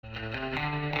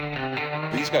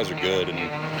these guys are good.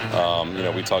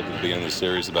 And, we talked at the beginning of the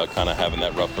series about kind of having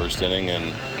that rough first inning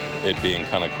and it being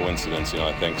kind of coincidence,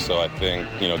 I think. So I think,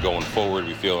 going forward,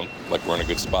 we feel like we're in a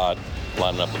good spot,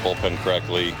 lining up the bullpen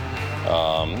correctly,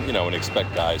 and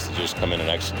expect guys to just come in and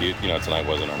execute. Tonight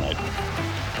wasn't our night.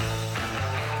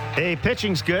 Hey,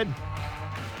 pitching's good.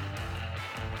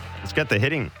 Let's get the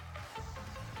hitting.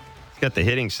 Let's get the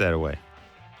hitting set away.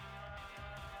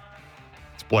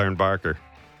 It's Blair and Barker.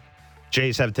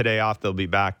 Jays have today off. They'll be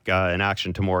back in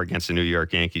action tomorrow against the New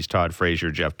York Yankees. Todd Frazier,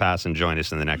 Jeff Passan join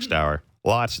us in the next hour.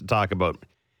 Lots to talk about,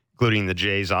 including the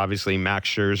Jays, obviously, Max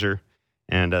Scherzer,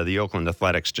 and the Oakland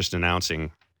Athletics just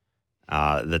announcing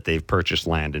that they've purchased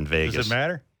land in Vegas. Does it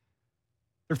matter?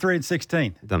 They're 3-16.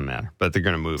 It doesn't matter, but they're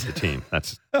going to move the team.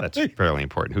 That's fairly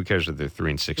important. Who cares if they're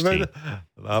 3-16?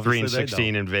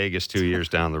 3-16 in Vegas 2 years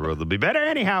down the road. They'll be better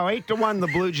anyhow. 8-1, the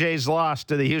Blue Jays lost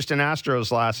to the Houston Astros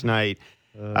last night.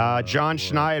 John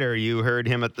Schneider, you heard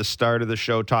him at the start of the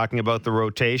show talking about the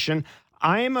rotation.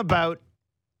 I'm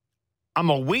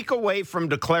a week away from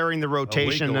declaring the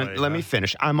rotation. Let me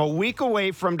finish. I'm a week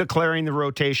away from declaring the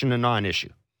rotation a non-issue.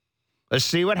 Let's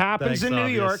see what happens in New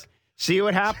York. See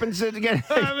what happens against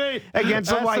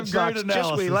the White Sox.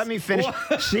 Just wait, let me finish.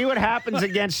 See what happens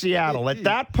against Seattle. At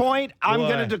that point, I'm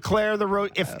going to declare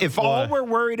the if all we're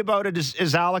worried about is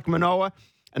Alek Manoah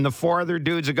and the four other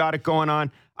dudes that got it going on,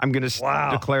 I'm going to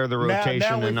declare the rotation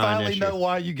now a non-issue. Now we finally know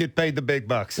why you get paid the big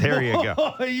bucks. There you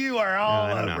go. You are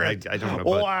all over it. I don't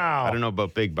know about, I don't know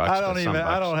about big bucks.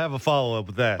 I don't have a follow-up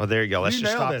with that. Well, there you go. Let's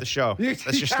just stop the show. Let's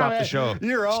just stop the show.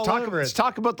 You're all over it. Let's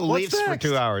talk about the Leafs for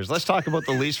 2 hours. Let's talk about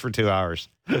the Leafs for 2 hours.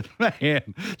 Man, did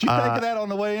you think of that on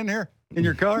the way in here? In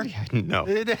your car? No.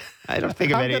 I don't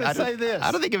think of any. I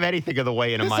don't think of anything of the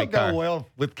way into my car. This will go well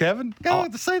with Kevin. Go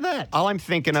to say that. All I'm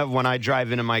thinking of when I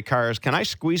drive into my car is, can I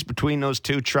squeeze between those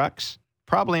two trucks?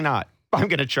 Probably not. I'm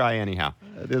going to try anyhow.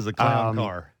 It is a clown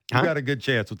car. You got a good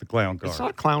chance with the clown car. It's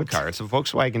not a clown car. It's a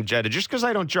Volkswagen Jetta. Just because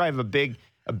I don't drive a big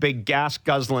gas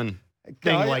guzzling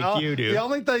thing like you do. The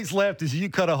only thing's left is you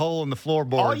cut a hole in the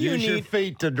floorboard. Use your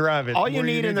feet to drive it. All you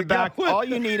need in the back. All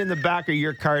you need in the back of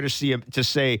your car to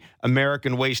say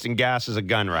 "American wasting gas is a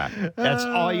gun rack." That's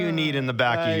all you need in the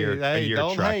back of your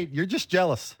don't truck. Hate. You're just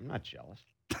jealous. I'm not jealous.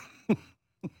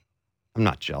 I'm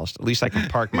not jealous. At least I can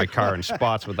park my car in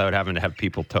spots without having to have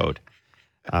people towed.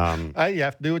 You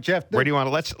have to do what you have to do. Where do you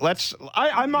want to?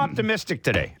 I'm optimistic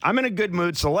today. I'm in a good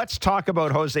mood, so let's talk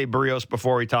about Jose Barrios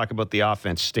before we talk about the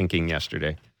offense stinking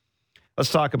yesterday.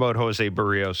 Let's talk about Jose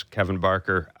Barrios, Kevin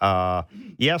Barker.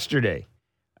 Yesterday,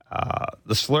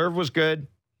 the slurve was good.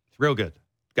 It's real good.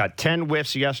 Got 10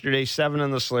 whiffs yesterday, 7 in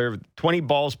the slurve, 20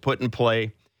 balls put in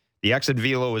play. The exit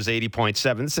velo was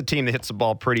 80.7. This is a team that hits the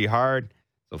ball pretty hard.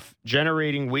 So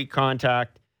generating weak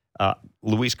contact.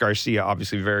 Luis Garcia,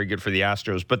 obviously very good for the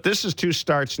Astros. But this is 2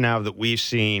 starts now that we've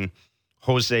seen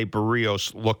Jose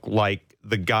Barrios look like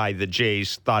the guy the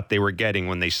Jays thought they were getting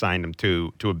when they signed him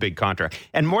to a big contract.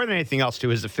 And more than anything else, to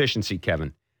his efficiency,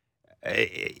 Kevin.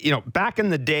 Back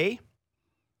in the day,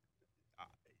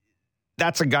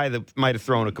 that's a guy that might have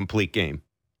thrown a complete game.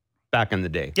 Back in the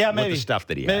day. Yeah, maybe. With the stuff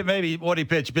that he had. Maybe what he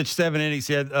pitched 7 innings.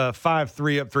 He had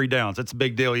 5-3 up, 3 downs. That's a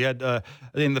big deal. He had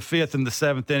in the 5th and the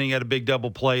 7th inning, he had a big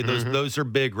double play. Those are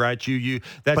big, right?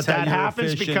 But that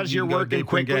happens because you're working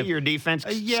quickly. Your defense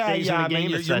stays in the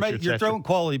game. You're throwing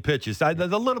quality pitches. The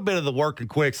little bit of the working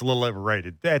quick's a little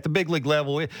overrated. At the big league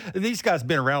level, these guys have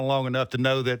been around long enough to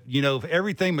know that, if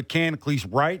everything mechanically is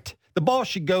right, the ball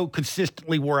should go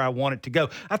consistently where I want it to go.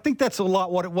 I think that's a lot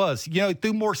what it was. He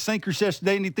threw more sinkers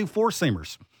yesterday than he threw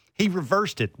 4-seamers. He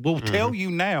reversed it. We'll tell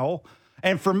you now.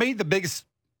 And for me, the biggest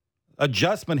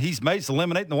adjustment he's made is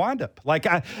eliminating the windup.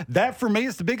 That for me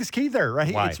is the biggest key there. Right?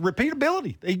 It's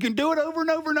repeatability. You can do it over and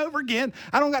over and over again.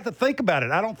 I don't have to think about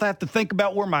it. I don't have to think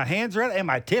about where my hands are at. Am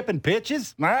I tipping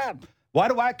pitches? Why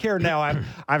do I care now?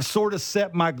 I've sort of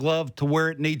set my glove to where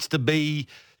it needs to be,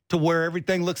 to where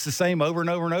everything looks the same over and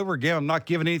over and over again. I'm not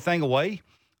giving anything away.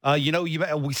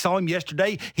 We saw him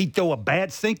yesterday. He'd throw a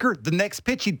bad sinker. The next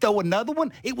pitch, he'd throw another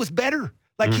one. It was better.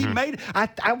 He made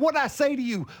what I say to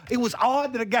you, it was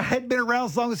odd that a guy hadn't been around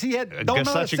as long as he had.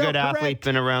 Such a good athlete,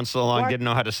 been around so long, didn't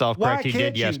know how to self-correct. He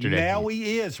did yesterday. Now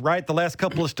he is, right? The last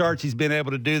couple of starts, he's been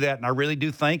able to do that, and I really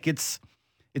do think it's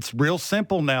real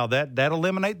simple now. That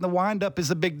eliminating the windup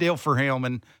is a big deal for him,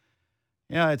 and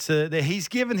he's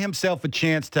given himself a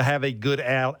chance to have a good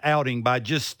outing by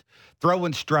just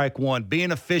throwing strike one,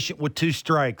 being efficient with 2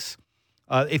 strikes.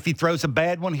 If he throws a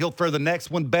bad one, he'll throw the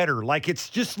next one better. It's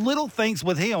just little things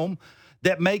with him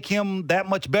that make him that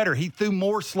much better. He threw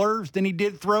more slurves than he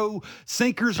did throw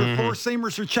sinkers or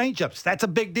four-seamers or changeups. That's a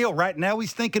big deal. Right now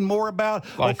he's thinking more about,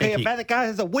 if that guy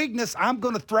has a weakness, I'm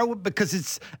going to throw it because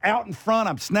it's out in front.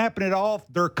 I'm snapping it off.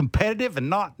 They're competitive and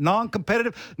not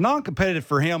non-competitive. Non-competitive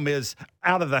for him is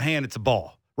out of the hand, it's a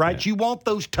ball. Right? Yeah. You want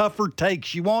those tougher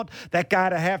takes. You want that guy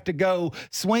to have to go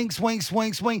swing,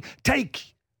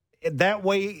 take. That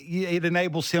way it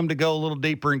enables him to go a little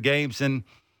deeper in games, and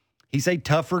he's a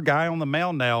tougher guy on the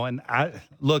mound now. And I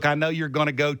know you're going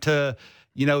to go to,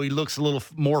 he looks a little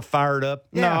more fired up.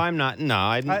 Yeah. No, I'm not. No,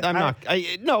 I'm not.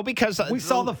 No, because we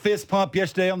saw the fist pump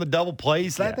yesterday on the double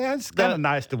plays. That's kind of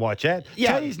nice to watch that.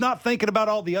 Yeah. He's not thinking about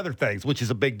all the other things, which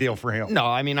is a big deal for him. No,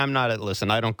 I mean, I'm not. Listen,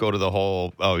 I don't go to the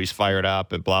whole, he's fired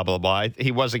up and blah, blah, blah.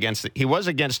 He was against the Rays.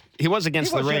 Yesterday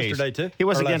too. He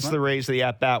was against the Rays, the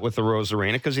at-bat with the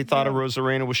Rosarena, because he thought a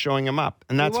Rosarena was showing him up.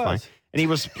 And that's fine. And he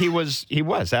was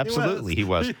absolutely. He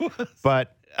was.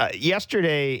 But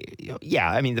yesterday,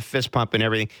 I mean, the fist pump and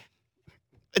everything.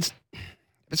 It's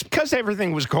because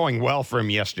everything was going well for him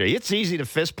yesterday. It's easy to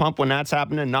fist pump when that's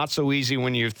happening. Not so easy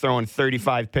when you're throwing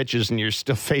 35 pitches and you're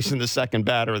still facing the second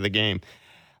batter of the game.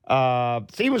 So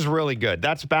he was really good.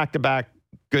 That's back-to-back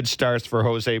good starts for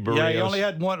Jose Barrios. Yeah, he only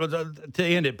had one to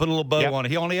end it. Put a little bow on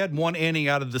it. He only had one inning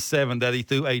out of the 7 that he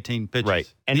threw 18 pitches.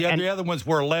 Right. And the other ones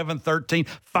were 11, 13,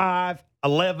 5,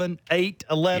 11, 8,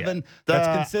 11. Yeah.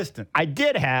 That's consistent. I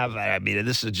did have,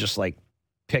 this is just like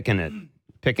picking at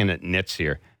nits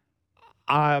here.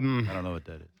 I don't know what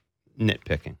that is.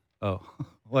 Nitpicking. Oh,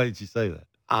 why did you say that?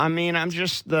 I mean, I'm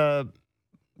just the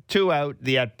 2 out,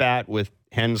 the at-bat with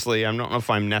Hensley. I don't know if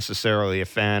I'm necessarily a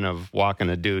fan of walking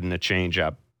a dude in a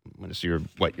changeup. What is your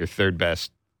third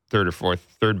or fourth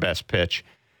best pitch?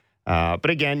 But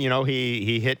again,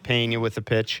 he hit Pena with the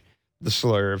pitch, the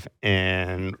slurve,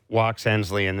 and walks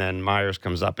Hensley, and then Myers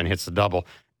comes up and hits the double.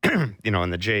 And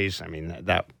the Jays, I mean,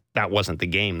 that wasn't the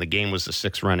game. The game was the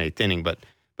 6-run 8th inning, but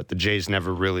the Jays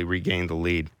never really regained the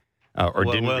lead.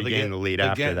 Didn't regain the lead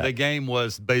after that. The game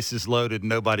was bases loaded,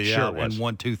 nobody out, and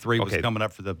 1, 2, 3 was coming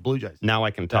up for the Blue Jays. Now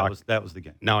I can talk. That was the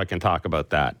game. Now I can talk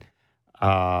about that.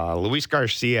 Luis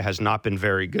Garcia has not been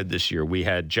very good this year. We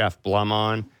had Jeff Blum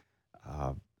on,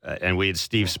 and we had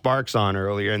Steve Sparks on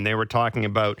earlier, and they were talking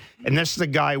about. And this is a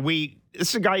guy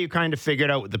you kind of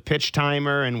figured out with the pitch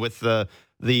timer and with the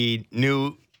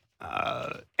new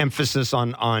emphasis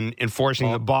on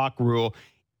enforcing the balk rule.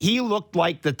 He looked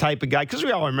like the type of guy, because we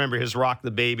all remember his rock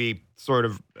the baby sort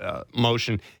of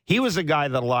motion. He was a guy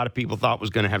that a lot of people thought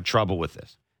was going to have trouble with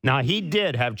this. Now, he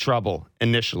did have trouble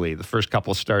initially, the first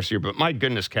couple of starts here, but my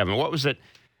goodness, Kevin, what was it?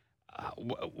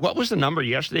 What was the number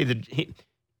yesterday?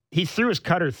 He threw his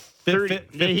cutter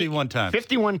 51 times.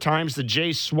 51 times. The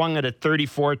Jays swung it at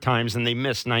 34 times, and they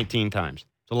missed 19 times.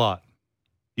 It's a lot.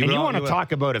 You want to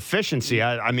talk about efficiency.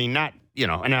 I mean, not,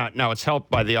 now it's helped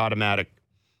by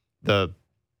the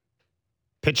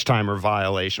pitch timer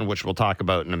violation, which we'll talk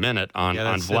about in a minute on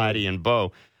Vladdy and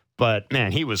Bo. But,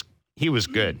 man, he was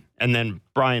good. And then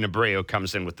Brian Abreu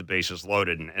comes in with the bases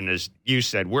loaded. And as you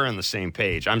said, we're on the same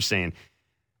page. I'm saying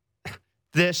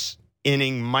this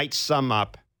inning might sum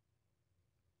up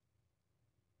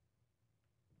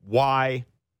a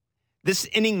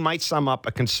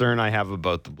concern I have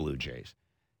about the Blue Jays.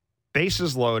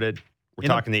 Bases loaded. We're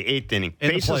talking the 8th inning.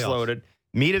 Bases loaded.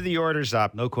 Meat of the order's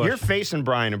up. No question. You're facing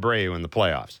Brian Abreu in the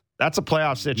playoffs. That's a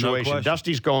playoff situation. No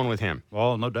Dusty's going with him.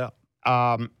 Well, no doubt.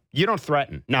 You don't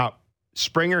threaten. Now,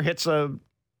 Springer hits a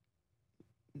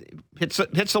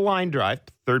line drive.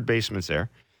 Third baseman's there.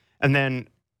 And then,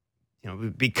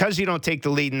 because you don't take the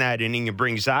lead in that inning, you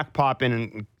bring Zach Pop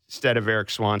in instead of Eric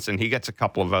Swanson. He gets a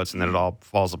couple of outs, and then it all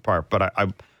falls apart. But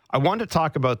I want to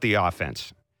talk about the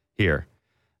offense here.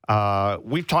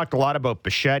 We've talked a lot about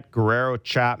Bichette, Guerrero,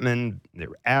 Chapman, their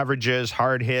averages,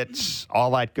 hard hits,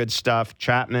 all that good stuff.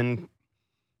 Chapman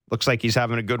looks like he's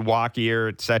having a good walk year,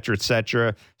 et cetera, et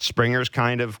cetera. Springer's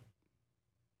kind of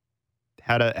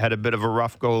had a bit of a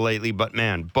rough go lately, but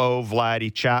man, Bo,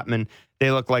 Vladdy, Chapman,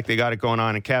 they look like they got it going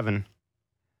on. And Kevin,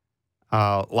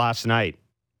 last night,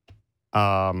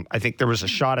 I think there was a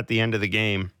shot at the end of the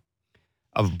game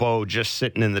of Bo just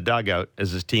sitting in the dugout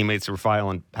as his teammates were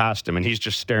filing past him, and he's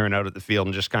just staring out at the field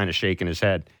and just kind of shaking his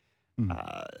head.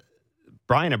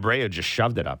 Brian Abreu just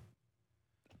shoved it up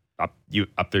there,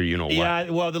 what. Yeah,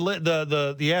 well, the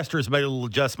Astros made a little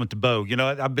adjustment to Bo.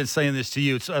 I've been saying this to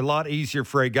you. It's a lot easier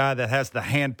for a guy that has the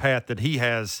hand path that he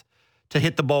has to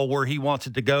hit the ball where he wants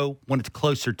it to go when it's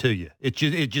closer to you. It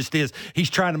just is. He's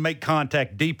trying to make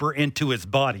contact deeper into his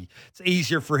body. It's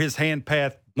easier for his hand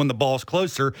path when the ball's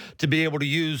closer to be able to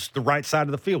use the right side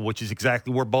of the field, which is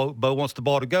exactly where Bo wants the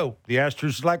ball to go. The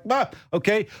Astros are like,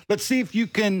 okay, let's see if you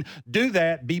can do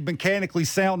that, be mechanically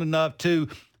sound enough to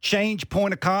change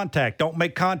point of contact. Don't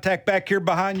make contact back here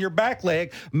behind your back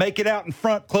leg. Make it out in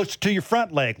front, closer to your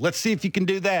front leg. Let's see if you can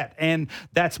do that. And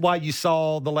that's why you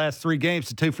saw the last 3 games,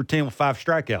 the 2 for 10 with 5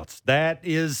 strikeouts. That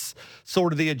is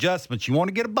sort of the adjustments. You want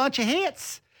to get a bunch of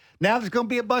hits. Now there's going to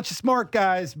be a bunch of smart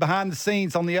guys behind the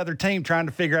scenes on the other team trying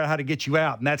to figure out how to get you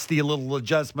out, and that's the little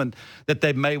adjustment that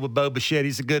they've made with Bo Bichette.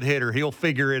 He's a good hitter. He'll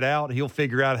figure it out. He'll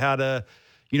figure out how to,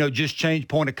 just change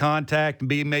point of contact and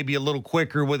be maybe a little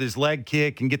quicker with his leg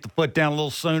kick and get the foot down a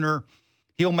little sooner.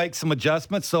 He'll make some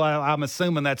adjustments, so I'm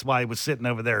assuming that's why he was sitting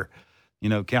over there,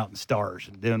 counting stars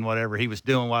and doing whatever he was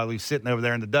doing while he was sitting over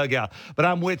there in the dugout. But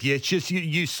I'm with you. It's just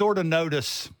you sort of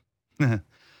notice –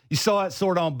 you saw it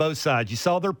sort of on both sides. You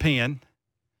saw their pen,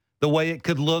 the way it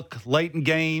could look late in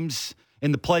games,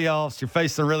 in the playoffs. You're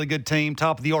facing a really good team,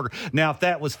 top of the order. Now, if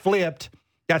that was flipped,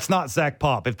 that's not Zach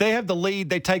Pop. If they have the lead,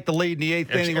 they take the lead in the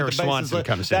 8th inning. With the Swanson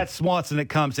comes in. That's Swanson that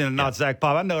comes in and not Zach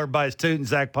Pop. I know everybody's tooting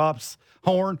Zach Pop's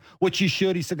horn, which you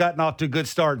should. He's gotten off to a good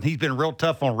start, and he's been real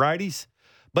tough on righties.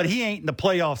 But he ain't in the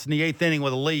playoffs in the 8th inning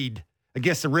with a lead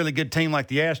against a really good team like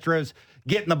the Astros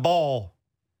getting the ball,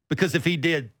 because if he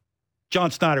did, John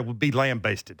Schneider would be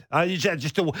lambasted.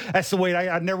 That's the way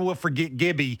I never will forget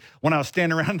Gibby when I was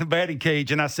standing around the batting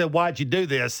cage and I said, "Why'd you do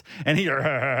this?" And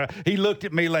he looked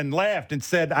at me and laughed and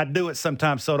said, "I do it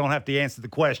sometimes so I don't have to answer the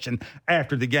question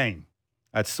after the game."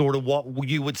 That's sort of what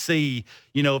you would see,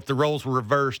 if the roles were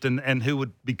reversed and who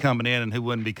would be coming in and who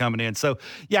wouldn't be coming in. So,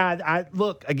 yeah, I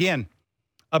look, again,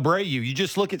 Abreu, you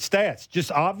just look at stats, just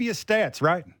obvious stats,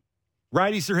 right?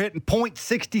 Righties are hitting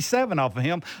 .67 off of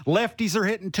him. Lefties are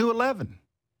hitting .211.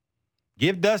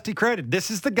 Give Dusty credit. This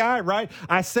is the guy, right?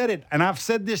 I said it, and I've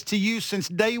said this to you since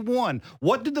day one.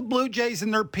 What do the Blue Jays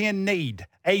in their pen need?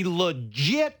 A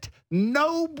legit,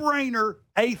 no-brainer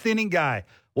 8th inning guy.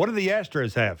 What do the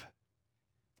Astros have?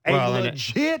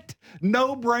 Legit,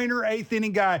 no-brainer 8th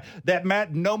inning guy that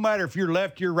no matter if you're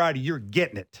lefty or righty, you're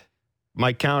getting it.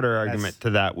 My counter-argument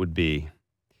to that would be,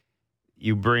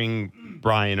 you bring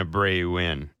Brian Abreu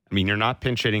in. I mean, you're not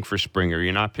pinch hitting for Springer.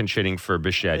 You're not pinch hitting for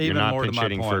Bichette. You're not pinch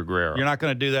hitting for Guerrero. You're not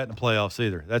going to do that in the playoffs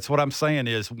either. That's what I'm saying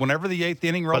is whenever the 8th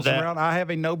inning rolls around, I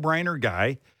have a no-brainer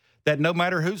guy that no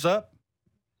matter who's up,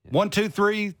 1, 2,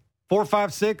 3, 4,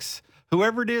 5, 6,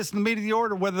 whoever it is in the middle of the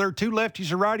order, whether they're 2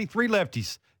 lefties or righty, 3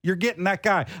 lefties, you're getting that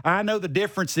guy. I know the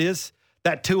difference is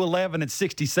that 211 and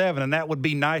 67, and that would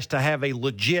be nice to have a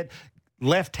legit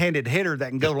left-handed hitter that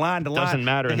can go line to line. Doesn't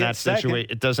matter in that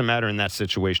situation. It doesn't matter in that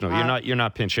situation. You're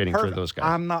not pinch hitting for those guys.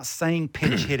 I'm not saying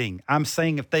pinch hitting. I'm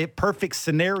saying if they perfect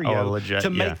scenario to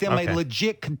make them a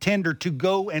legit contender to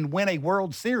go and win a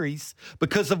World Series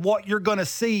because of what you're going to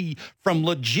see from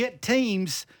legit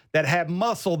teams that have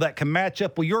muscle that can match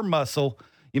up with your muscle.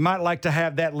 You might like to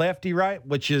have that lefty, right?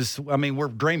 Which is, we're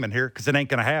dreaming here because it ain't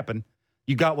going to happen.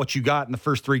 You got what you got in the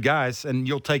first 3 guys, and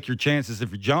you'll take your chances if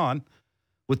you're John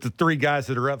with the 3 guys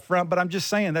that are up front. But I'm just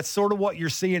saying that's sort of what you're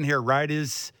seeing here, right,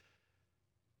 is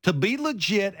to be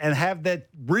legit and have that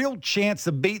real chance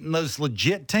of beating those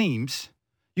legit teams,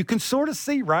 you can sort of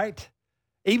see, right,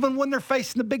 even when they're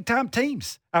facing the big-time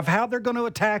teams, of how they're going to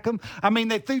attack them.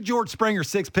 They threw George Springer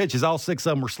 6 pitches. All 6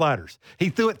 of them were sliders. He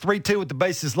threw it 3-2 with the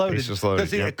bases loaded.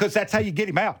 Because that's how you get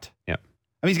him out. Yeah.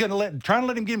 He's going to trying to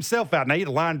let him get himself out. Now, he had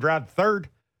a line drive to third,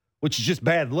 which is just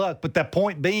bad luck. But that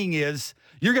point being is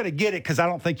you're going to get it because I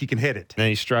don't think you can hit it. And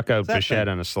he struck out Bichette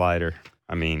on a slider.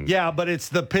 Yeah, but it's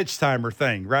the pitch timer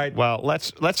thing, right? Well,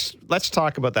 let's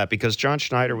talk about that because John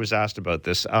Schneider was asked about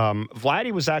this.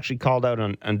 Vladdy was actually called out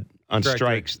on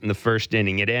strikes in the first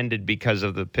inning. It ended because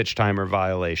of the pitch timer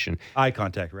violation. Eye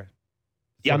contact, right?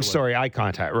 Yeah, I'm sorry, eye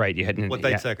contact. Right, you hadn't. With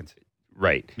 8 seconds.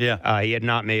 Right. Yeah. He had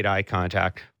not made eye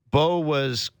contact. Bo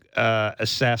was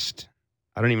assessed.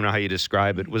 I don't even know how you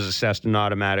describe it. Was assessed an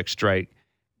automatic strike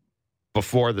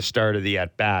before the start of the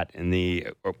at-bat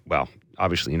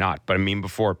obviously not, but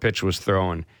before a pitch was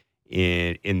thrown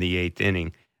in the 8th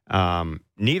inning.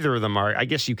 Neither of them are, I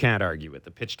guess you can't argue it.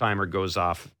 The pitch timer goes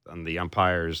off on the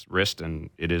umpire's wrist, and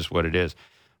it is what it is.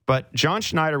 But John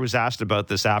Schneider was asked about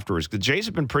this afterwards. The Jays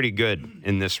have been pretty good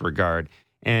in this regard.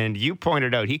 And you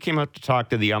pointed out, he came up to talk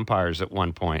to the umpires at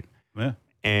one point. Yeah.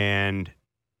 And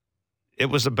it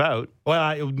was about...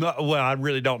 I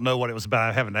really don't know what it was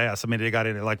about. I haven't asked. They got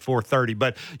in at like 4:30,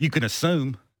 but you can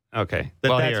assume... Okay.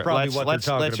 That's probably what they're talking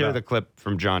about. Let's hear the clip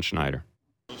from John Schneider.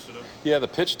 Yeah, the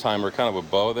pitch timer kind of a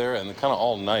Bo there, and kind of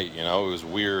all night, it was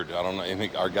weird. I don't know. I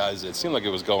think our guys, it seemed like it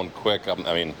was going quick.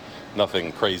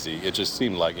 nothing crazy. It just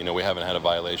seemed like, we haven't had a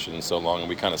violation in so long, and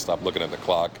we kind of stopped looking at the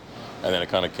clock. And then it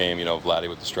kind of came, Vladdy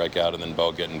with the strikeout, and then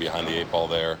Bo getting behind the 8 ball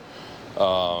there.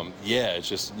 It's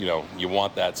just, you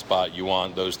want that spot. You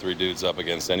want those 3 dudes up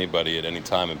against anybody at any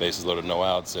time, and bases loaded, no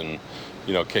outs. And,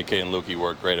 KK and Lukey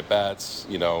worked great at bats,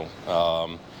 so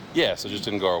it just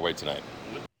didn't go our way tonight.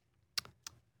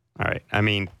 All right. I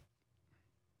mean,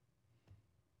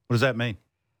 what does that mean?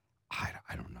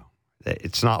 I don't know.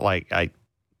 It's not like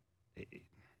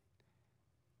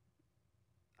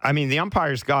the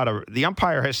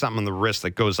umpire has something on the wrist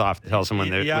that goes off that tells him when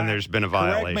there's been a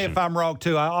violation. Correct me if I'm wrong,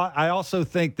 too. I also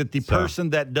think that the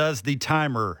person that does the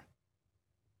timer,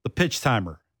 the pitch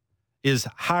timer, is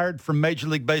hired from Major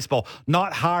League Baseball,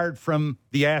 not hired from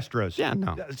the Astros. Yeah,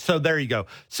 no. So there you go.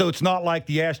 So it's not like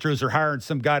the Astros are hiring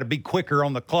some guy to be quicker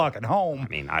on the clock at home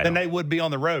than they would be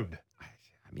on the road.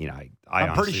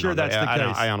 I'm pretty sure that's the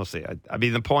case. I honestly,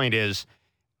 the point is,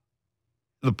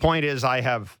 I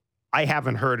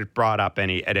haven't heard it brought up at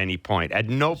any point. At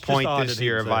no point this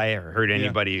year have I heard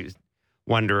anybody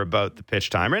wonder about the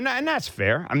pitch timer, and that's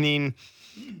fair.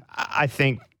 I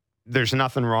think there's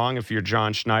nothing wrong if you're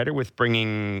John Schneider with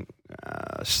bringing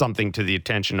something to the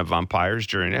attention of umpires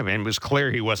during. It was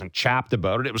clear he wasn't chapped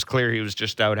about it. It was clear he was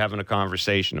just out having a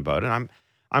conversation about it.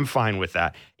 I'm fine with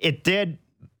that. It did.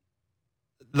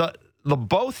 The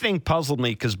Bo thing puzzled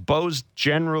me because Bo's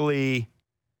generally,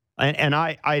 and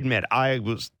I admit I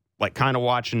was like kind of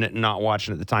watching it and not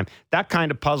watching it at the time. That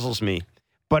kind of puzzles me.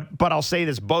 But I'll say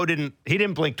this: Bo didn't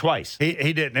blink twice. He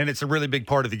didn't, and it's a really big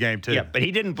part of the game too. Yeah, but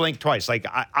he didn't blink twice. Like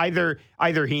either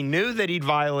he knew that he'd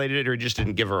violated it or he just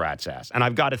didn't give a rat's ass. And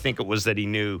I've got to think it was that he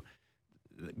knew,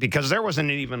 because there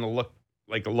wasn't even a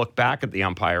look back at the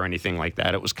umpire or anything like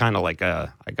that. It was kind of like I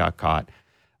got caught.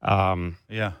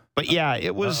 Yeah. But yeah,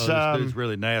 it was. This dude's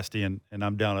really nasty, and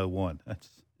I'm down 0-1.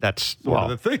 That's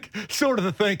sort of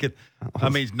the thinking.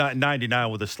 He's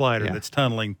 99 with a slider that's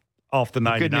tunneling off the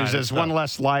 99. Good news is one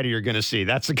less slider you're going to see.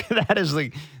 That is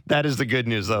the good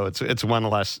news, though. It's one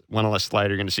less slider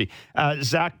you're going to see.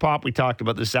 Zach Pop, we talked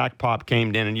about this. Zach Pop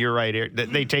came in, and you're right.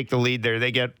 They take the lead there.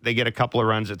 They get a couple of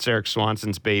runs. It's Eric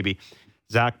Swanson's baby.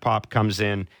 Zach Pop comes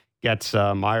in, gets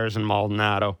Myers and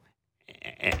Maldonado,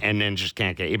 and then just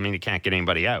can't get. He can't get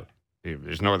anybody out.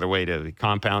 There's no other way to. He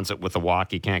compounds it with a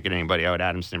walk. He can't get anybody out.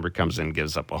 Adam Simber comes in,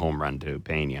 gives up a home run to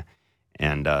Pena,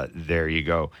 and there you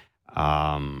go.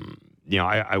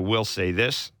 I will say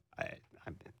this.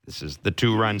 This is the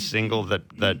 2-run single that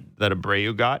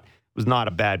Abreu got. It was not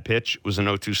a bad pitch. It was an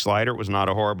 0-2 slider. It was not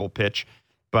a horrible pitch,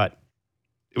 but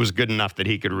it was good enough that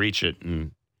he could reach it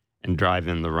and drive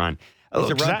in the run. He's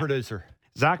a run producer.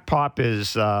 Zach Pop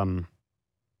is.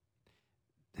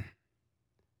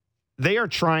 They are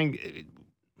trying.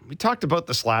 We talked about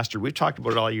this last year. We've talked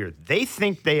about it all year. They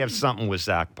think they have something with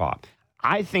Zach Pop.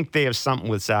 I think they have something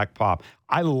with Zach Pop.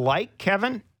 I like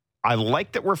Kevin. I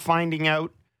like that we're finding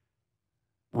out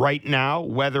right now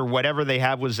whether whatever they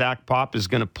have with Zach Pop is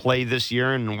going to play this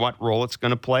year and what role it's going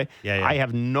to play. Yeah. I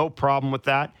have no problem with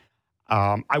that.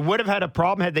 I would have had a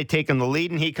problem had they taken the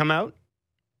lead and he come out.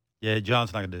 Yeah,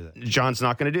 John's not going to do that. John's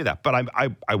not going to do that. But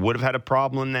I would have had a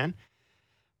problem then.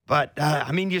 But,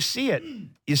 you see it.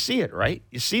 You see it, right?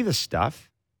 You see the stuff.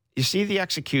 You see the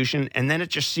execution. And then it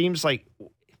just seems like,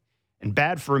 and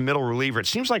bad for a middle reliever, it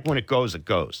seems like when it goes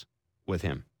with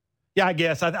him. Yeah, I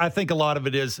guess. I think a lot of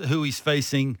it is who he's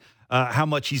facing, how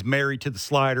much he's married to the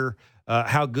slider,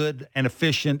 how good and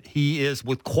efficient he is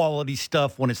with quality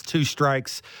stuff when it's 2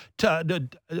 strikes.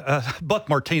 Buck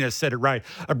Martinez said it right.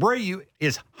 Abreu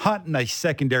is hunting a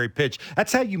secondary pitch.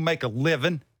 That's how you make a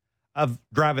living of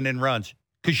driving in runs.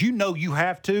 Because you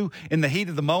have to, in the heat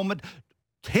of the moment,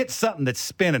 hit something that's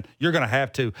spinning. You're going to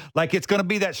have to. Like, it's going to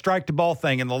be that strike to ball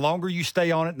thing. And the longer you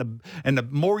stay on it and the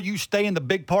more you stay in the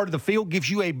big part of the field gives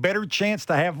you a better chance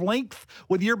to have length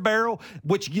with your barrel,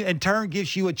 which in turn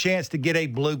gives you a chance to get a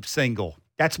bloop single.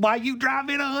 That's why you drive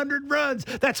in 100 runs.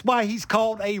 That's why he's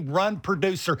called a run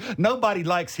producer. Nobody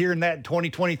likes hearing that in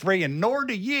 2023, and nor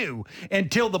do you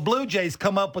until the Blue Jays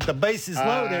come up with the bases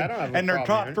loaded and their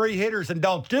top 3 hitters and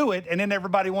don't do it, and then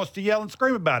everybody wants to yell and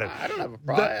scream about it. I don't have a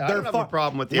problem. I don't have a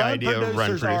problem with the idea of run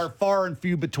producers. Are far and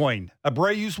few between.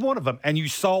 Abreu's one of them, and you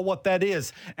saw what that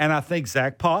is. And I think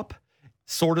Zach Pop,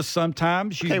 sort of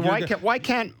sometimes. Why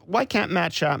can't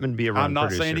Matt Chapman be a run producer? I'm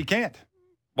not saying he can't.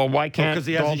 Well, why can't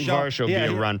Dalton Varsho be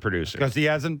a run producer? Because he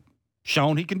hasn't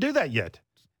shown he can do that yet.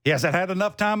 He hasn't had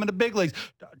enough time in the big leagues.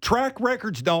 Track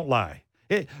records don't lie.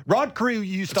 Rod Carew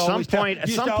used to always tell me. At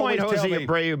some point, Jose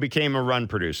Abreu became a run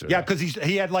producer. Yeah, because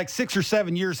he had like 6 or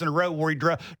 7 years in a row where he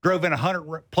drove in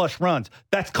 100-plus runs.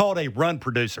 That's called a run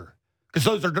producer. Because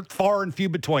those are far and few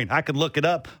between. I could look it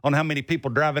up on how many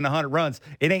people drive in 100 runs.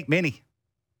 It ain't many.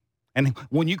 And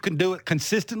when you can do it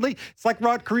consistently, it's like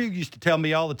Rod Carew used to tell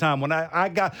me all the time. When I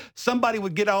got somebody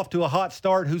would get off to a hot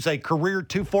start who's a career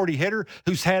 240 hitter,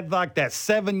 who's had like that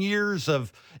 7 years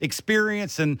of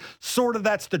experience, and sort of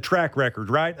that's the track record,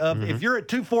 right? If you're a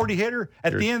 240 hitter,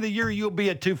 at the end of the year, you'll be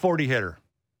a 240 hitter.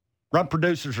 Run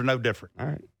producers are no different. All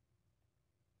right.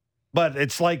 But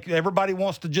it's like everybody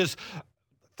wants to just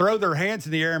throw their hands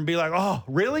in the air and be like, "Oh,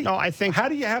 really?" No, I think. How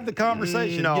do you have the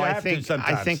conversation? No, you I have think. to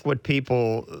sometimes. I think what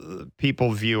people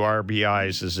view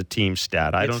RBIs as a team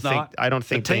stat. I don't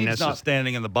think the they team's not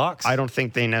standing in the box. I don't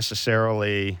think they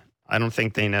necessarily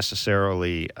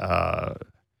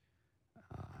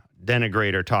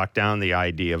denigrate or talk down the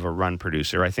idea of a run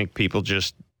producer. I think people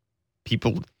just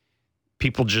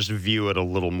view it a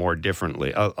little more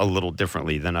differently, a little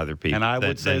differently than other people. And I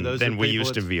would say those than we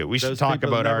used to view it. We should talk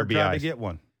about RBIs. To get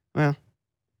one. Well,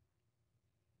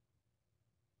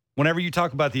 whenever you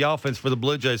talk about the offense for the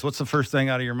Blue Jays, what's the first thing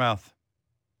out of your mouth?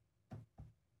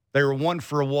 They were 1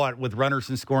 for what with runners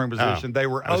in scoring position? They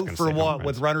were 0 for what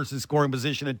with runners in scoring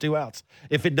position and 2 outs?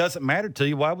 If it doesn't matter to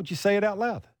you, why would you say it out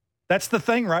loud? That's the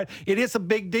thing, right? It is a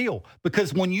big deal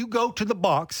because when you go to the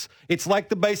box, it's like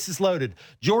the bases loaded.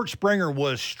 George Springer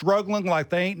was struggling like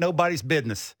they ain't nobody's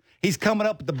business. He's coming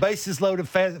up with the bases loaded,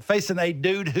 facing a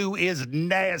dude who is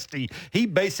nasty. He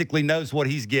basically knows what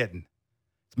he's getting.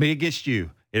 It's me against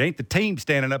you. It ain't the team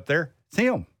standing up there. It's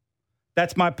him.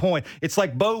 That's my point. It's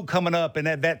like Bo coming up and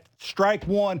that strike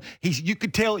one, you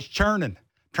could tell it's churning,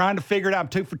 trying to figure it out. I'm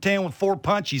 2 for 10 with 4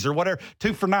 punchies or whatever,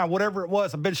 2 for 9, whatever it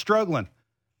was. I've been struggling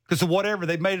because of whatever.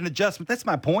 They've made an adjustment. That's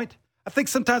my point. I think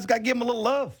sometimes you got to give them a little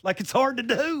love. Like it's hard to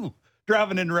do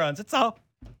driving in runs. That's all.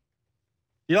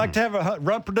 You like to have a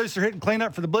run producer hitting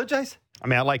cleanup for the Blue Jays? I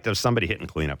mean, I like to have somebody hitting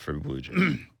cleanup for the Blue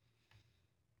Jays.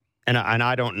 and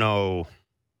I don't know.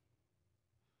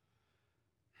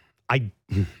 I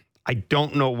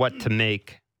don't know what to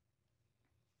make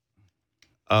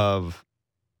of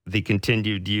the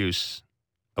continued use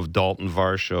of Dalton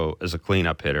Varsho as a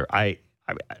cleanup hitter.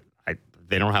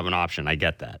 They don't have an option. I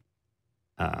get that.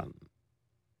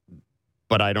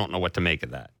 But I don't know what to make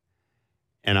of that.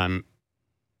 And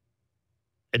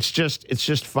it's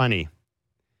just funny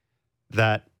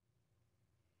that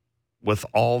with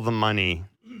all the money,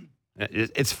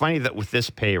 it's funny that with this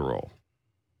payroll,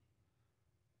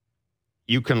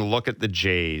 you can look at the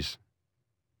Jays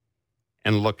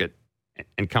and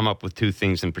come up with 2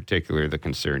 things in particular that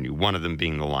concern you. One of them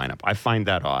being the lineup. I find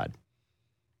that odd.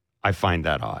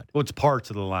 Well, it's parts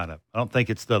of the lineup. I don't think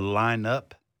it's the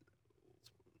lineup.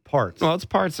 It's parts. Well, it's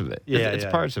parts of it. It's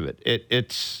parts of it.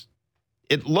 It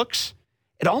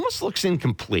almost looks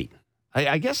incomplete.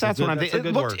 I guess that's what I'm thinking.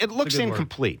 It looks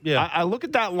incomplete. Yeah. I look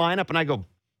at that lineup and I go,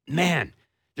 man,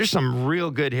 there's some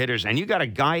real good hitters. And you got a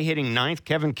guy hitting 9th,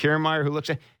 Kevin Kiermaier, who looks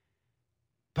at,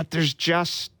 but there's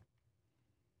just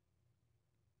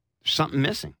something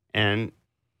missing. And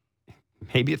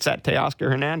maybe it's that Teoscar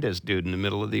Hernandez dude in the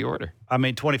middle of the order. I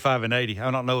mean, 25 and 80.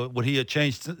 I don't know. Would he have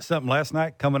changed something last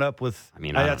night coming up with?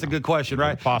 That's a good question,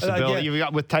 right? Possibility. You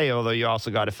got with Teo, though, you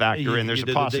also got to factor in. There's a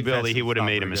possibility he would have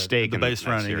made a mistake in the base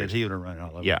running. He would have run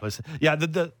all over the place. Yeah,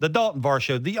 the Dalton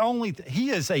Varsho, he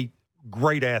is a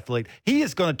great athlete. He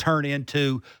is going to turn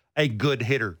into a good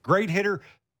hitter. Great hitter,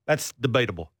 that's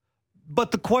debatable.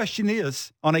 But the question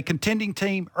is, on a contending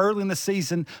team early in the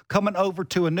season, coming over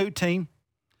to a new team,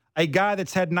 a guy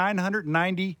that's had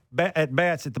 990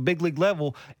 at-bats at the big league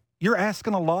level, you're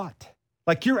asking a lot.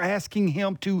 Like you're asking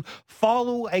him to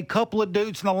follow a couple of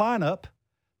dudes in the lineup.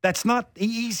 That's not the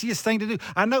easiest thing to do.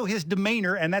 I know his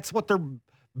demeanor, and that's what they're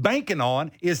banking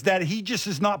on, is that he just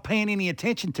is not paying any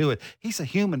attention to it. He's a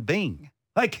human being.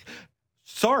 Like,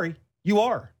 sorry, you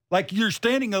are. Like you're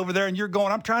standing over there and you're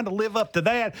going, I'm trying to live up to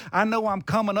that. I know I'm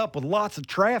coming up with lots of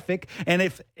traffic. And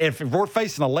if we're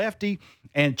facing a lefty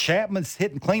and Chapman's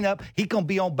hitting cleanup, he's going to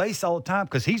be on base all the time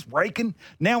because he's raking.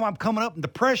 Now I'm coming up and the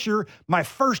pressure, my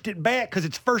first at bat, because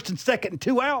it's first and second and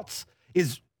 2 outs,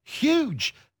 is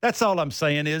huge. That's all I'm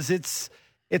saying is it's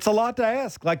a lot to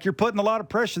ask. Like you're putting a lot of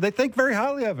pressure. They think very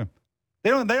highly of him. They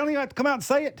don't even have to come out and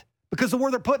say it because of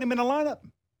where they're putting him in the lineup.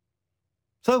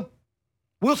 So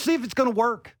we'll see if it's going to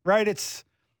work, right?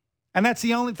 And that's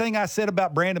the only thing I said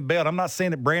about Brandon Belt. I'm not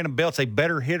saying that Brandon Belt's a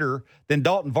better hitter than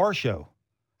Dalton Varsho.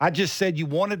 I just said you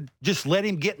want to just let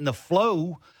him get in the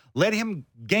flow, let him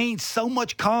gain so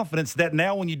much confidence that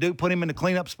now when you do put him in the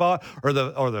cleanup spot or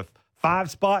the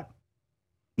 5 spot,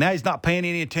 now he's not paying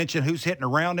any attention who's hitting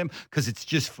around him because it's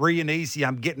just free and easy.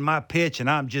 I'm getting my pitch and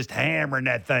I'm just hammering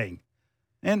that thing.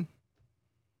 And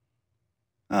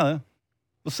I don't know.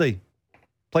 We'll see.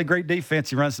 Play great defense.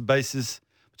 He runs the bases.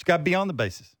 But you got to be on the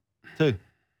bases, too.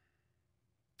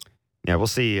 Yeah, we'll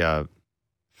see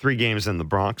 3 games in the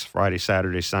Bronx, Friday,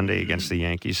 Saturday, Sunday against the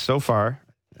Yankees. So far,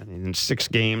 in 6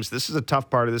 games, this is a tough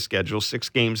part of the schedule. 6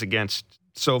 games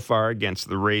so far against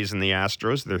the Rays and the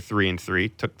Astros. They're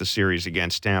 3-3. Took the series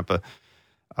against Tampa.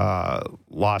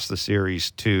 Lost the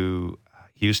series to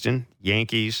Houston,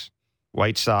 Yankees,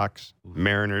 White Sox,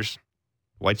 Mariners.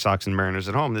 White Sox and Mariners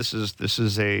at home. This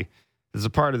is a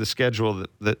part of the schedule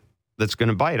that's going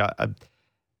to bite.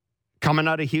 Coming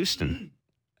out of Houston,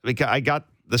 because I got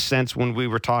the sense when we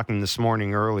were talking this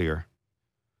morning earlier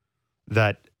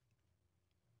that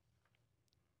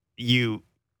the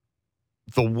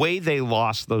way they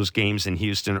lost those games in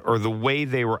Houston, or the way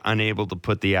they were unable to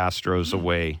put the Astros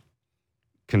away,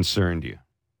 concerned you.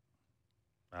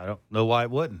 I don't know why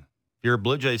it wouldn't. If you're a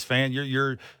Blue Jays fan,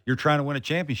 you're trying to win a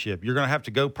championship. You're going to have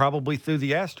to go probably through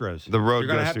the Astros. The road. You're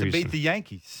going to have to beat the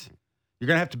Yankees. You're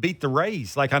going to have to beat the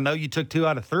Rays. Like, I know you took 2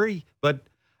 out of 3, but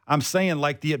I'm saying,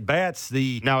 like, the at-bats,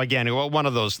 Now, again, one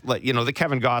of those, the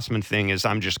Kevin Gausman thing is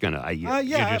I'm just going to...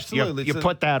 absolutely. You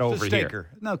put that over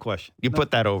here. No question. You put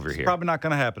that over here. Probably not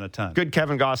going to happen a ton. Good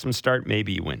Kevin Gausman start,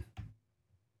 maybe you win.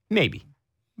 Maybe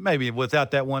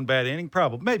without that one bad inning,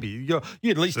 probably. Maybe you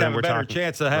at least have a better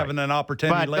chance of having an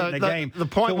opportunity late in the game. The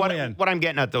point, what I'm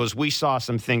getting at, though, is we saw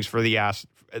some things from the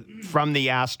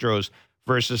Astros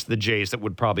versus the Jays that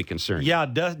would probably concern you. Yeah,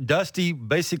 Dusty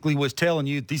basically was telling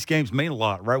you these games mean a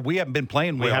lot, right? We haven't been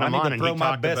playing well. We had him on, and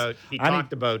he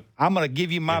talked about. I'm going to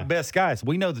give you my best guys.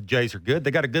 We know the Jays are good.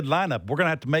 They got a good lineup. We're going to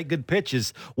have to make good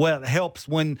pitches. Well, it helps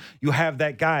when you have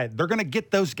that guy. They're going to get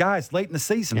those guys late in the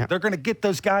season. Yeah. They're going to get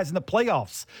those guys in the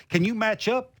playoffs. Can you match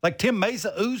up? Like Tim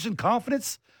Mesa oozing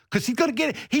confidence? Because he's going to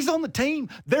get it. He's on the team.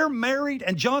 They're married,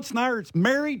 and John Snyder's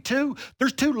married too.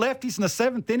 There's 2 lefties in the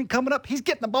 7th inning coming up. He's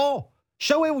getting the ball.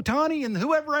 Shohei Ohtani and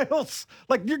whoever else.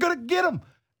 Like, you're going to get them.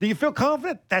 Do you feel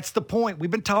confident? That's the point.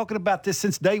 We've been talking about this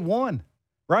since day one,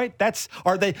 right?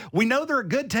 We know they're a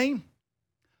good team,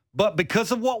 but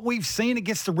because of what we've seen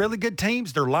against the really good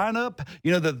teams, their lineup,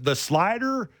 the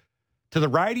slider to the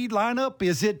righty lineup,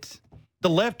 is it the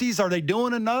lefties? Are they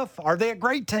doing enough? Are they a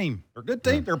great team? They're a good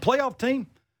team. They're a playoff team,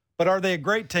 but are they a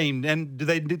great team? And do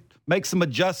they make some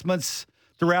adjustments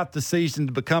throughout the season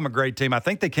to become a great team? I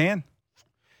think they can.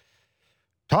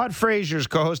 Todd Frazier's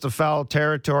co-host of Foul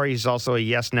Territory. He's also a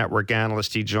Yes Network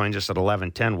analyst. He joins us at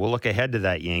 11:10. We'll look ahead to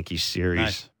that Yankees series.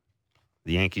 Nice.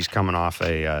 The Yankees coming off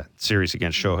a series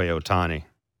against Shohei Ohtani.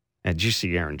 And did you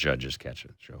see Aaron Judge's catch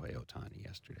of Shohei Ohtani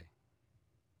yesterday?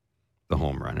 The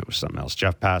home run. It was something else.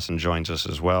 Jeff Passan joins us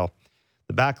as well.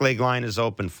 The back leg line is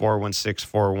open,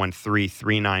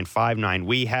 416-413-3959.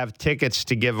 We have tickets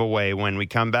to give away. When we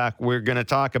come back, we're going to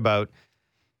talk about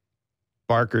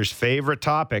Barker's favorite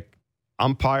topic,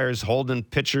 umpires holding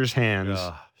pitchers' hands,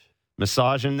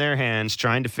 massaging their hands,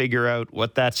 trying to figure out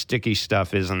what that sticky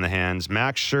stuff is in the hands.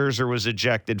 Max Scherzer was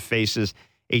ejected, faces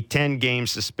a 10-game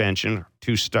suspension,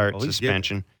 2-start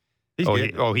suspension. He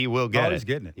will get it. He's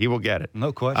getting it. He will get it.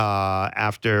 No question.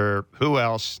 After who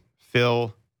else?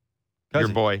 Phil, Cuzzy. Your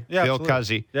boy, Phil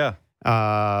Cuzzy. Yeah.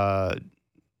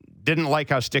 Didn't like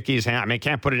how sticky his hands. I mean,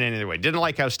 can't put it any other way. Didn't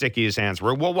like how sticky his hands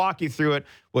were. We'll walk you through it.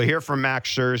 We'll hear from Max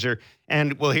Scherzer,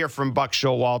 and we'll hear from Buck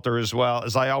Showalter as well.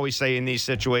 As I always say in these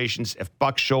situations, if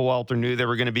Buck Showalter knew there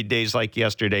were going to be days like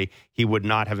yesterday, he would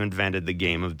not have invented the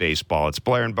game of baseball. It's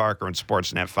Blair and Barker on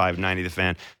Sportsnet 590 The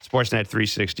Fan, Sportsnet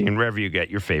 360, and wherever you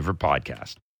get your favorite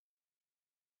podcast.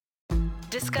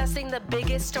 Discussing the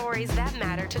biggest stories that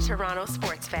matter to Toronto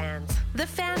sports fans. The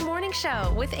Fan Morning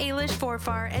Show with Ailish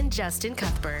Forfar and Justin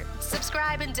Cuthbert.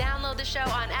 Subscribe and download the show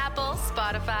on Apple,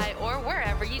 Spotify, or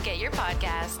wherever you get your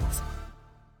podcasts.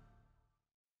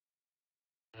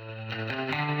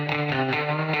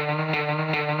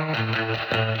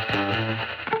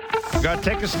 Got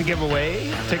tickets to give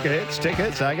away.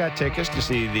 Tickets. I got tickets to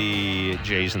see the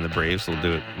Jays and the Braves. We'll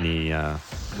do it in the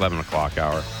 11 o'clock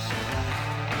hour.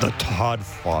 The Todd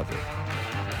Father.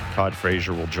 Todd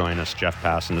Frazier will join us. Jeff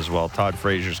Passan as well. Todd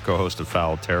Frazier's co-host of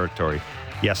Foul Territory.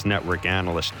 Yes Network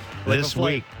analyst. This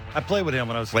week, I played with him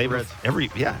when I was He's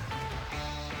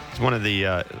one of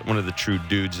the true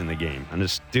dudes in the game. On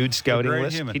his dude scouting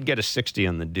list, he'd get a 60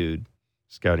 on the dude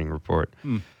scouting report.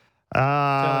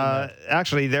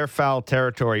 Actually, their Foul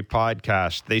Territory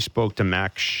podcast, they spoke to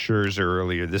Max Scherzer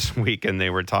earlier this week, and they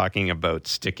were talking about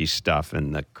sticky stuff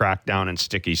and the crackdown and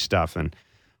sticky stuff. And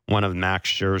one of Max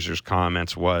Scherzer's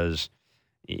comments was,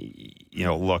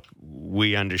 look,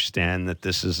 we understand that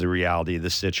this is the reality of the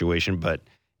situation, but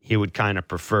he would kind of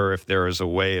prefer if there was a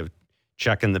way of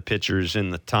checking the pitchers in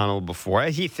the tunnel before.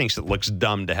 He thinks it looks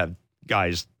dumb to have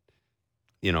guys,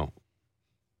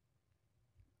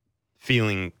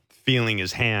 feeling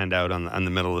his hand out on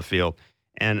the middle of the field.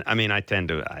 And I mean, I tend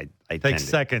to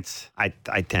seconds. I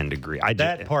tend to agree.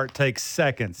 That part takes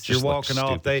seconds. You're walking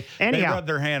off. They rub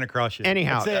their hand across you.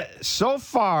 Anyhow, so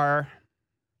far,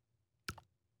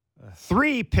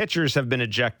 3 pitchers have been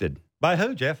ejected. By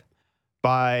who, Jeff?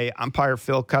 By umpire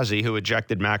Phil Cuzzy, who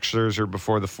ejected Max Scherzer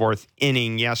before the 4th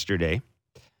inning yesterday.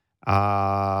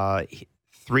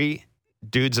 3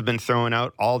 dudes have been thrown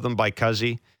out, all of them by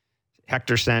Cuzzy.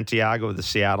 Hector Santiago of the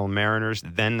Seattle Mariners,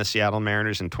 then the Seattle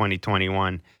Mariners in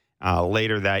 2021.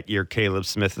 Later that year, Caleb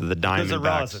Smith of the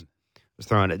Diamondbacks was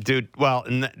thrown out. Dude, well,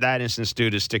 in that instance, due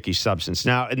to sticky substance.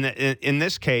 Now, in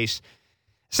this case,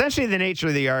 essentially the nature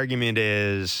of the argument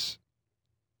is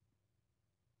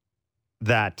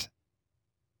that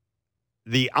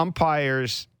the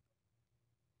umpires,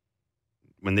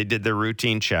 when they did their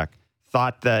routine check,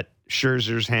 thought that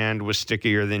Scherzer's hand was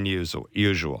stickier than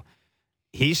usual.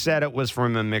 He said it was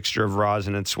from a mixture of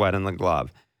rosin and sweat in the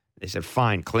glove. They said,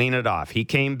 fine, clean it off. He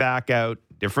came back out,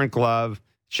 different glove,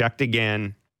 checked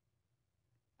again,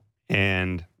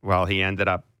 and, well, he ended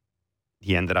up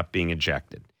being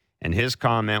ejected. And his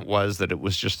comment was that it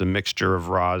was just a mixture of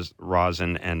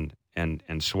rosin and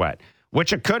sweat,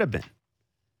 which it could have been.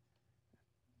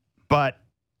 But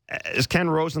as Ken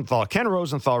Rosenthal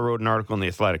wrote an article in The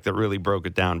Athletic that really broke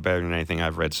it down better than anything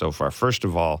I've read so far. First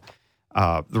of all,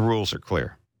 the rules are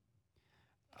clear.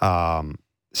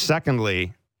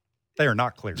 Secondly, they are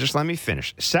not clear. Just let me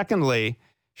finish. Secondly,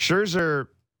 Scherzer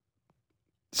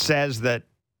says that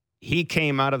he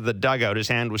came out of the dugout. His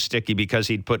hand was sticky because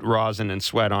he'd put rosin and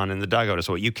sweat on in the dugout.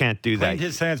 So you can't do that. Cleaned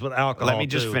his hands with alcohol. Let me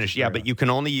just finish. Yeah, but you can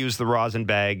only use the rosin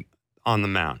bag on the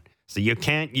mound. So you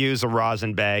can't use a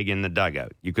rosin bag in the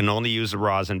dugout. You can only use a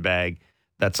rosin bag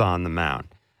that's on the mound.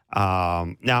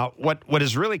 Now, what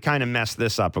has really kind of messed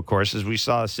this up, of course, is we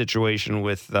saw a situation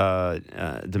with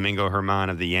Domingo Germán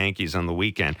of the Yankees on the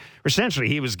weekend. Essentially,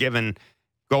 he was given,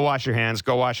 go wash your hands,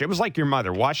 go wash. It was like your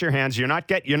mother, wash your hands. You're not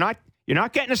getting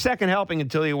a second helping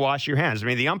until you wash your hands. I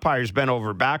mean, the umpire's bent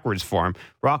over backwards for him.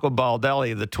 Rocco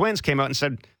Baldelli of the Twins came out and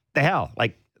said, the hell,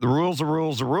 like the rule's a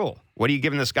rule's a rule. What are you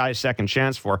giving this guy a second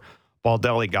chance for?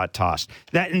 Baldelli got tossed.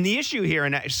 And the issue here,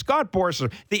 and Scott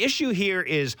Borsler, the issue here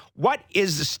is, what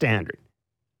is the standard?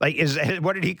 Like,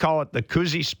 what did he call it? The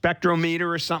Cuzzy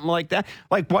spectrometer or something like that?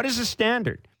 Like, what is the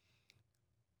standard?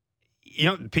 You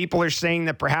know, people are saying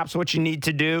that perhaps what you need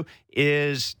to do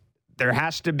is there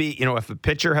has to be, you know, if a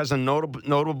pitcher has a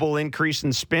notable increase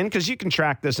in spin, because you can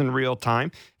track this in real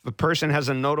time. If a person has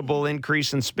a notable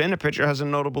increase in spin, a pitcher has a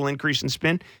notable increase in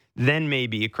spin, then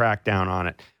maybe you crack down on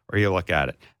it or you look at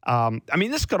it. I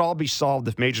mean, this could all be solved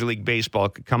if Major League Baseball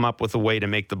could come up with a way to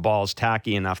make the balls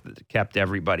tacky enough that it kept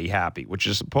everybody happy, which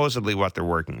is supposedly what they're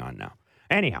working on now.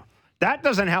 Anyhow, that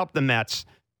doesn't help the Mets.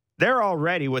 They're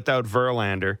already without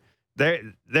Verlander.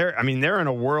 They're in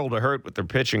a world of hurt with their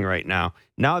pitching right now.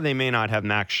 Now they may not have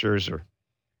Max Scherzer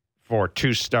for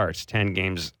 2 starts, 10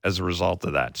 games as a result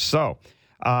of that. So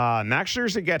Max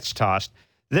Scherzer gets tossed.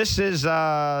 This is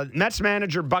Mets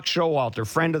manager Buck Showalter,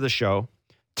 friend of the show,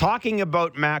 talking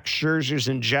about Max Scherzer's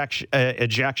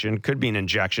ejection, could be an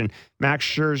injection, Max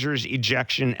Scherzer's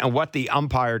ejection, and what the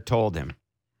umpire told him.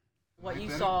 What you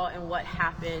saw and what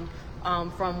happened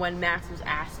from when Max was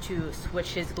asked to switch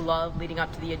his glove leading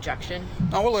up to the ejection?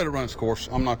 No, we'll let it run its course.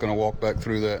 I'm not going to walk back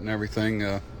through that and everything,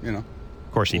 Of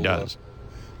course he does.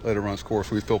 Let it run its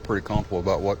course. We feel pretty comfortable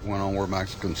about what went on where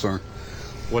Max is concerned.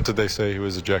 What did they say he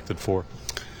was ejected for?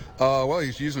 Well,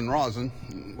 he's using rosin,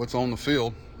 what's on the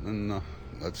field, and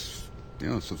that's,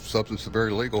 it's a substance that's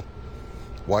very legal.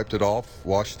 Wiped it off,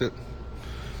 washed it.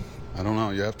 I don't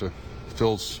know.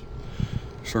 Phil's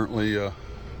certainly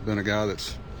been a guy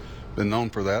that's been known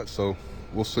for that, so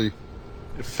we'll see.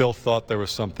 If Phil thought there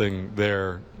was something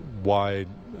there, why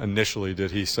initially did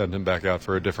he send him back out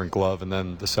for a different glove and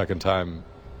then the second time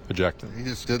eject him? He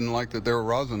just didn't like that there were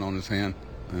rosin on his hand,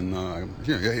 and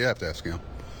you have to ask him.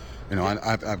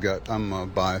 I'm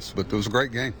biased, but it was a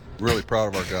great game. Really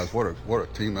proud of our guys. What a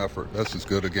team effort. That's as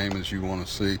good a game as you want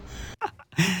to see.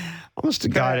 Almost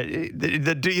got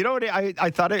it. You know what? I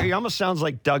thought he almost sounds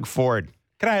like Doug Ford.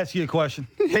 Can I ask you a question?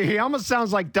 He almost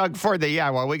sounds like Doug Ford.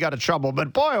 We got a trouble,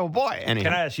 but boy, oh boy. Anyhow.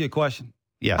 Can I ask you a question?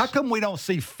 Yes. How come we don't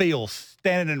see Phil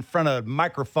standing in front of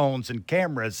microphones and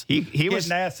cameras? He was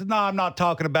asked. No, I'm not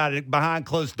talking about it behind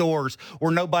closed doors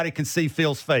where nobody can see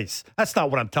Phil's face. That's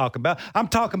not what I'm talking about. I'm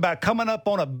talking about coming up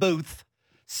on a booth,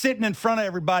 sitting in front of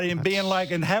everybody and being like,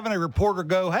 and having a reporter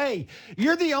go, "Hey,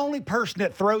 you're the only person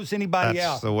that throws anybody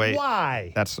out."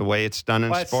 Why? That's the way it's done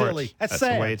in sports. Silly. That's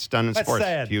sad. The way it's done in that's sports.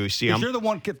 Sad. You see, you're the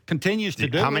one that continues to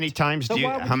do it. How many times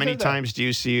do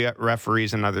you see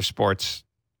referees in other sports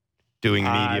doing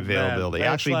media availability.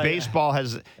 Actually, baseball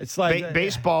has. It's like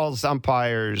baseball's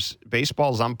umpires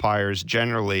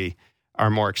generally are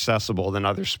more accessible than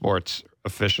other sports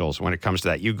officials when it comes to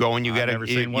that. You go and you get. I've never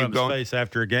seen one of them's face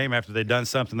after a game after they've done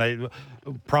something they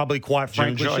probably, quite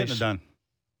frankly, shouldn't have done.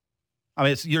 I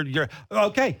mean, you're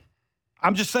okay.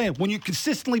 I'm just saying, when you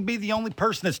consistently be the only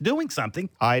person that's doing something,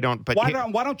 I don't. But why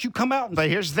don't you come out and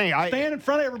here's the thing: stand in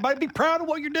front of everybody, be proud of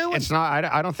what you're doing. It's not.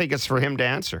 I don't think it's for him to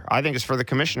answer. I think it's for the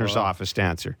commissioner's office to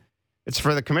answer. It's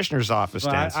for the commissioner's office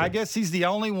to answer. I guess he's the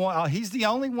only one. He's the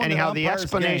only one. Anyhow,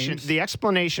 the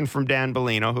explanation from Dan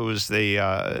Bellino, who was the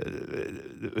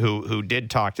who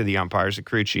did talk to the umpires, the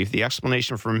crew chief. The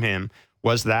explanation from him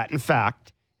was that, in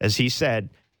fact, as he said,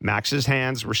 Max's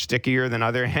hands were stickier than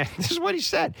other hands. This is what he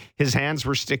said. His hands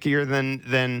were stickier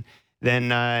than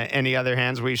any other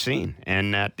hands we've seen,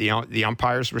 and that the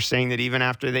umpires were saying that even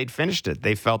after they'd finished it,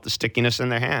 they felt the stickiness in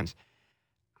their hands.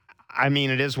 I mean,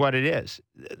 it is what it is.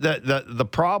 The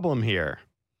problem here.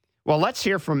 Well, let's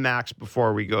hear from Max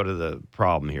before we go to the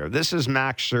problem here. This is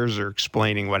Max Scherzer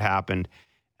explaining what happened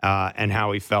and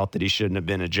how he felt that he shouldn't have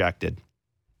been ejected.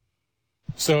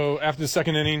 So after the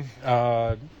second inning,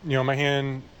 my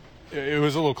hand, it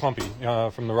was a little clumpy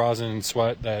from the rosin and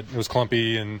sweat. That it was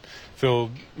clumpy, and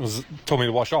Phil told me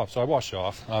to wash it off. So I washed it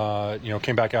off.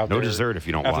 Came back out. No dessert if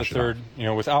you don't wash it off. After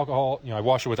third, with alcohol. I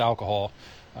washed it with alcohol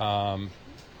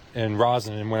and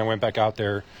rosin. And when I went back out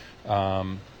there,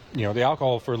 the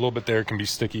alcohol for a little bit there can be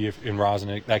sticky in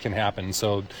rosin. That can happen.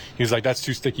 So he was like, "That's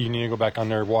too sticky. You need to go back on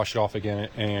there, wash it off again,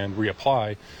 and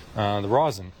reapply the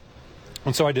rosin."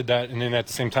 And so I did that, and then at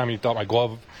the same time, he thought my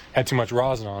glove had too much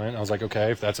rosin on it. And I was like, okay,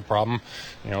 if that's a problem,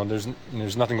 there's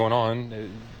nothing going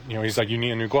on. He's like, you need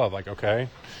a new glove. Like, okay.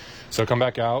 So I come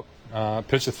back out,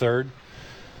 pitch the third,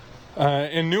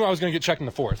 and knew I was going to get checked in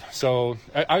the fourth. So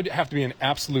I'd have to be an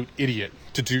absolute idiot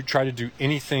to try to do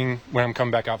anything when I'm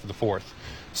coming back out for the fourth.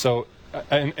 So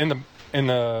after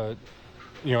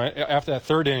that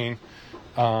third inning,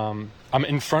 I'm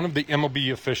in front of the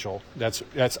MLB official that's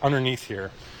underneath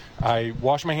here. I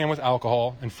wash my hand with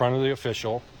alcohol in front of the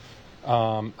official.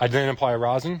 I then apply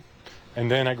rosin,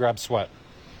 and then I grab sweat.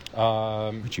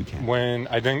 But you can't. When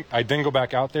I then go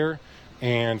back out there,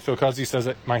 and Phil Cuzzy says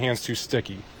that my hand's too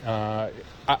sticky. I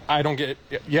don't get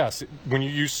it. Yes, when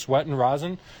you use sweat and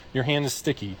rosin, your hand is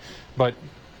sticky, but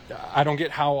I don't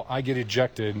get how I get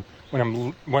ejected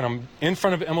when I'm in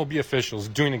front of MLB officials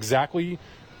doing exactly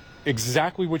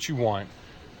what you want,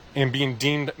 and being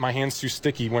deemed that my hand's too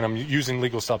sticky when I'm using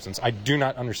legal substance. I do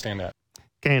not understand that.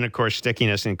 Okay, and of course,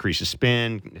 stickiness increases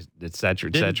spin, et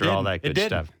cetera, all that good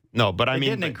stuff. No, but I mean,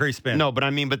 didn't increase spin. No, but I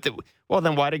mean,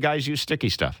 then why do guys use sticky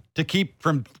stuff? To keep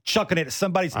from chucking it at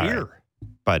somebody's ear.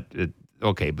 Right. But it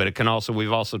can also.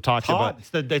 We've also talked about.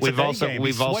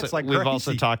 We've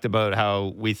also talked about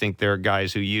how we think there are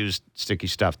guys who use sticky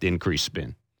stuff to increase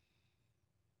spin.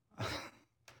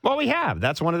 Well, we have.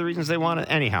 That's one of the reasons they want it.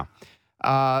 Anyhow.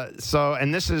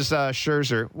 And this is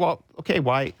Scherzer. Well, okay,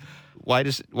 why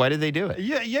did they do it?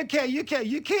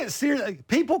 You can't seriously.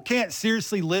 People can't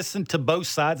seriously listen to both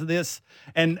sides of this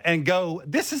and go,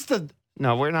 this is the.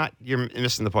 No, we're not. You're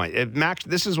missing the point.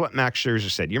 This is what Max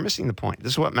Scherzer said. You're missing the point.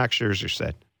 This is what Max Scherzer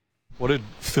said. What did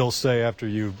Phil say after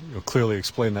you clearly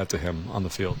explained that to him on the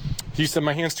field? He said,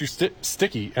 my hand's too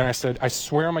sticky. And I said, I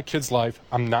swear on my kid's life,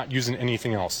 I'm not using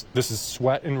anything else. This is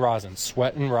sweat and rosin,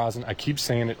 sweat and rosin. I keep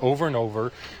saying it over and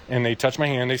over. And they touch my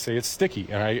hand, they say it's sticky.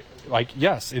 And I,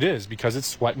 yes, it is, because it's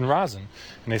sweat and rosin.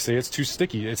 And they say it's too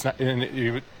sticky. It's not.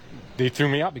 And they threw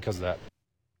me out because of that.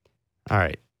 All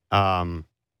right.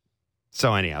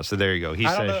 So anyhow, so there you go. He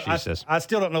says, she says. I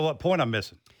still don't know what point I'm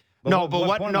missing. No.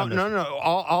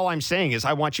 All I'm saying is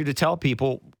I want you to tell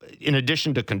people, in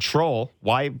addition to control,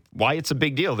 why it's a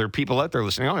big deal. There are people out there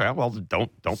listening. Oh, yeah, well, don't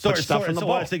put stuff in the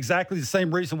ball. It's exactly the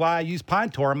same reason why I use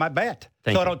pine tar on my bat.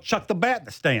 I don't chuck the bat in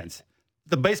the stands.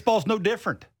 The baseball's no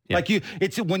different. Yeah.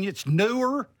 It's when it's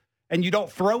newer and you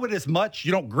don't throw it as much,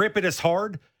 you don't grip it as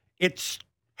hard, it's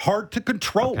hard to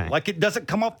control. Okay. Like it doesn't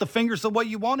come off the fingers the way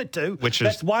you want it to.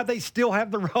 That's why they still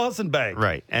have the rosin bag.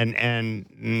 Right. And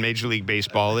Major League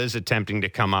Baseball is attempting to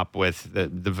come up with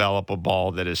develop a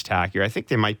ball that is tackier. I think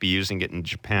they might be using it in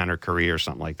Japan or Korea or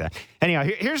something like that. Anyhow,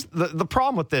 here's the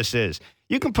problem with this is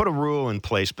you can put a rule in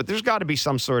place, but there's got to be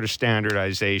some sort of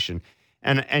standardization.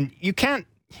 And you can't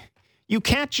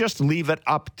just leave it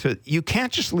up to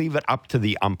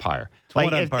the umpire.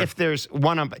 If there's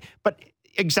one umpire. But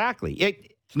exactly.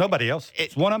 It's nobody else.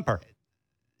 It's one umpire.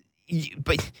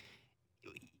 But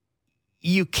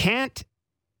you can't,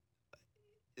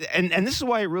 and this is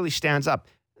why it really stands up.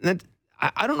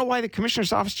 I don't know why the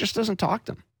commissioner's office just doesn't talk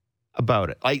to them. about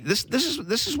it. Like this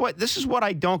is what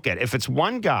I don't get. If it's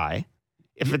one guy,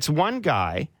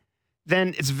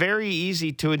 then it's very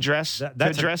easy to address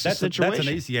the situation. That's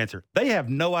an easy answer. They have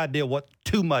no idea what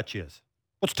too much is.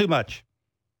 What's too much?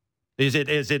 Is it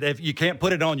if you can't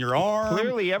put it on your arm?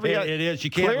 Clearly, it is. You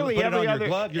can't put it on your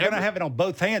glove. You're going to have it on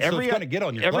both hands, so it's going to get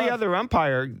on your glove. Every other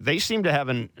umpire, they seem to have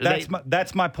an.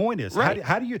 That's my point. Is right.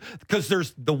 How do you? Because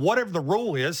there's whatever the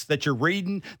rule is that you're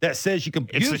reading that says you can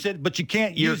use it, but you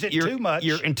can't use it too much.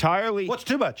 You're entirely. What's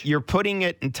too much? You're putting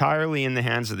it entirely in the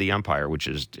hands of the umpire, which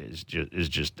is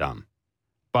just dumb.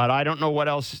 But I don't know what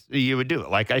else you would do.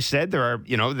 Like I said, there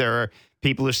are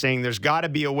people are saying there's got to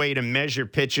be a way to measure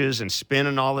pitches and spin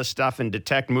and all this stuff and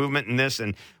detect movement and this.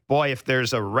 And, boy, if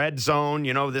there's a red zone,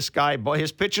 this guy, boy,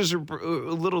 his pitches are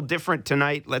a little different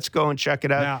tonight. Let's go and check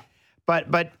it out. Now,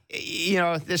 but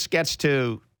this gets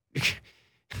to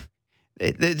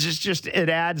it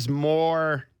adds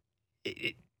more.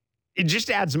 It just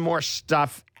adds more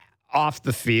stuff off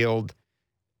the field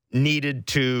needed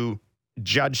to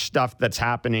judge stuff that's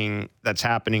happening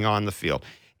on the field.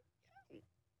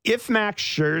 If Max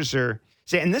Scherzer,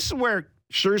 and this is where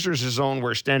Scherzer's his own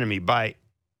worst enemy, by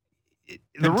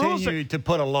the rules to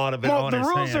put a lot of it on his hands.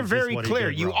 The rules are very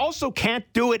clear. You also can't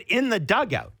do it in the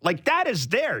dugout. Like, that is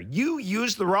there. You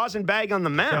use the rosin bag on the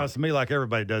mound. Sounds to me like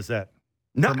everybody does that.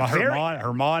 No,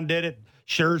 Herman did it.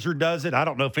 Scherzer does it. I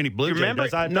don't know if any Blue Jay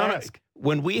does. I'd ask.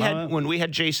 When we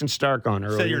had Jason Stark on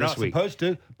earlier this week. You're not supposed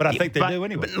to, but I think they do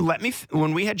anyway. But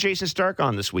when we had Jason Stark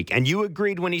on this week, and you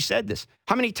agreed when he said this,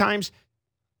 how many times?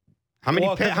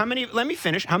 Let me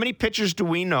finish. How many pitchers do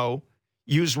we know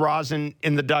use rosin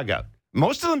in the dugout?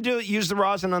 Most of them use the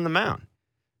rosin on the mound.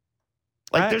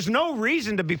 There's no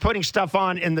reason to be putting stuff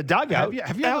on in the dugout.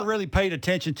 Have you ever really paid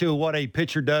attention to what a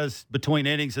pitcher does between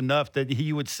innings enough that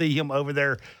you would see him over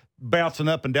there bouncing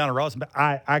up and down a rosin?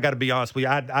 I got to be honest with you.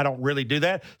 I don't really do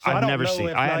that. So I've never seen.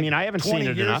 I haven't seen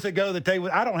it 20 years ago that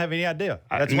I don't have any idea.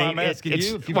 That's why I'm asking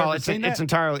you if you've ever seen that. It's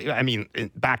entirely. I mean,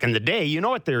 back in the day, you know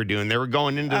what they were doing? They were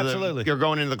going into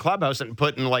the clubhouse and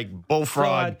putting like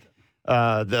bullfrog,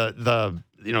 the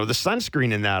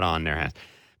sunscreen and that on their hands.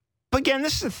 But again,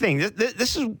 this is the thing.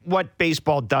 This is what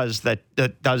baseball does that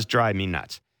does drive me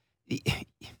nuts.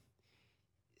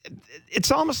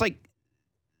 It's almost like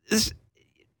this.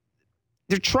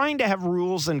 They're trying to have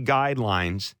rules and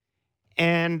guidelines,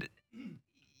 and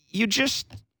you just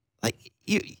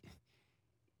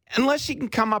unless you can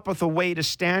come up with a way to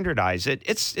standardize it,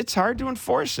 it's hard to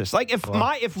enforce this. Like if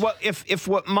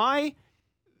what my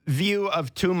view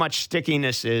of too much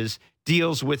stickiness is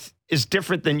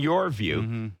different than your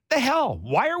view, the hell?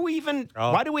 Why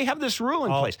do we have this rule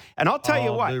in place? And I'll tell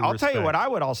you what I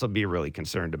would also be really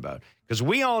concerned about, because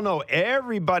we all know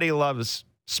everybody loves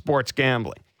sports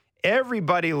gambling.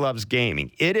 Everybody loves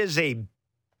gaming. It is a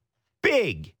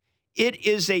big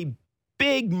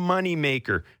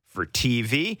moneymaker for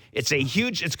TV. It's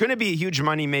going to be a huge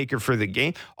moneymaker for the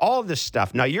game. All of this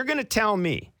stuff. Now, you're going to tell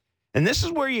me, and this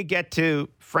is where you get to,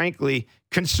 frankly,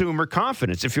 consumer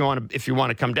confidence, if you want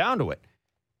to come down to it.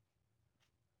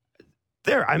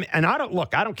 I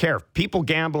don't care. If people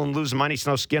gamble and lose money, it's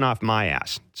no skin off my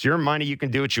ass. It's your money. You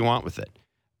can do what you want with it.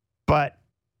 But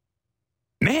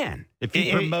man, if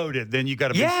you promote it, then you got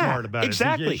to be smart about it.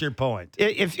 Exactly. That's your point.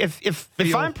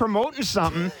 If I'm promoting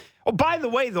something, oh, by the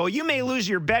way, though, you may lose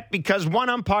your bet because one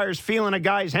umpire's feeling a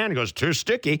guy's hand and goes, too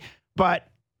sticky, but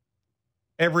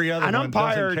every other one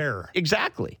doesn't care.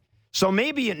 Exactly. So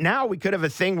maybe now we could have a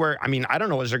thing where, I don't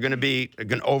know, is there going to be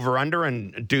an over-under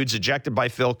and dudes ejected by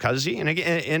Phil Cuzzy in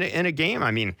a game?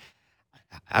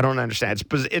 I don't understand.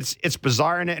 It's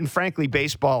bizarre, and frankly,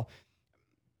 baseball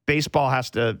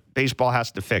has to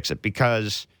fix it,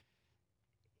 because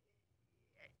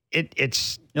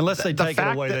it's unless they take it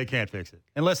away, they can't fix it.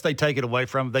 Unless they take it away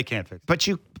from them, they can't fix it. But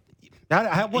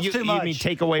what's too much? You mean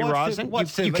take away rosin?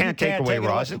 You can't take away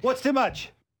rosin. What's too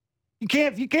much? You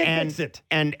can't fix it.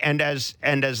 And as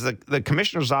the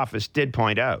commissioner's office did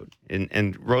point out,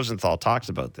 and Rosenthal talks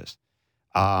about this,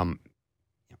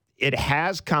 it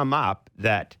has come up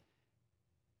that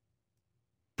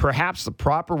perhaps the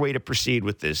proper way to proceed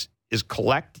with this is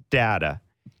collect data,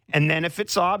 and then if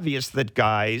it's obvious that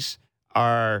guys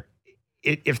are,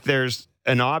 if there's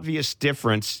an obvious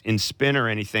difference in spin or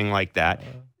anything like that,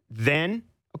 then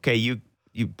okay, you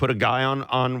put a guy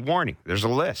on warning. There's a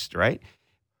list, right?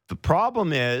 The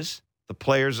problem is the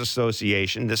Players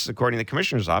Association, this is according to the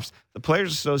Commissioner's Office, the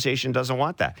Players Association doesn't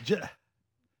want that.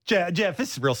 Jeff,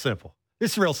 this is real simple.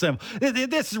 This is real simple.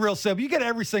 This is real simple. You get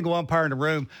every single umpire in the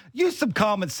room. Use some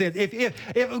common sense. If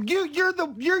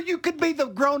you could be the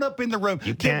grown up in the room.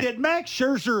 Did Max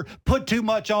Scherzer put too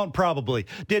much on? Probably.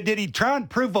 Did he try and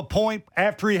prove a point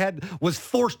after he was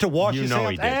forced to wash his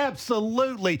hands?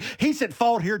 Absolutely. He's at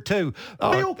fault here too.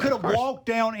 Bill could have walked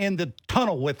down in the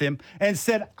tunnel with him and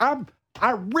said,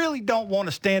 I really don't want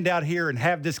to stand out here and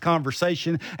have this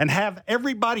conversation and have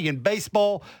everybody in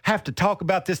baseball have to talk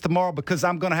about this tomorrow because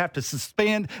I'm going to have to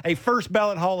suspend a first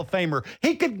ballot Hall of Famer.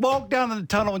 He could walk down in the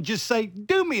tunnel and just say,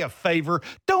 do me a favor.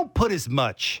 Don't put as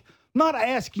much. I'm not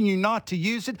asking you not to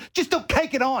use it. Just don't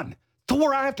take it on to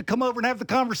where I have to come over and have the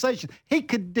conversation. He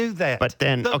could do that. But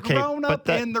then, the grown up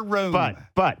in the room.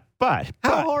 But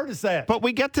how hard is that? But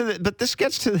this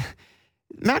gets to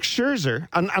Max Scherzer,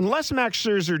 unless Max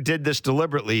Scherzer did this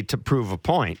deliberately to prove a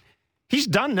point, he's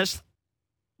done this.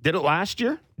 Did it last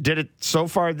year? Did it so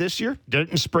far this year? Did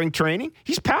it in spring training?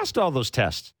 He's passed all those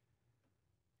tests,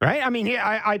 right? I mean,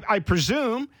 I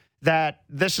presume that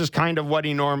this is kind of what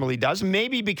he normally does.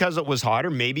 Maybe because it was hotter.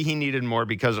 Maybe he needed more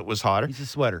because it was hotter. He's a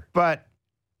sweater. But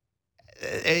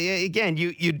again,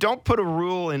 you don't put a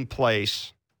rule in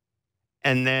place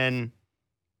and then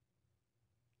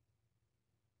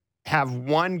have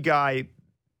one guy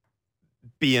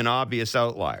be an obvious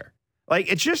outlier.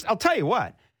 Like, it's just, I'll tell you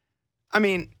what. I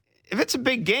mean, if it's a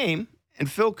big game and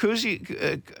Phil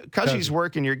Cuzzy's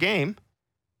working your game,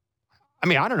 I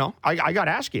mean, I don't know. I got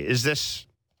to ask you, is this,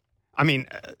 I mean,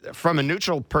 from a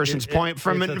neutral person's point,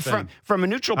 from a neutral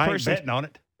person's, betting on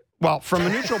it. Well, from a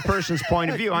neutral person's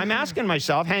point of view, I'm asking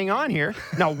myself, hang on here.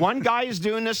 Now, one guy is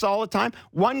doing this all the time.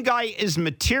 One guy is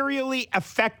materially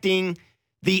affecting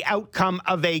the outcome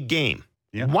of a game.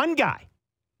 Yeah. One guy.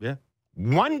 Yeah.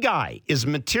 One guy is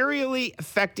materially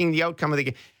affecting the outcome of the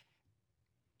game.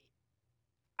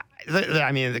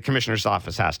 I mean, the commissioner's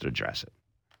office has to address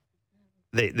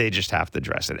it. They just have to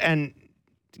address it. And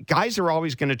guys are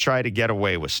always going to try to get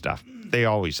away with stuff. They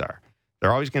always are.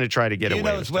 They're always going to try to get away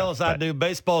with stuff. As well as I do,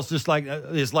 baseball's just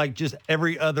like just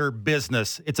every other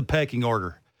business. It's a pecking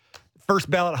order. First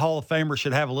ballot Hall of Famer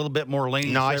should have a little bit more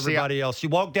lenience than everybody else. You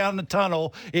walk down the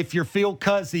tunnel if you're Phil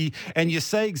Cuzzy and you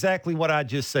say exactly what I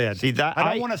just said. See, that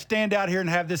I don't want to stand out here and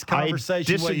have this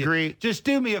conversation. I disagree. With you. Just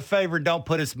do me a favor and don't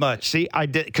put as much. See, I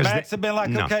did because Max have been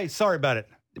like, okay, sorry about it.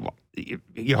 Well,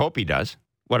 you hope he does.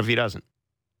 What if he doesn't?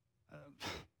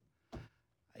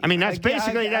 I mean, that's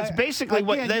basically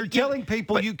what you're telling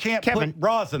people you can't put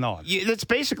rosin on. That's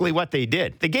basically what they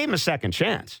did. They gave him a second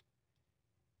chance.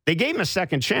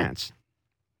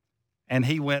 And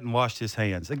he went and washed his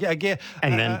hands. Again,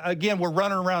 we're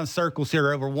running around in circles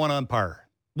here over one umpire.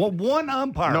 Well, one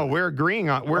umpire. No, we're agreeing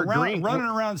on. Running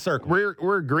around in circles.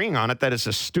 We're agreeing on it that it's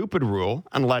a stupid rule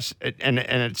unless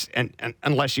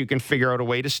unless you can figure out a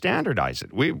way to standardize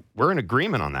it. We're in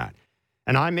agreement on that.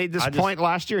 And I made this point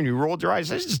last year, and you rolled your eyes.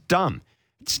 This is dumb.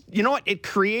 You know what?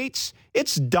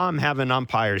 It's dumb having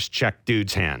umpires check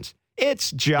dudes' hands.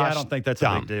 It's just I don't think that's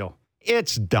a big deal.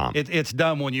 It's dumb. It's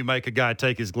dumb when you make a guy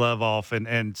take his glove off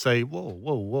and say,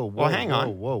 whoa. Well, hang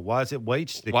on. Whoa. Why is it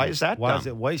waist sticking? Why is that Why dumb? is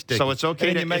it waist sticking? So it's okay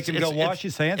and to you make him go wash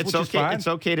his hands, which is fine. It's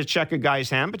okay to check a guy's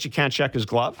hand, but you can't check his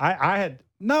glove.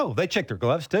 No, they check their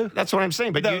gloves too. That's what I'm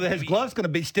saying. But his glove's going to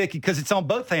be sticky because it's on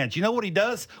both hands. You know what he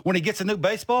does when he gets a new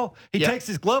baseball? He takes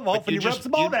his glove off and he rubs the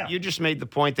ball down. You just made the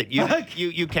point that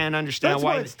you can't understand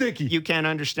why it's sticky. You can't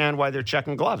understand why they're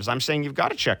checking gloves. I'm saying you've got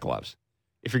to check gloves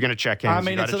if you're going to check hands. I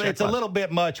mean, it's a little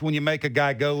bit much when you make a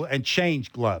guy go and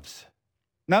change gloves.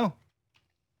 No,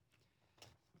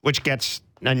 which gets.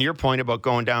 And your point about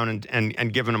going down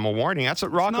and giving him a warning, that's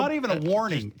what Rocco... It's not even a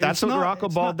warning. That's what Rocco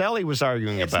Baldelli was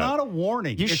arguing about. It's not a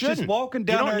warning. You shouldn't. Just walking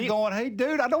down there going, hey,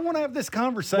 dude, I don't want to have this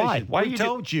conversation. Why? We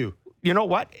told you. You know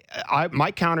what?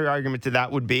 My counter-argument to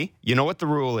that would be, you know what the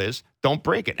rule is? Don't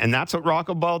break it. And that's what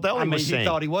Rocco Baldelli was saying. He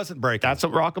thought he wasn't breaking That's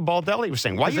what Rocco Baldelli was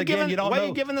saying. Why are you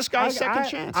giving this guy a second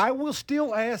chance? I will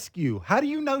still ask you, how do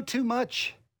you know too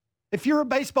much? If you're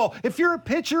a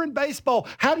pitcher in baseball,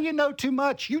 how do you know too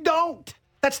much? You don't.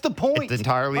 That's the point. It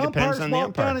entirely depends on the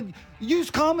umpire. Use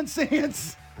common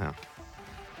sense. Yeah.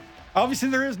 Obviously,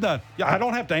 there is none. I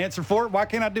don't have to answer for it. Why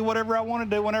can't I do whatever I want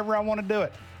to do whenever I want to do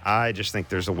it? I just think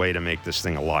there's a way to make this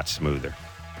thing a lot smoother.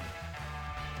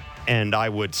 And I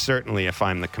would certainly, if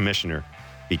I'm the commissioner,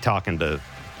 be talking to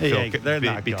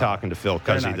Phil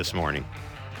Cuzzy this morning.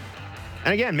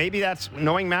 And again, maybe that's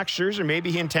knowing Max Scherzer.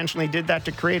 Maybe he intentionally did that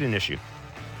to create an issue.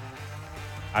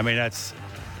 I mean, that's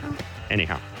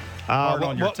anyhow.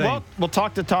 We'll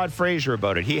talk to Todd Frazier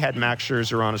about it. He had Max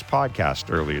Scherzer on his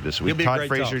podcast earlier this week. Todd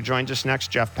Frazier joins us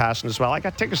next. Jeff Passan as well. I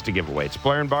got tickets to give away. It's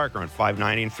Blair and Barker on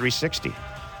 590 and 360.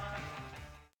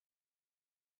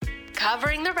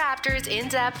 covering the Raptors in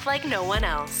depth like no one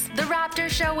else. The Raptor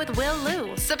Show with Will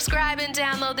Liu. Subscribe and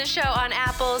download the show on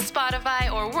Apple,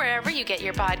 Spotify, or wherever you get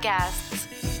your podcasts.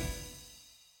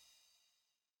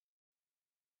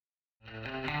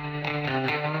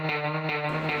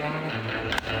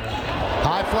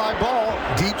 High fly ball,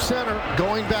 deep center,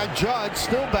 going back. Judge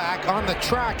still back on the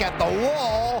track at the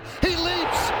wall. He leaps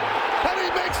and he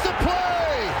makes the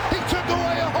play. He took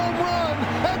away a home run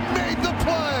and made the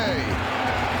play.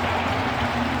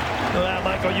 Well,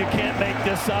 Michael, you can't make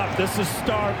this up. This is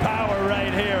star power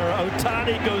right here.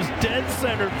 Ohtani goes dead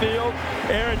center field.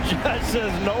 Aaron Judge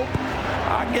says, nope.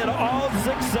 I get all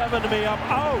 6-7 to me. I'm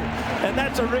out. And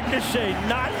that's a ricochet,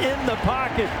 not in the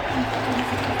pocket.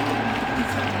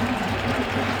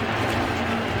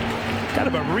 Kind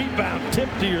of a rebound tip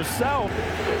to yourself,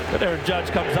 but Aaron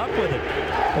Judge comes up with it.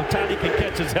 Ohtani can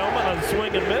catch his helmet on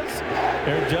swing and miss.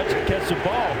 Aaron Judge can catch the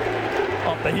ball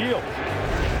off the heel.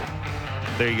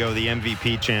 There you go, the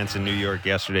MVP chance in New York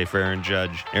yesterday for Aaron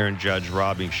Judge. Aaron Judge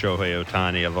robbing Shohei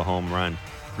Ohtani of a home run.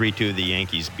 3-2, the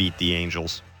Yankees beat the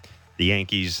Angels. The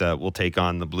Yankees will take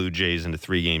on the Blue Jays in a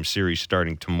 3-game series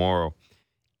starting tomorrow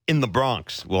in the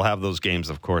Bronx. We'll have those games,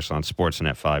 of course, on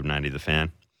Sportsnet 590, The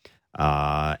Fan.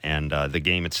 And the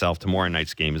game itself, tomorrow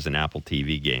night's game, is an Apple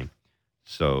TV game.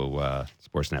 So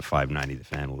Sportsnet 590, The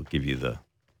Fan, will give you the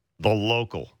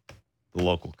local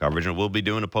coverage. And we'll be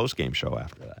doing a post-game show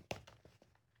after that.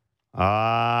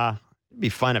 It'd be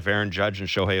fun if Aaron Judge and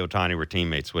Shohei Ohtani were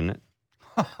teammates, wouldn't it?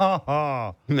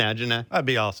 Imagine that. That'd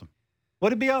be awesome.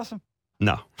 Would it be awesome?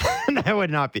 No, that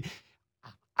would not be.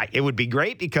 It would be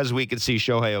great because we could see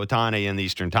Shohei Ohtani in the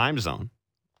Eastern Time Zone,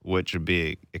 which would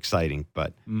be exciting.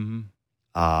 But,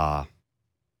 yeah.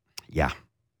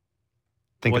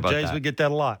 Think about Jays that. would get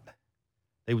that a lot.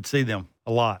 They would see them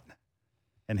a lot.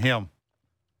 And him.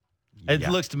 It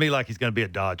looks to me like he's going to be a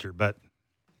Dodger, but.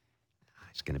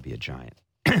 He's going to be a Giant.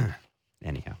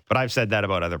 Anyhow. But I've said that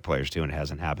about other players, too, and it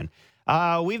hasn't happened.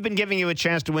 We've been giving you a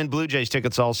chance to win Blue Jays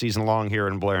tickets all season long here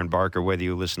in Blair and Barker, whether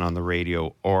you listen on the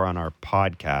radio or on our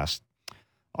podcast.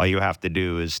 All you have to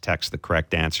do is text the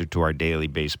correct answer to our daily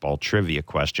baseball trivia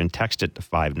question. Text it to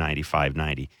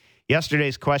 590-590.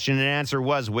 Yesterday's question and answer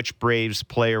was, which Braves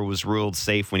player was ruled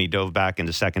safe when he dove back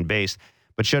into second base,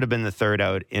 but should have been the third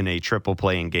out in a triple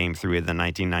play in Game 3 of the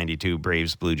 1992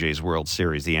 Braves-Blue Jays World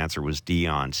Series? The answer was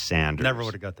Deion Sanders. Never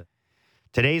would have got that.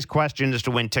 Today's question is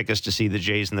to win tickets to see the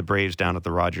Jays and the Braves down at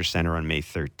the Rogers Center on May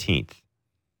 13th.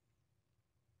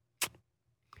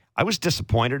 I was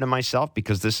disappointed in myself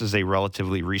because this is a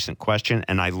relatively recent question,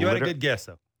 and You had a good guess,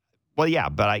 though. Well, yeah,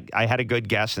 but I had a good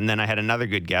guess, and then I had another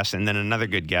good guess, and then another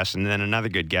good guess, and then another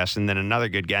good guess, and then another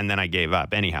good guess, and then I gave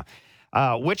up. Anyhow,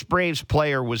 which Braves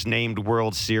player was named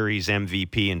World Series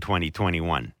MVP in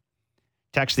 2021?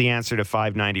 Text the answer to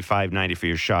 590-590 for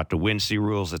your shot to win. See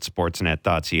rules at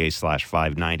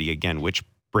sportsnet.ca/590. Again, which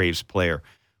Braves player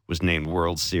was named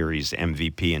World Series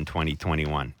MVP in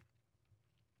 2021?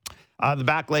 The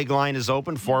back leg line is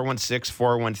open,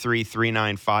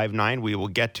 416-413-3959. We will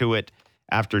get to it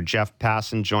after Jeff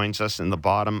Passan joins us in the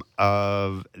bottom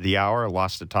of the hour.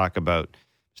 Lots to talk about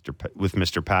with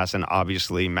Mr. Passan.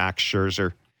 Obviously, Max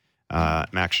Scherzer's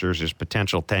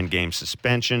potential 10-game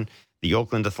suspension. The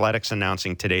Oakland Athletics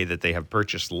announcing today that they have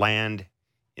purchased land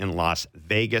in Las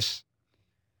Vegas.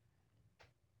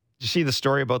 Did you see the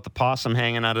story about the possum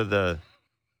hanging out of the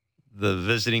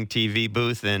visiting TV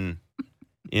booth in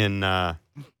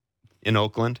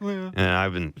Oakland? Yeah. And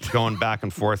I've been going back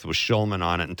and forth with Shulman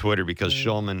on it on Twitter because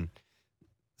Shulman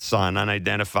saw an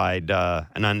unidentified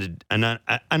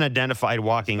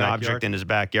walking object in his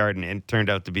backyard, and it turned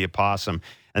out to be a possum.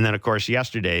 And then, of course,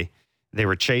 yesterday they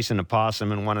were chasing a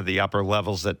possum in one of the upper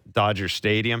levels at Dodger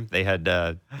Stadium. They had,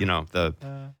 the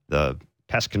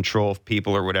pest control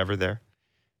people or whatever there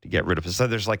to get rid of it. So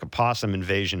there's like a possum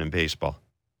invasion in baseball.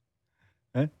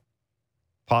 Huh?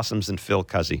 Possums and Phil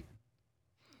Cuzzy.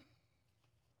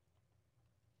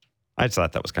 I just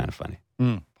thought that was kind of funny.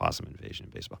 Possum invasion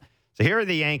in baseball. So here are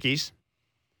the Yankees.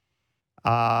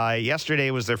 Yesterday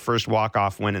was their first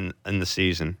walk-off win in the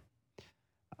season.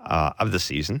 Of the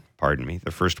season, pardon me, the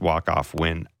first walk-off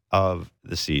win of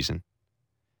the season.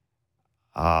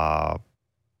 They're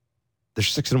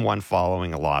 6-1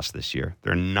 following a loss this year.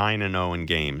 They're 9-0 in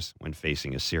games when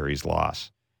facing a series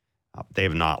loss. They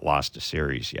have not lost a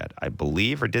series yet, I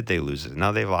believe, or did they lose it?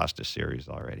 No, they've lost a series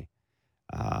already.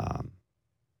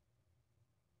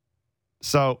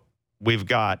 So we've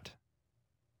got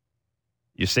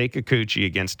Yusei Kikuchi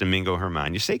against Domingo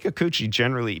Germán. Yusei Kikuchi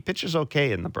generally pitches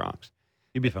okay in the Bronx.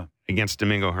 You'd be fine. Against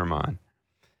Domingo Germán.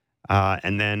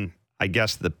 And then I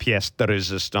guess the pièce de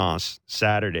résistance,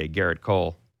 Saturday, Garrett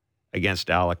Cole against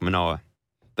Alek Manoah.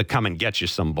 The come and get you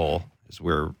some bowl is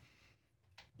where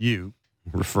you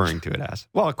referring to it as.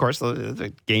 Well, of course,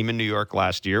 the game in New York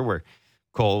last year where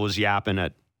Cole was yapping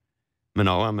at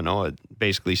Manoah. Manoah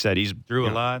basically said he's drew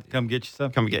a line. Come get you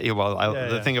some. Come get you. Well,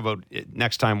 the thing about it,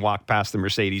 next time walk past the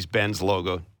Mercedes-Benz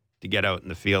logo to get out in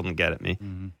the field and get at me.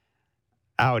 Mm-hmm.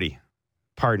 Audi,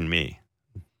 pardon me.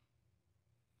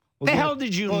 The hell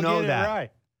did you know that?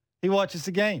 Right. He watches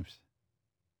the games.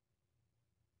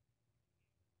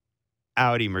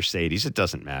 Audi, Mercedes, it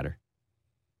doesn't matter.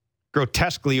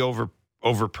 Grotesquely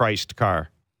overpriced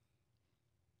car.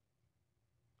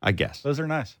 I guess. Those are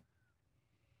nice.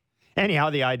 Anyhow,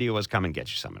 the idea was come and get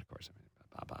you some, of course.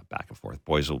 Back and forth.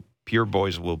 Pure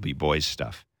boys will be boys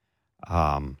stuff.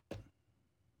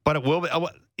 But it will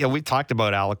be, we talked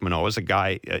about Alek Manoah as a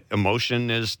guy.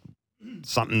 Emotion is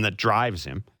something that drives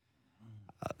him.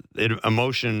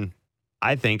 Emotion,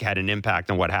 I think, had an impact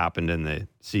on what happened in the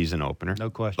season opener. No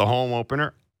question. The home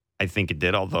opener, I think it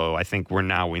did, although I think we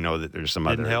know that there's some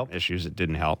other issues that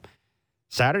didn't help.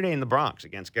 Saturday in the Bronx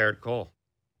against Garrett Cole.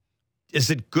 Is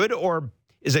it good or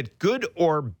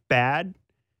bad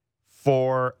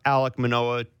for Alek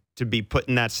Manoah to be put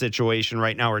in that situation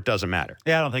right now, or it doesn't matter?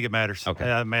 Yeah, I don't think it matters.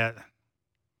 Okay. Matt,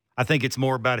 I think it's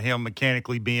more about him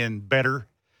mechanically being better,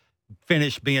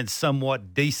 finish being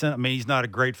somewhat decent. I mean, he's not a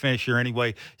great finisher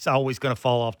anyway. He's always going to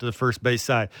fall off to the first base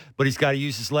side, but he's got to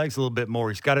use his legs a little bit more.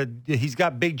 He's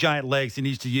got big giant legs. He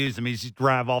needs to use them. He needs to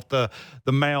drive off the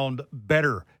mound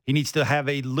better. He needs to have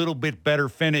a little bit better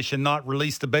finish and not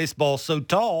release the baseball so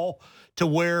tall to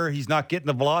where he's not getting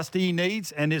the velocity he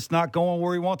needs and it's not going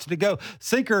where he wants it to go.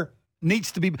 Sinker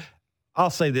needs to be, I'll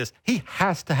say this, he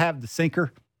has to have the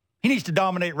sinker. He needs to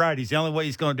dominate righties. The only way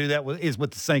he's going to do that is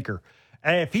with the sinker.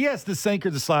 And if he has the sinker,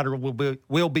 the slider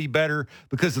will be better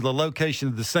because of the location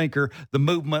of the sinker, the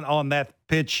movement on that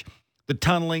pitch, the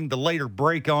tunneling, the later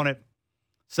break on it.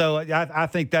 So I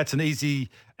think that's an easy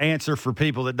answer for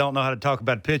people that don't know how to talk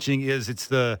about pitching.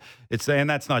 And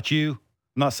that's not you.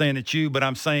 I'm not saying it's you, but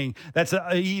I'm saying that's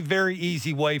a very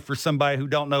easy way for somebody who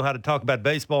don't know how to talk about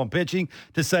baseball and pitching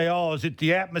to say, "Oh, is it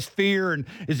the atmosphere? And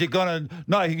is he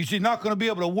not going to be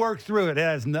able to work through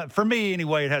it?" For me,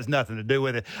 anyway, it has nothing to do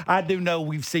with it. I do know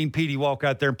we've seen Petey walk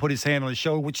out there and put his hand on his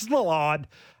shoulder, which is a little odd.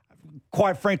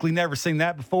 Quite frankly, never seen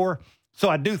that before. So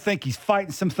I do think he's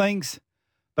fighting some things,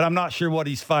 but I'm not sure what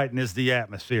he's fighting is the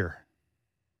atmosphere.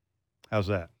 How's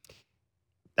that?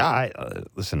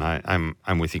 Listen,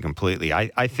 I'm with you completely.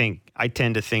 I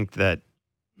tend to think that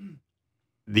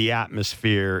the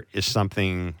atmosphere is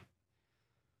something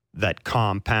that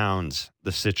compounds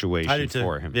the situation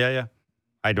for him. Yeah.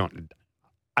 I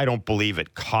don't believe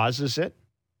it causes it,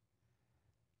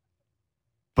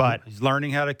 but he's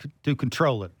learning how to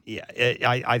control it. Yeah,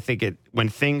 I think when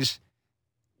things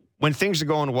are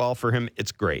going well for him,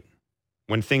 it's great.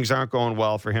 When things aren't going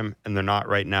well for him, and they're not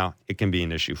right now, it can be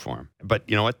an issue for him. But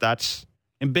you know what? That's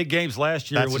in big games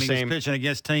last year when he was pitching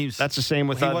against teams. That's the same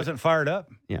with he wasn't fired up.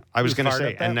 Yeah, I was going to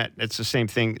say, and it's the same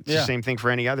thing. It's the same thing for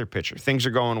any other pitcher. Things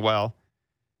are going well.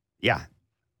 Yeah,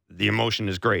 the emotion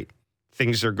is great.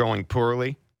 Things are going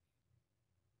poorly.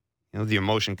 You know, the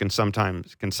emotion can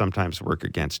sometimes work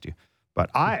against you.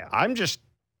 But I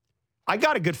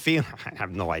got a good feeling. I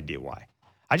have no idea why.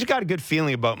 I just got a good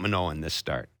feeling about Manoah in this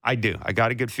start. I do. I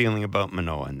got a good feeling about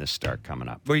Manoah in this start coming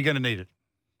up. Where are you going to need it?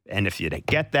 And if you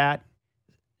get that,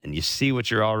 and you see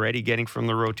what you're already getting from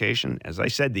the rotation, as I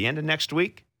said, the end of next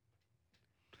week.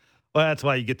 Well, that's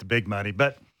why you get the big money.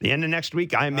 But the end of next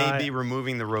week, I may be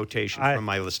removing the rotation from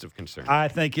my list of concerns. I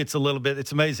think it's a little bit.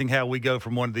 It's amazing how we go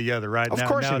from one to the other, right? Of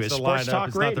course now it it's is. the Sports lineup. Talk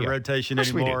it's radio. not the rotation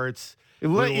anymore. We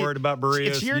were worried about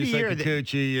Barrios, it's year to year.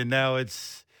 Kikuchi, and now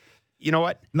it's. You know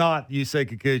what? Not Yusei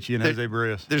Kikuchi and Jose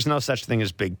Barrios. There's no such thing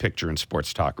as big picture in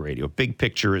sports talk radio. Big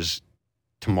picture is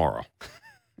tomorrow.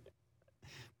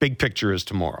 Big picture is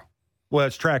tomorrow. Well,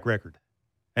 it's track record.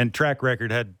 And track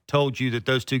record had told you that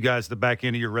those two guys at the back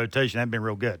end of your rotation haven't been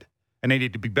real good. And they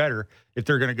need to be better if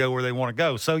they're going to go where they want to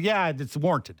go. So, yeah, it's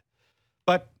warranted.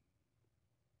 But,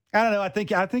 I don't know. I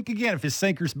think again, if his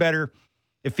sinker's better,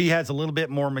 if he has a little bit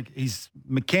more, he's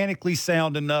mechanically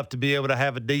sound enough to be able to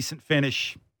have a decent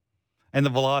finish. And the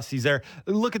velocity's there.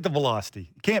 Look at the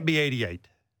velocity. It can't be 88.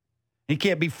 He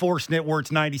can't be forcing it where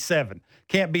it's 97.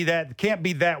 Can't be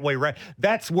that way, right?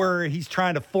 That's where he's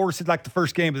trying to force it like the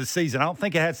first game of the season. I don't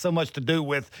think it has so much to do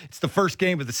with it's the first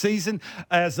game of the season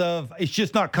as of it's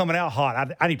just not coming out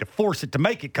hot. I need to force it to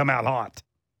make it come out hot.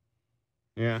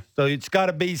 Yeah. So it's got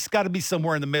to be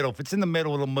somewhere in the middle. If it's in the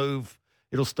middle, it'll move.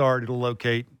 It'll start. It'll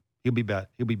locate. He'll be better.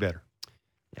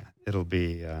 Yeah. It'll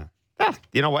be.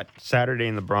 You know what? Saturday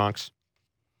in the Bronx.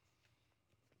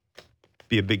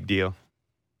 be a big deal.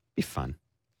 Be fun.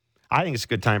 I think it's a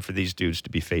good time for these dudes to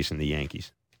be facing the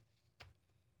Yankees.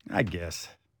 I guess.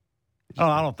 Oh,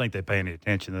 I don't think they pay any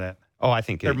attention to that. Oh, I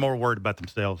think they're more worried about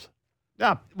themselves.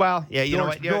 Well, yeah, you know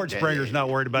what? George Springer's not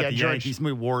worried about the Yankees.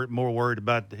 More worried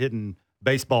about hitting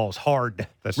baseballs hard,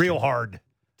 real hard.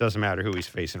 Doesn't matter who he's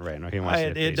facing right now. He wants to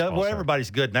hit baseballs hard.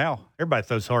 Everybody's good now. Everybody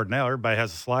throws hard now. Everybody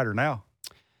has a slider now.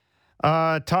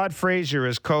 Todd Frazier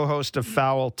is co-host of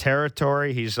Foul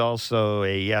Territory. He's also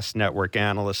a Yes Network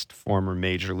analyst, former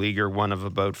major leaguer, one of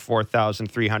about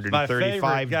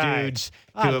 4,335 dudes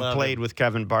who have played with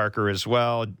Kevin Barker as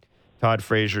well. Todd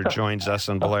Frazier joins us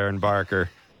on Blair and Barker.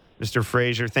 Mr.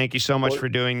 Frazier, thank you so much for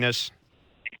doing this.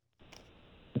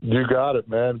 You got it,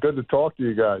 man. Good to talk to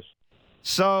you guys.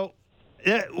 So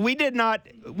we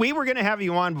were going to have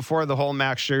you on before the whole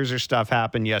Max Scherzer stuff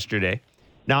happened yesterday.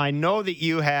 Now, I know that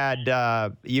you had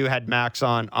Max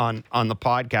on the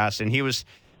podcast,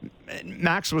 and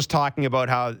Max was talking about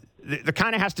how there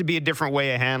kind of has to be a different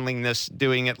way of handling this,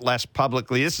 doing it less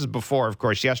publicly. This is before, of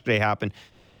course, yesterday happened.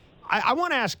 I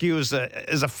want to ask you, as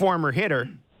a former hitter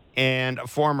and a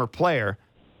former player,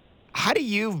 how do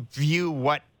you view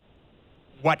what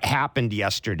happened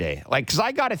yesterday? Like, because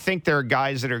I got to think there are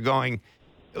guys that are going.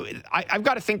 I've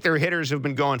got to think there are hitters who've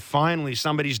been going. Finally,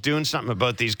 somebody's doing something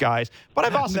about these guys. But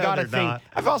I've also got to think. Not.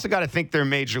 I've also got to think there are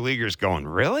major leaguers going.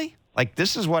 Really? Like,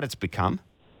 this is what it's become.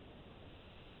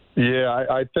 Yeah,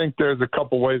 I think there's a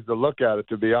couple ways to look at it.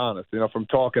 To be honest, from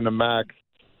talking to Max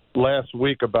last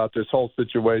week about this whole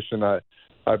situation, I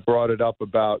brought it up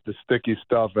about the sticky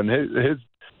stuff, and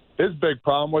his big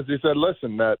problem was he said,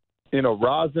 "Listen, that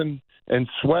rosin and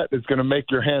sweat is going to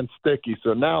make your hands sticky."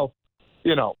 So now,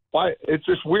 it's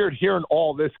just weird hearing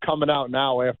all this coming out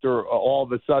now after all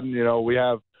of a sudden, we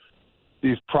have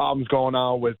these problems going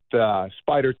on with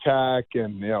spider tack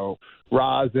and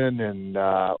rosin and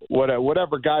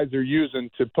whatever guys are using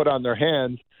to put on their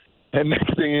hands. And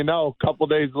next thing you know, a couple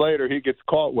days later, he gets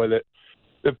caught with it.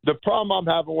 The problem I'm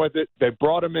having with it, they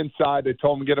brought him inside. They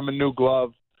told him to get him a new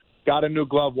glove. Got a new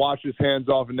glove, washed his hands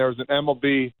off, and there was an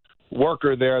MLB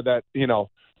worker there that,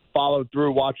 followed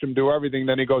through, watched him do everything.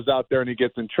 Then he goes out there and he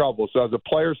gets in trouble. So as a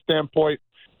player standpoint,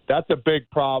 that's a big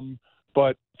problem.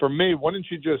 But for me, wouldn't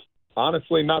you just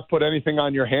honestly not put anything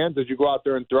on your hands as you go out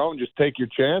there and throw and just take your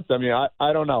chance? I mean,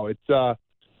 I don't know.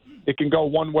 It can go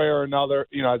one way or another.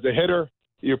 As a hitter,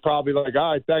 you're probably like,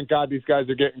 all right, thank God these guys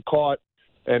are getting caught.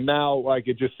 And now,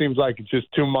 it just seems like it's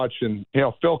just too much. And,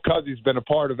 Phil Cuzzy's been a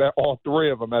part of all three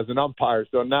of them as an umpire.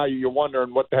 So now you're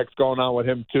wondering what the heck's going on with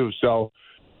him, too. So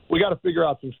we got to figure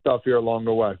out some stuff here along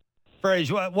the way.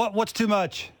 Frazier, what's too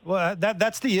much? Well,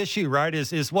 that's the issue, right?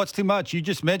 Is what's too much? You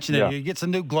just mentioned it. Yeah. He gets a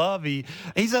new glove. He's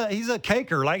a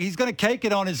caker. Like, he's going to cake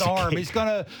it on his arm. He's going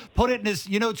to put it in his.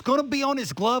 It's going to be on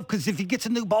his glove because if he gets a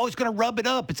new ball, he's going to rub it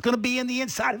up. It's going to be in the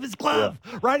inside of his glove,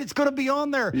 right? It's going to be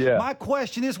on there. Yeah. My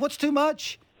question is, what's too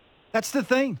much? That's the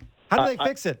thing. How do they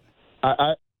fix it?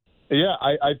 I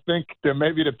think that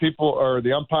maybe the people or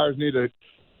the umpires need to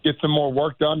get some more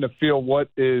work done to feel what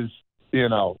is.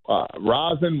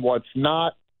 Rosin, what's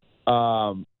not?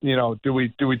 Do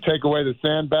we take away the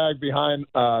sandbag behind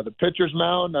the pitcher's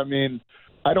mound? I mean,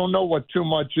 I don't know what too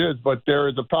much is, but there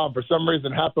is a problem. For some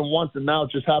reason, it happened once, and now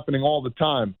it's just happening all the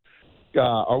time.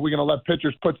 Are we going to let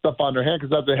pitchers put stuff on their hand?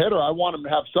 Because as a hitter, I want them to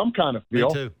have some kind of feel.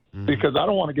 Me too. Mm-hmm. Because I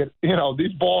don't want to get,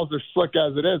 these balls are slick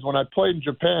as it is. When I played in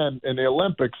Japan in the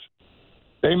Olympics,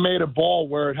 they made a ball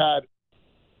where it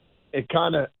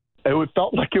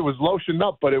felt like it was lotioned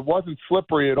up, but it wasn't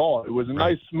slippery at all. It was a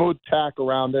nice, smooth tack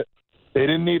around it. They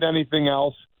didn't need anything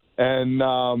else. And,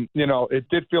 it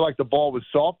did feel like the ball was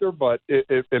softer, but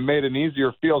it made an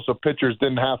easier feel so pitchers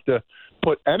didn't have to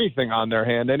put anything on their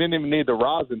hand. They didn't even need the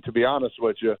rosin, to be honest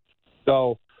with you.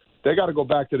 So they got to go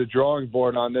back to the drawing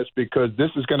board on this because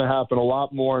this is going to happen a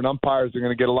lot more, and umpires are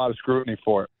going to get a lot of scrutiny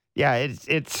for it. Yeah,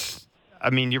 it's I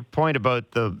mean, your point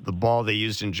about the ball they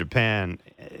used in Japan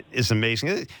is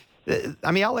amazing.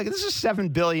 I mean, this is a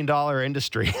 $7 billion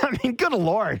industry. I mean, good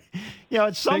Lord.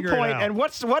 At some point, and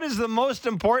what is the most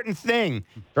important thing,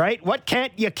 right?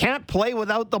 You can't play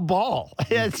without the ball.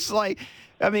 It's like,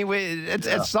 I mean,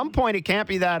 at some point, it can't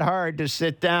be that hard to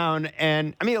sit down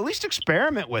and, I mean, at least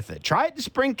experiment with it. Try it in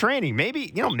spring training.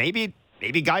 Maybe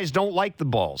guys don't like the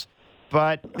balls.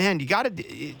 But, man, you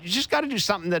just got to do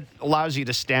something that allows you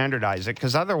to standardize it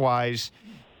because otherwise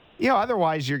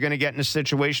you're going to get in a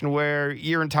situation where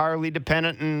you're entirely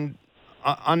dependent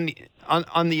on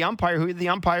the umpire, who the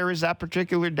umpire is that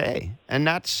particular day. And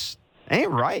ain't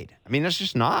right. I mean, that's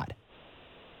just not.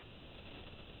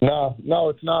 No,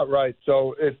 it's not right.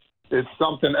 So it's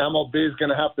something MLB is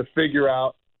going to have to figure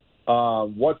out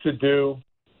what to do.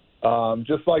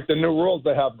 just like the new rules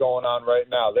they have going on right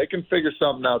now. They can figure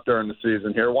something out during the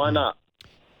season here. Why not?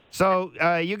 So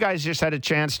you guys just had a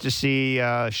chance to see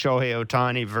Shohei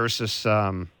Ohtani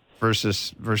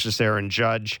versus Aaron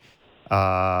Judge.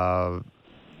 I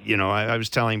was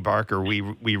telling Barker we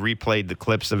replayed the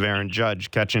clips of Aaron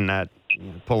Judge catching that,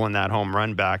 pulling that home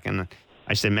run back, and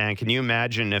I said, man, can you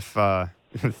imagine if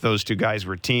those two guys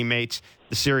were teammates?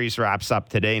 The series wraps up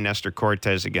today. Nestor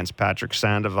Cortes against Patrick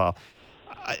Sandoval.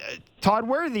 Todd,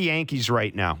 where are the Yankees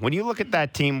right now? When you look at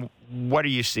that team, what are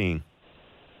you seeing?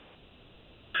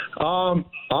 I'm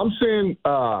seeing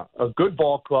a good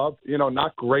ball club.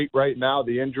 Not great right now.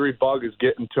 The injury bug is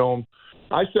getting to them.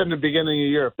 I said in the beginning of the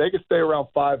year, if they could stay around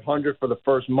 500 for the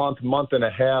first month and a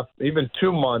half, even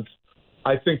 2 months,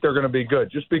 I think they're going to be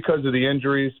good just because of the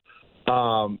injuries.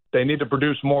 They need to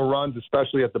produce more runs,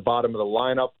 especially at the bottom of the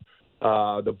lineup.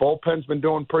 The bullpen's been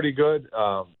doing pretty good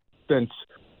since,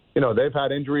 they've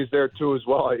had injuries there too as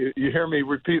well. You hear me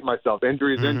repeat myself,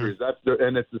 injuries.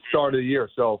 And it's the start of the year.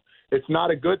 So it's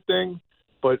not a good thing.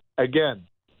 But, again,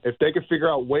 if they could figure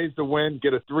out ways to win,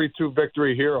 get a 3-2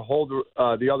 victory here, hold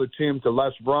the other team to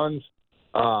less runs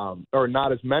or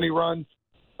not as many runs,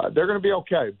 they're going to be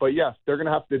okay. But, yes,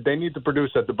 they need to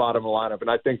produce at the bottom of the lineup, and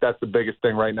I think that's the biggest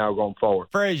thing right now going forward.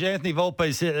 Frage, Anthony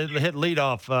Volpe's hit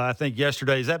leadoff, I think,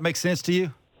 yesterday. Does that make sense to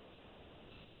you?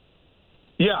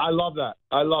 Yeah, I love that.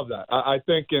 I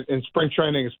think in spring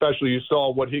training especially, you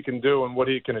saw what he can do and what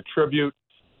he can attribute.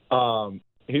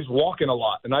 He's walking a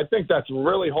lot, and I think that's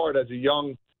really hard as a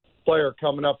young player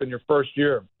coming up in your first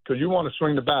year because you want to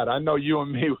swing the bat. I know you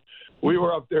and me, we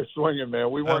were up there swinging,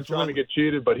 man. We weren't trying to get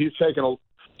cheated, but he's taking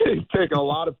a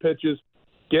lot of pitches,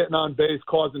 getting on base,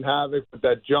 causing havoc with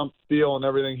that jump steal and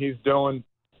everything he's doing.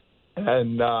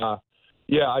 And,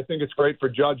 I think it's great for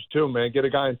Judge too, man. Get a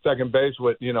guy in second base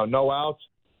with, no outs,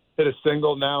 hit a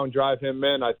single now and drive him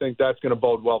in. I think that's going to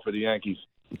bode well for the Yankees.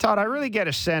 Todd, I really get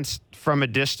a sense from a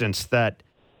distance that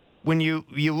when you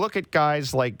look at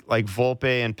guys like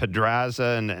Volpe and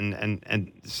Pedraza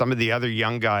and some of the other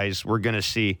young guys we're going to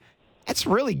see, it's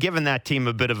really given that team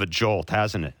a bit of a jolt,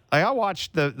 hasn't it? I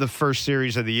watched the first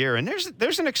series of the year, and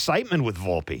there's an excitement with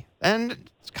Volpe, and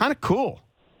it's kind of cool.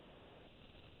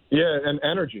 Yeah, and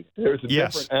energy. There's a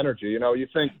different energy.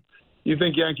 You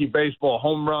think Yankee baseball,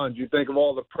 home runs. You think of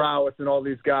all the prowess and all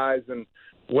these guys and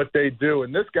what they do.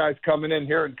 And this guy's coming in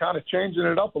here and kind of changing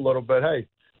it up a little bit. Hey,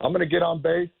 I'm going to get on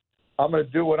base. I'm going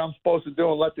to do what I'm supposed to do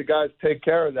and let the guys take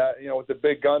care of that, with the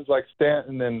big guns like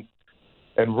Stanton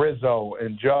and Rizzo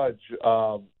and Judge.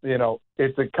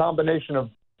 It's a combination of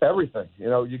everything.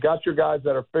 You got your guys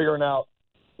that are figuring out,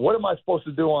 what am I supposed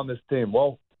to do on this team?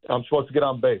 Well, I'm supposed to get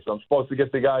on base. I'm supposed to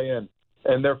get the guy in.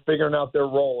 And they're figuring out their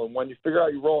role. And when you figure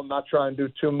out your role and not try and do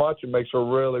too much, it makes for a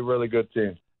really, really good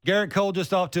team. Garrett Cole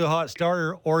just off to a hot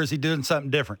starter, or is he doing something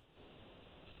different?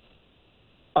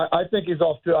 I think he's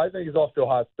off to a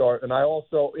hot start. And I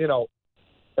also,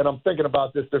 and I'm thinking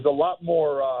about this, there's a lot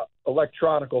more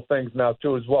electronical things now,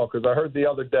 too, as well, because I heard the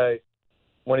other day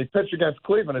when he pitched against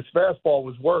Cleveland, his fastball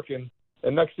was working.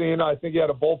 And next thing you know, I think he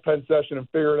had a bullpen session and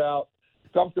figured out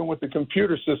something with the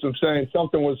computer system saying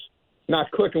something was not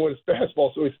clicking with his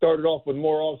fastball, so he started off with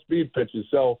more off-speed pitches.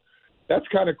 So that's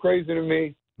kind of crazy to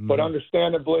me, but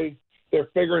understandably, they're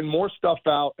figuring more stuff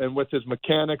out, and with his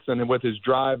mechanics and with his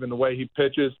drive and the way he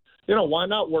pitches, why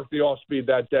not work the off-speed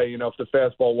that day, if the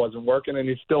fastball wasn't working, and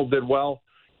he still did well,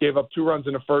 gave up 2 runs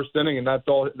in the first inning, and that's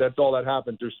all that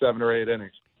happened through 7 or 8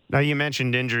 innings. Now, you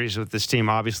mentioned injuries with this team.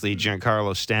 Obviously,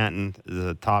 Giancarlo Stanton,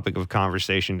 the topic of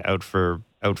conversation, out for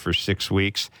 6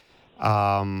 weeks.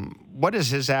 What does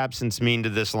his absence mean to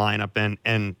this lineup?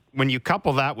 And when you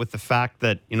couple that with the fact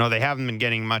that, they haven't been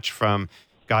getting much from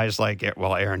guys like,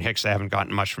 Aaron Hicks, they haven't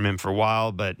gotten much from him for a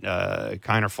while, but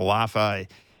Kiner Falefa,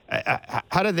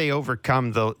 how do they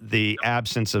overcome the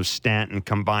absence of Stanton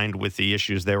combined with the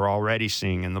issues they were already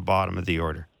seeing in the bottom of the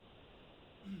order?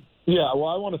 Yeah, well,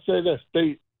 I want to say this.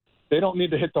 They don't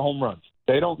need to hit the home runs.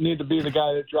 They don't need to be the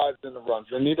guy that drives in the runs.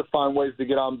 They need to find ways to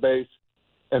get on base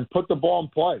and put the ball in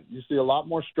play. You see a lot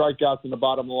more strikeouts in the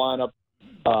bottom of the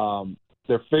lineup.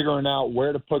 They're figuring out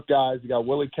where to put guys. You got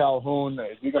Willie Calhoun.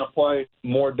 Is he going to play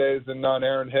more days than none?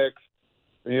 Aaron Hicks.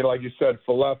 Like you said,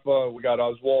 Falefa. We got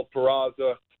Oswald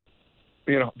Peraza.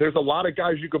 There's a lot of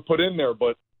guys you could put in there,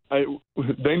 but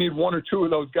they need 1 or 2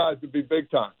 of those guys to be big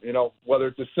time, whether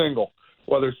it's a single,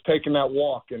 whether it's taking that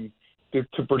walk and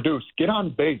to produce. Get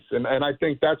on base. And I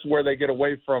think that's where they get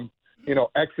away from,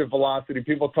 exit velocity.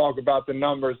 People talk about the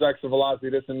numbers, exit velocity,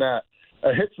 this and that.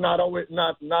 A hit's not always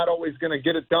going to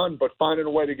get it done, but finding a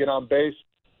way to get on base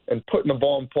and putting the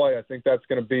ball in play, I think that's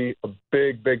going to be a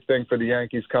big, big thing for the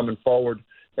Yankees coming forward.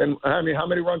 And, I mean, how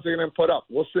many runs are they going to put up?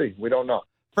 We'll see. We don't know.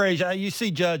 Frazier, you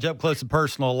see Judge up close and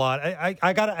personal a lot.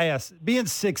 I got to ask, being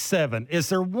 6'7", is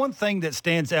there one thing that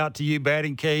stands out to you,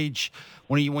 batting cage,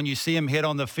 when you see him hit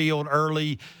on the field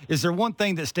early? Is there one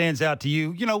thing that stands out to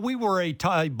you? You know, we were a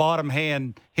bottom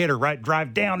hand hitter, right?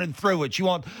 Drive down and through it. You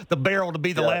want the barrel to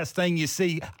be the last thing you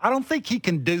see. I don't think he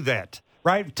can do that,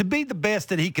 right? To be the best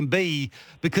that he can be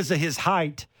because of his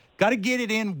height, got to get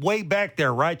it in way back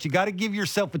there, right? You got to give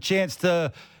yourself a chance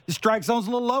to – the strike zone's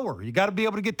a little lower. You got to be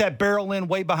able to get that barrel in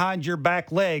way behind your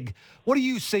back leg. What are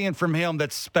you seeing from him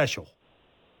that's special?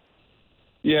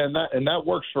 Yeah, and that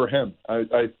works for him.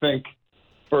 I think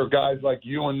for guys like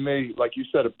you and me, like you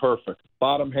said it perfect.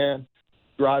 Bottom hand,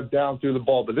 drive down through the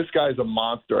ball. But this guy's a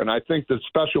monster. And I think the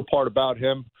special part about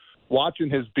him, watching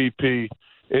his BP,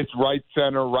 it's right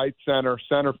center,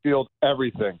 center field,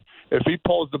 everything. If he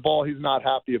pulls the ball, he's not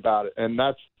happy about it. And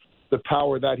that's the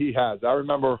power that he has. I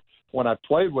remember when I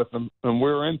played with him and we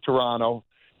were in Toronto,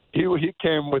 he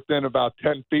came within about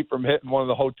 10 feet from hitting one of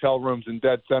the hotel rooms in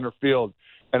dead center field.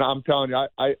 And I'm telling you,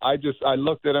 I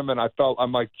looked at him and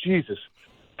I'm like, Jesus,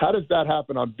 how does that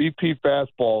happen on BP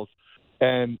fastballs?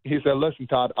 And he said, listen,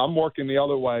 Todd, I'm working the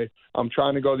other way. I'm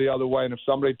trying to go the other way. And if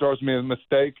somebody throws me a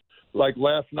mistake, like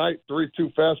last night,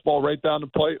 3-2 fastball right down the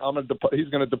plate, he's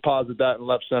going to deposit that in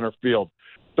left center field.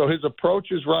 So his approach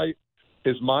is right.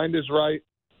 His mind is right.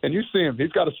 And you see him.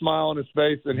 He's got a smile on his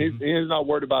face, and he's not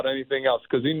worried about anything else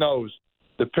because he knows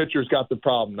the pitcher's got the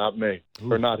problem, not me,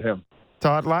 or not him.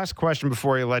 Todd, last question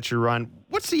before you let you run.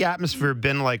 What's the atmosphere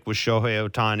been like with Shohei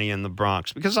Ohtani in the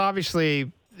Bronx? Because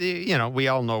obviously, we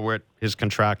all know what his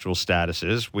contractual status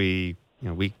is. I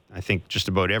think just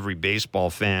about every baseball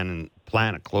fan on the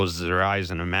planet closes their eyes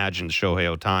and imagines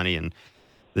Shohei Ohtani and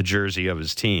the jersey of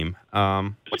his team.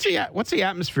 What's the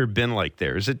atmosphere been like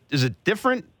there? Is it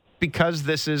different? Because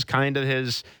this is kind of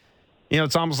his,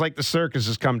 it's almost like the circus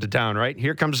has come to town, right?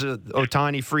 Here comes the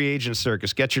Ohtani free agent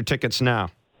circus. Get your tickets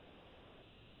now.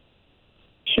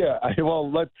 Yeah,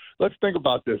 well, let's think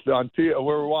about this.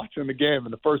 We're watching the game,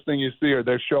 and the first thing you see are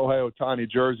their Shohei Ohtani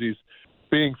jerseys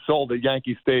being sold at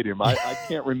Yankee Stadium. I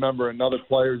can't remember another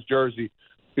player's jersey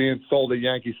being sold at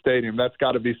Yankee Stadium. That's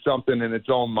got to be something in its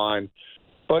own mind.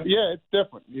 But, yeah, it's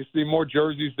different. You see more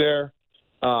jerseys there.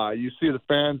 You see the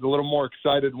fans a little more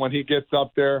excited when he gets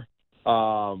up there.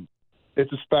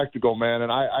 It's a spectacle, man,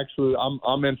 and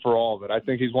I'm in for all of it. I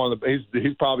think he's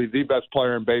he's probably the best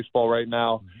player in baseball right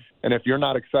now. And if you're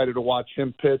not excited to watch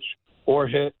him pitch or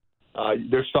hit,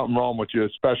 there's something wrong with you,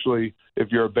 especially if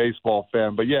you're a baseball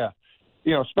fan. But yeah,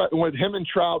 with him and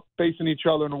Trout facing each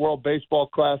other in the World Baseball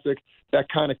Classic, that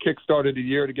kind of kick-started the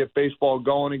year to get baseball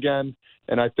going again.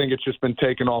 And I think it's just been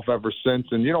taken off ever since.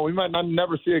 And, we might not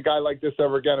never see a guy like this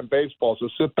ever again in baseball. So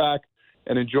sit back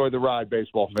and enjoy the ride,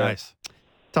 baseball fans. Nice.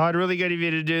 Todd, really good of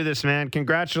you to do this, man.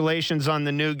 Congratulations on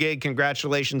the new gig.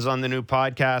 Congratulations on the new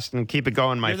podcast. And keep it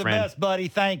going, my friend. You're the best, buddy.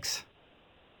 Thanks.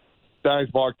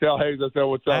 Thanks, Mark. Tell Hayes I said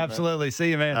what's up, Absolutely. Man.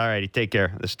 See you, man. All righty. Take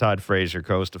care. This is Todd Frazier,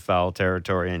 Coast to Foul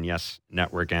Territory, and yes,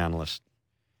 network analyst.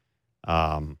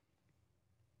 Yeah,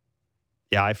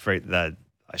 I afraid that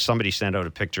somebody sent out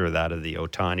a picture of the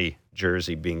Ohtani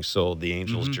jersey being sold, the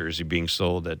Angels jersey being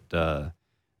sold at the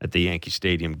Yankee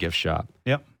Stadium gift shop.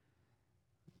 Yep.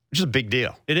 Which is a big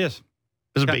deal. It is.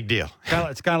 It's a big deal.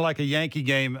 It's kind of like a Yankee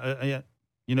game,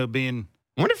 being.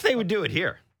 I wonder if they would do it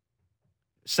here.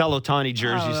 Sell Ohtani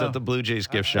jerseys at the Blue Jays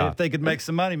gift shop. If they could make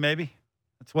some money, maybe.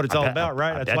 That's what it's all about,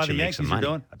 right? That's why the Yankees are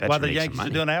doing. That's why the Yankees are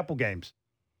doing Apple games.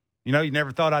 You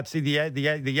never thought I'd see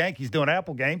the Yankees doing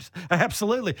Apple games.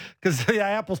 Absolutely, because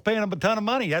Apple's paying them a ton of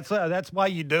money. That's why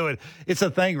you do it. It's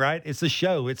a thing, right? It's a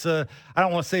show. I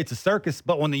don't want to say it's a circus,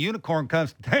 but when the unicorn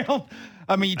comes to town,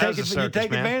 I mean, you take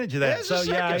advantage of that. So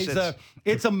yeah,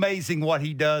 it's amazing what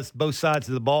he does, both sides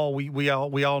of the ball. We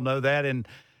all know that, and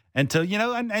and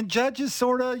Judge is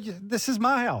sort of, this is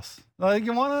my house. Like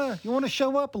you want to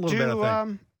show up a little bit. I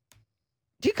think.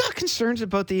 Do you got concerns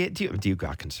about do you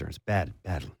got concerns? Bad,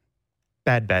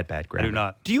 grammar. I do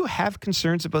not. Do you have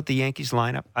concerns about the Yankees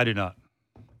lineup? I do not.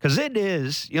 Because it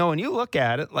is, when you look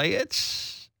at it, like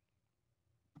it's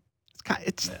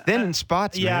thin in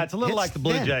spots. Yeah, man. it's a little like the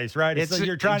Blue Jays, right?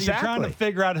 You're trying to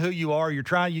figure out who you are.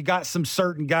 You got some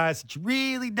certain guys that you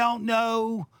really don't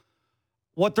know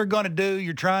what they're going to do.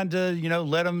 You're trying to,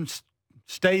 let them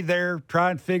stay there, try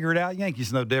and figure it out.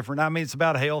 Yankees no different. I mean, it's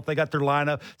about health. They got their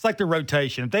lineup. It's like their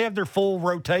rotation. If they have their full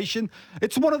rotation,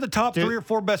 it's one of the top 3 or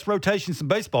 4 best rotations in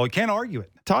baseball. You can't argue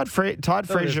it. Todd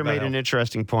Frazier made an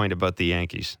interesting point about the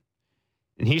Yankees.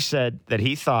 And he said that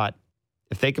he thought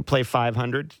if they could play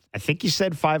 500, I think he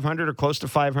said 500 or close to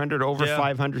 500, over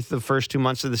 500 the first 2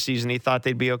 months of the season, he thought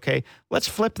they'd be okay. Let's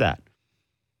flip that.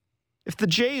 If the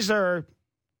Jays are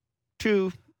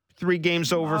 2-3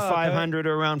 games over 500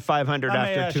 or around 500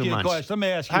 after 2 months. Let me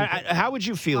ask you. How would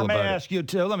you feel about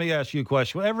it? Let me ask you a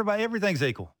question. Everything's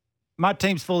equal. My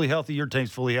team's fully healthy. Your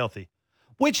team's fully healthy.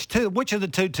 Which of the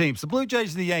two teams, the Blue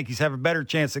Jays and the Yankees, have a better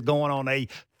chance of going on a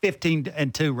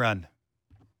 15-2 run?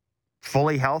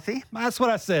 Fully healthy? That's what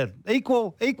I said.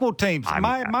 Equal teams.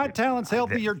 My talent's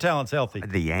healthy. Your talent's healthy.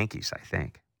 The Yankees, I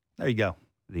think. There you go.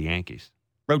 The Yankees.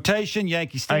 Rotation,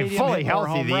 Yankee Stadium. Fully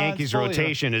healthy, the Yankees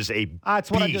rotation is a That's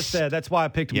what I beast. just said. That's why I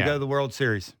picked them to go to the World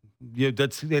Series. You're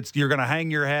going to hang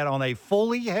your hat on a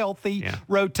fully healthy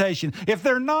rotation. If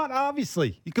they're not,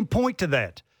 obviously, you can point to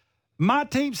that. My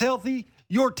team's healthy.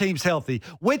 Your team's healthy.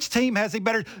 Which team has a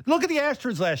better – look at the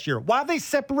Astros last year. Why they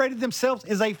separated themselves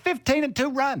is a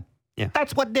 15-2 run. Yeah.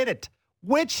 That's what did it.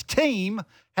 Which team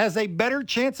has a better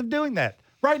chance of doing that?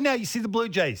 Right now, you see the Blue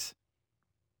Jays.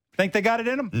 Think they got it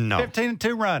in them? No.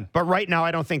 15-2 run. But right now,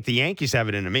 I don't think the Yankees have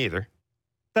it in them either.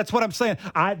 That's what I'm saying.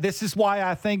 This is why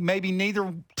I think maybe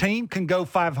neither team can go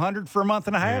 500 for a month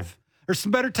and a half. There's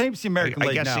some better teams in the American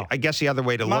League now. I guess the other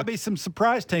way to might be some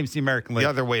surprise teams in the American League. The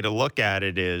other way to look at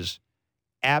it is,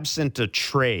 absent a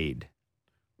trade,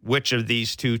 which of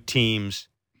these two teams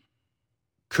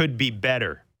could be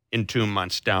better in 2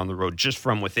 months down the road, just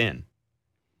from within?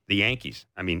 The Yankees.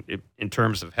 I mean, in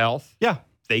terms of health,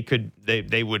 they could.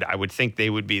 They would. I would think they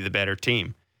would be the better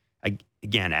team.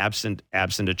 Again, absent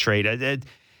a trade.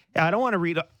 I don't want to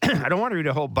read. I don't want to read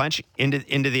a whole bunch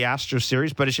into the Astros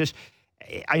series, but it's just.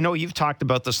 I know you've talked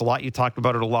about this a lot. You talked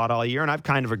about it a lot all year, and I've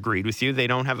kind of agreed with you. They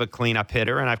don't have a cleanup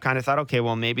hitter, and I've kind of thought, okay,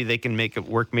 well, maybe they can make it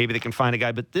work. Maybe they can find a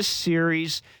guy. But this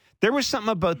series, there was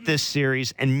something about this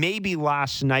series, and maybe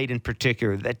last night in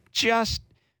particular, that just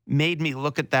made me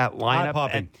look at that lineup.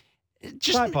 Eye-popping.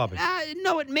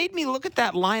 No, it made me look at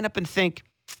that lineup and think,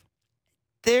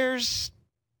 there's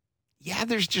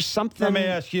just something. Let me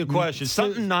ask you a question.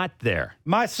 Something not there.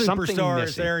 My superstar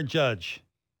is Aaron Judge.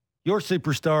 Your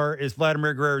superstar is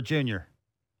Vladimir Guerrero Jr.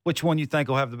 Which one you think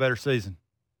will have the better season?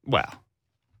 Well,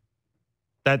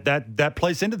 that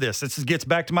plays into this. This gets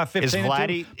back to my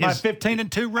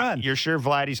 15-2 run. You're sure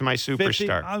Vladdy's my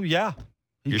superstar? Oh yeah.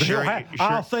 You're sure?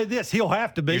 I'll say this: he'll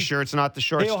have to be. You're sure it's not the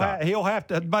shortstop? He'll have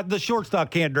to. But the shortstop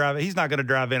can't drive it. He's not going to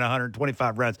drive in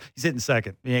 125 runs. He's hitting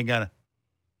second. He ain't gonna.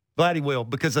 Vladdy will,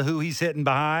 because of who he's hitting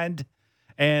behind,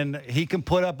 and he can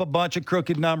put up a bunch of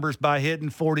crooked numbers by hitting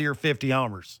 40 or 50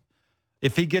 homers.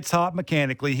 If he gets hot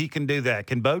mechanically, he can do that.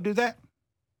 Can Bo do that?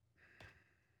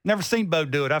 Never seen Bo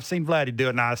do it. I've seen Vladdy do it,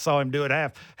 and I saw him do it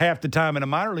half the time in a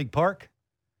minor league park.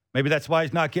 Maybe that's why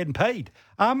he's not getting paid.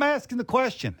 I'm asking the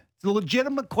question. It's a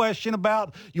legitimate question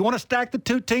about, you want to stack the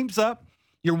two teams up.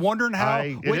 You're wondering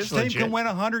which team can win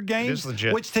 100 games,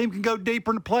 which team can go deeper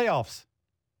in the playoffs.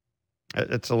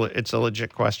 It's a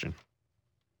legit question.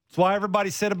 That's why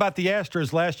everybody said about the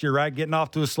Astros last year, right? Getting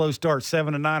off to a slow start,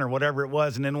 7-9 or whatever it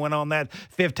was, and then went on that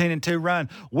 15-2 run.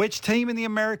 Which team in the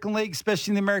American League,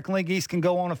 especially in the American League East, can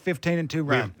go on a 15-2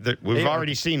 run? We've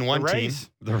already seen one team.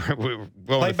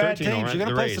 Play bad teams. You're going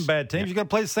to play some bad teams. You're going to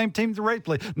play the same teams the Rays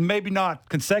play. Maybe not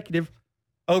consecutive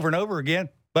over and over again,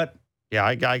 but. Yeah,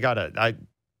 I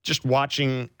just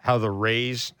watching how the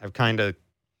Rays have kind of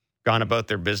gone about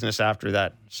their business after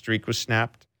that streak was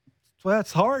snapped. Well,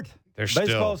 that's hard.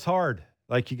 Baseball's hard.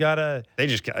 Like, you gotta.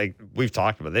 We've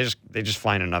talked about it. They just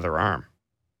find another arm.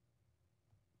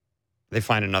 They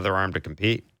find another arm to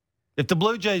compete. If the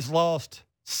Blue Jays lost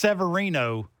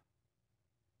Severino,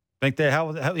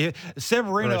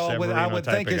 Severino I would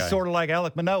think is sort of like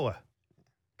Alek Manoah.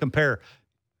 Compare.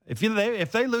 If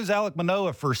they lose Alek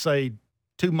Manoah for, say,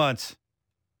 2 months,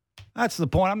 that's the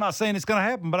point. I'm not saying it's going to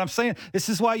happen, but I'm saying this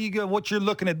is why what you're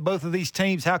looking at both of these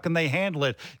teams. How can they handle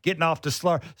it? Getting off to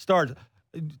start.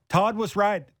 Todd was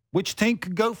right. Which team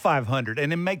could go 500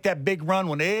 and then make that big run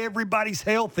when everybody's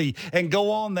healthy and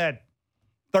go on that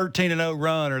 13-0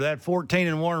 run or that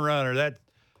 14-1 run or that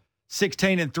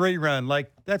 16-3 run? Like,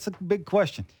 that's a big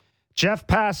question. Jeff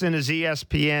Passan is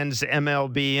ESPN's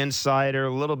MLB insider.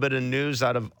 A little bit of news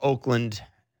out of Oakland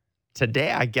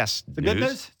today, I guess. Good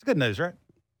news? It's good news, right?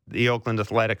 The Oakland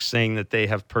Athletics saying that they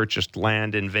have purchased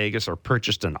land in Vegas, or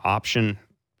purchased an option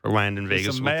for land in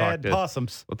Vegas. Some mad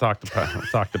possums. We'll talk to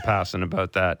Passan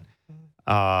about that.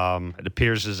 It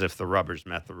appears as if the rubber's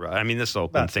met the road. I mean, this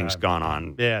Oakland thing's gone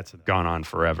on. Yeah, it's gone on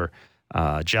forever.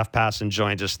 Jeff Passan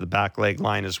joins us the back leg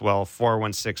line as well.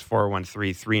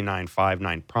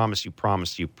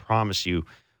 416-413-3959. Promise you,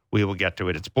 we will get to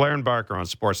it. It's Blair and Barker on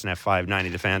Sportsnet 590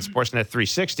 The Fan, Sportsnet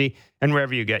 360, and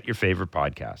wherever you get your favorite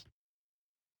podcast.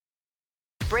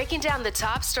 breaking down the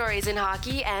top stories in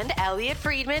hockey and Elliot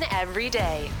Friedman every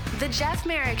day. The Jeff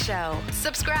Merrick Show.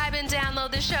 Subscribe and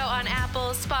download the show on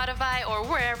Apple, Spotify, or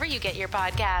wherever you get your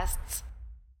podcasts.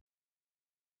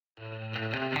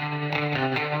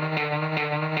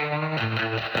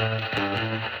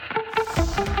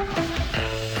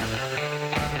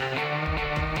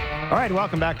 All right,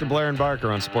 welcome back to Blair and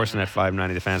Barker on Sportsnet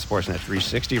 590, the Fan, Sportsnet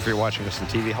 360. If you're watching us on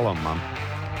TV, hello, Mom.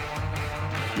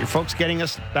 Your folks getting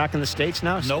us back in the States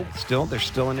now? Nope. There's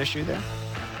still an issue there?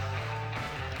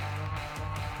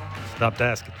 Stopped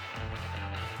asking.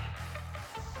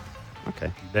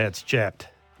 Okay. Dad's chapped.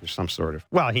 There's some sort of...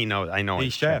 Well, he knows. I know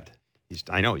he's chapped.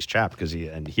 I know he's chapped because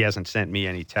he hasn't sent me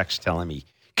any text telling me,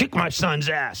 kick my son's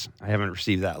ass. I haven't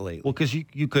received that lately. Well, because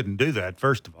you couldn't do that,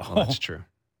 first of all. Well, that's true.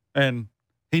 And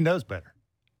he knows better.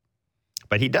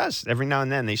 But he does. Every now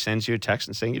and then he sends you a text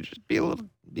and saying, you just be a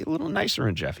little nicer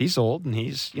on Jeff. He's old and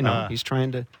he's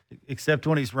trying to... Except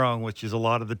when he's wrong, which is a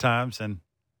lot of the times, and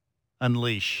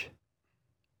unleash.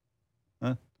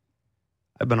 Huh?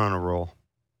 I've been on a roll.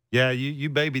 Yeah, you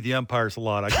baby the umpires a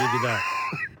lot. I'll give you that.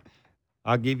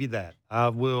 I'll give you that. I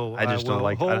will. Don't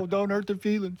like... don't hurt their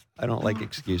feelings. I don't like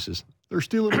excuses. They're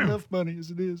stealing enough money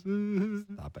as it is.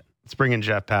 Stop it. Let's bring in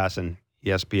Jeff Passan,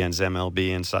 ESPN's MLB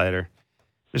insider.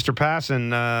 Mr. Passan.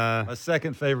 My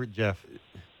second favorite, Jeff.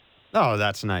 Oh,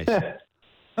 that's nice.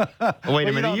 Wait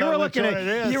a minute. You were looking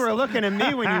at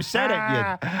me when you said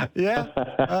it. Yeah.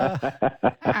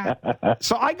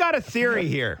 So I got a theory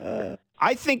here.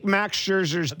 I think Max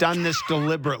Scherzer's done this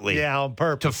deliberately. Yeah, on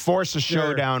purpose. To force a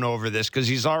showdown over this because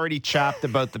he's already chapped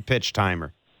about the pitch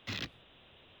timer.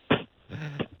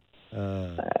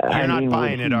 You're not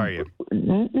buying it, are you?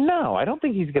 No, I don't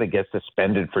think he's going to get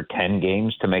suspended for 10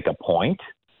 games to make a point.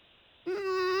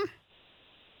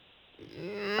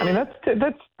 I mean,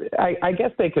 I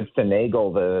guess they could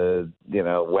finagle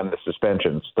when the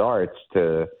suspension starts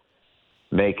to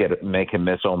make him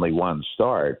miss only one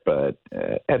start. But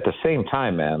at the same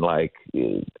time, man, like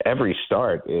every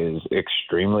start is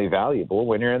extremely valuable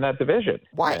when you're in that division.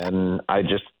 Why? And I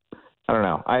don't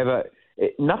know.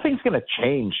 Nothing's going to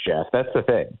change, Jeff. That's the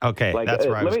thing. Okay, that's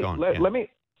where I was going. Let me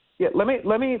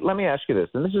ask you this,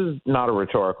 and this is not a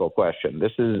rhetorical question.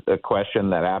 This is a question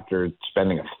that after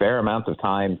spending a fair amount of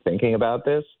time thinking about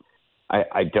this,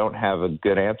 I don't have a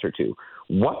good answer to.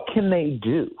 What can they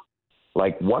do?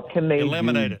 Like, what can they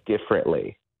eliminate do it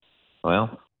differently?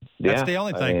 Well, that's the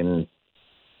only thing. I mean,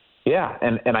 yeah,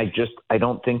 and I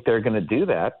don't think they're going to do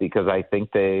that because I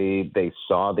think they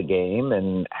saw the game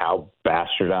and how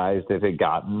bastardized it had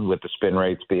gotten with the spin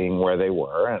rates being where they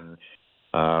were and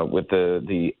with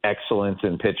the excellence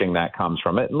in pitching that comes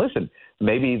from it. And listen,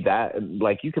 maybe that,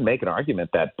 like, you can make an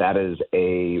argument that is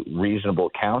a reasonable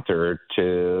counter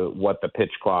to what the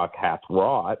pitch clock hath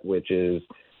wrought, which is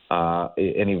an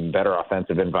even better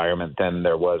offensive environment than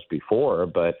there was before.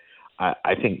 But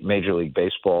I think Major League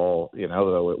Baseball,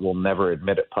 though it will never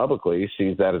admit it publicly,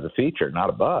 sees that as a feature, not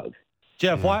a bug.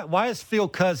 Jeff, why is Phil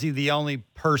Cuzzy the only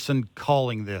person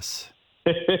calling this?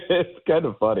 It's kind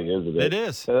of funny, isn't it? It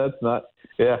is. That's not.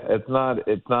 Yeah, it's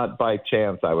not by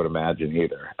chance, I would imagine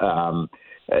either.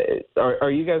 Are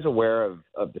you guys aware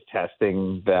of the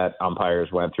testing that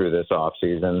umpires went through this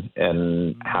offseason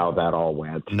and how that all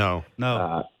went? No.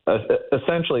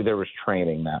 Essentially, there was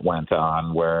training that went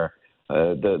on where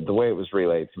the way it was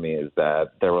relayed to me is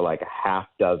that there were like a half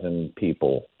dozen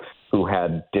people who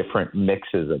had different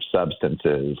mixes of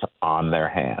substances on their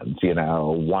hands.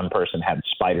 One person had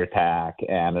spider tack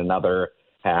and another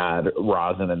had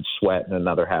rosin and sweat and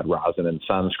another had rosin and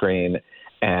sunscreen.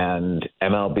 And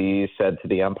MLB said to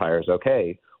the umpires,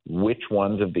 okay, which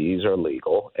ones of these are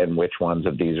legal and which ones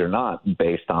of these are not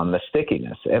based on the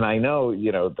stickiness. And I know,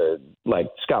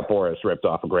 Scott Boras ripped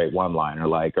off a great one-liner,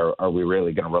 like, are we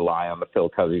really going to rely on the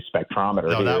Phil Cuzzy spectrometer?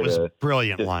 No, that was a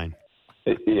brilliant line.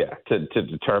 Yeah, to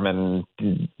determine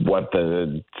what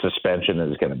the suspension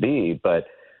is going to be. But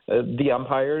the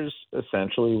umpires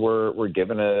essentially were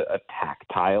given a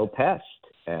tactile test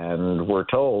and were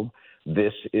told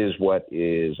this is what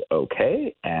is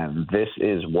okay and this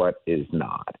is what is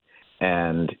not.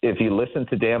 And if you listen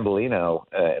to Dan Bellino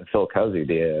and Phil Cuzzy,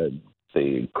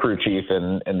 the crew chief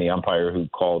and the umpire who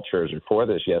called Scherzer for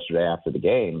this yesterday after the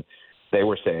game, they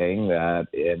were saying that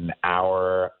in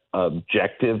our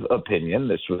objective opinion,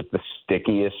 this was the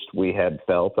stickiest we had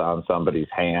felt on somebody's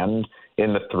hand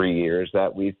in the 3 years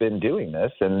that we've been doing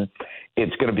this. And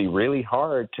it's going to be really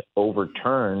hard to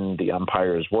overturn the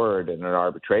umpire's word in an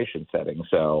arbitration setting.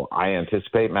 So I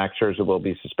anticipate Max Scherzer will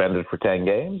be suspended for 10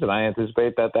 games, and I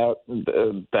anticipate that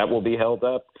will be held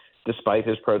up despite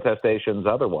his protestations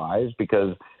otherwise,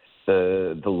 because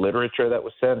the literature that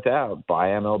was sent out by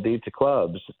MLB to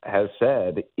clubs has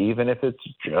said, even if it's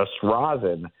just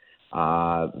rosin,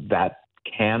 that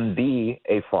can be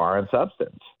a foreign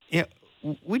substance. Yeah,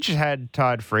 we just had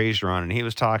Todd Frazier on, and he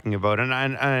was talking about, and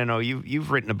I know you've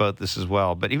written about this as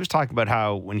well, but he was talking about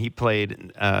how when he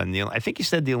played I think he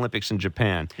said the Olympics in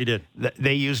Japan, he did.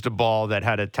 They used a ball that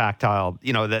had a tactile,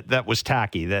 that was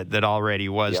tacky, that already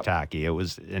was tacky. It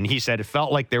was, and he said it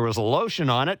felt like there was a lotion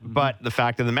on it, but the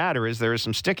fact of the matter is there is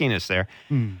some stickiness there.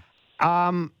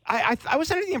 I was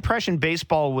under the impression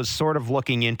baseball was sort of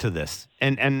looking into this,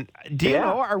 and do you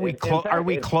know, are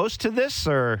we close to this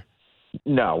or?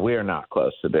 No, we are not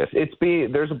close to this.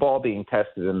 There's a ball being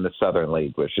tested in the Southern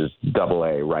League, which is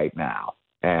AA right now,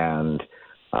 and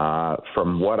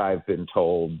from what I've been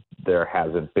told, there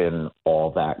hasn't been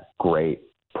all that great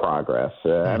progress.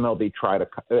 MLB tried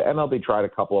a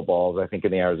couple of balls, I think,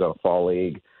 in the Arizona Fall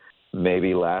League,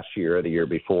 maybe last year or the year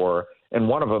before, and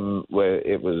one of them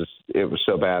it was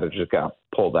so bad it just got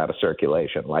pulled out of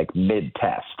circulation, like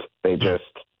mid-test. They just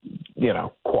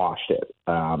quashed it.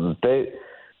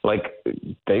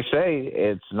 They say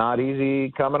it's not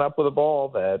easy coming up with a ball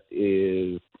that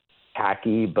is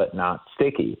tacky but not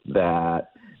sticky, that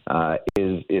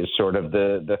is sort of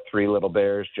the three little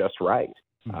bears just right.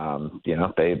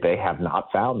 They have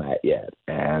not found that yet.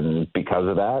 And because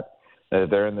of that,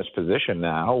 they're in this position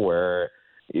now where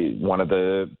one of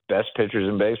the best pitchers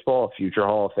in baseball, a future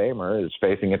Hall of Famer, is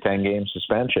facing a 10-game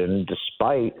suspension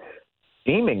despite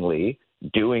seemingly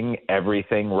doing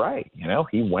everything right.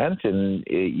 He went, and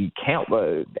you can't.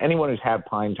 Anyone who's had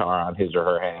pine tar on his or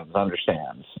her hands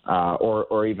understands,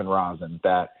 or even rosin,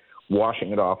 that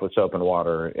washing it off with soap and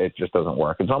water, it just doesn't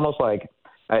work. It's almost like,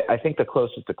 I think the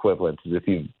closest equivalent is if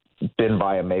you've been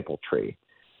by a maple tree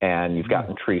and you've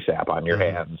gotten tree sap on your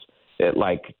hands.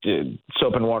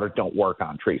 Soap and water don't work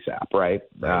on tree sap, right?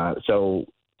 So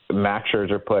Max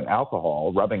Scherzer put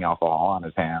rubbing alcohol on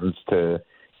his hands to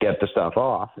get the stuff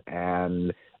off,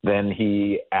 and then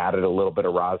he added a little bit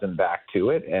of rosin back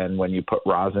to it, and when you put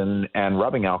rosin and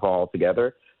rubbing alcohol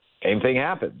together, same thing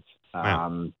happens.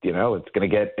 It's going to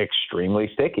get extremely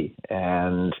sticky,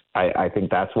 and I think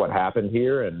that's what happened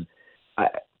here, and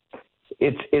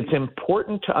it's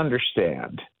important to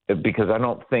understand, because I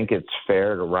don't think it's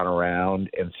fair to run around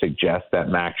and suggest that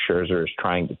Max Scherzer is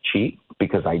trying to cheat,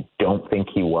 because I don't think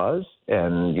he was,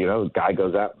 and the guy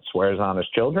goes out and swears on his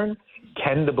children.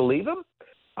 Tend to believe him,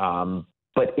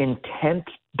 but intent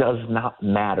does not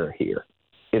matter here.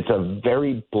 It's a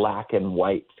very black and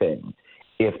white thing.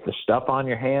 If the stuff on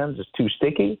your hands is too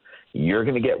sticky, you're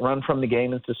going to get run from the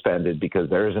game and suspended, because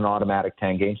there is an automatic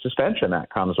 10-game suspension that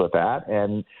comes with that,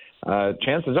 and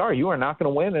chances are you are not going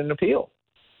to win an appeal.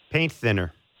 Paint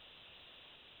thinner.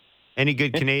 Any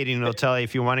good Canadian will tell you,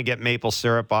 if you want to get maple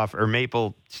syrup off or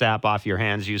maple sap off your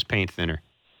hands, use paint thinner.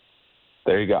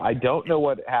 There you go. I don't know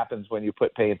what happens when you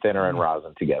put paint thinner and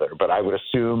rosin together, but I would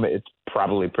assume it's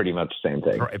probably pretty much the same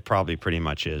thing. It probably pretty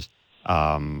much is.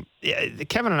 Kevin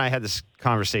and I had this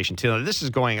conversation too. This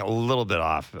is going a little bit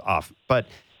off, but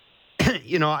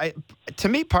to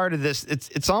me, part of this,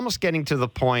 it's almost getting to the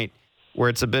point where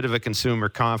it's a bit of a consumer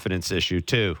confidence issue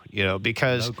too,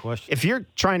 because if you're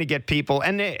trying to get people,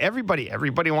 and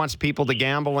everybody wants people to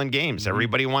gamble in games.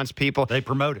 Everybody wants people. They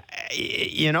promote it.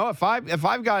 If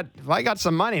I got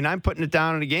some money and I'm putting it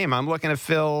down in a game, I'm looking at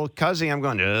Phil Cuzzy. I'm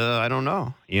going, I don't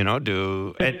know,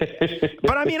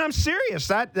 but I mean, I'm serious.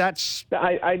 That's.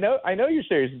 I know you're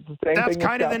serious. It's the same that's thing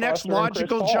kind of the next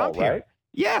logical jump here. Right?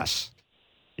 Yes.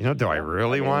 Do I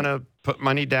really want to put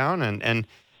money down and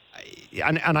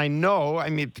I know, I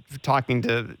mean, talking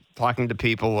to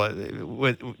people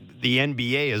with the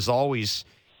NBA has always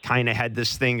kind of had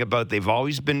this thing about, they've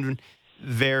always been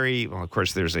of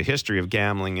course, there's a history of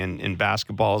gambling in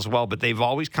basketball as well, but they've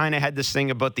always kind of had this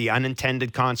thing about the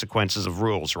unintended consequences of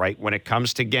rules, right? When it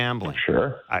comes to gambling,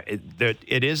 sure,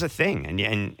 it is a thing,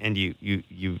 and you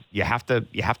have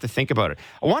to think about it.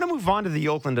 I want to move on to the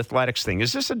Oakland Athletics thing.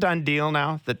 Is this a done deal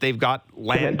now that they've got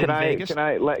land in Vegas? Can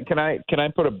I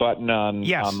put a button on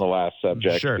the last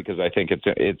subject? Sure. Because I think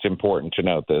it's important to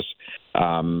note this.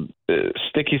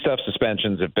 Sticky stuff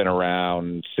suspensions have been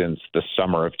around since the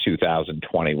summer of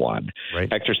 2021. Right.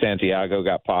 Hector Santiago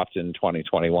got popped in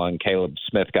 2021. Caleb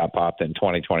Smith got popped in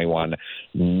 2021.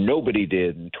 Nobody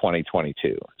did in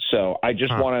 2022. So I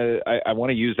just want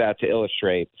to use that to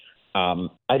illustrate.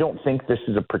 I don't think this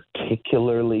is a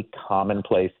particularly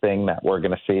commonplace thing that we're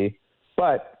going to see,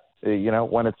 but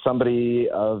when it's somebody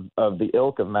of the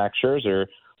ilk of Max Scherzer,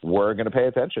 we're going to pay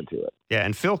attention to it. Yeah,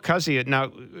 and Phil Cuzzy,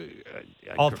 now...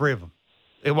 all three of them.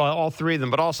 Well, all three of them,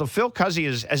 but also Phil Cuzzy,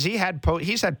 he's had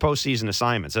postseason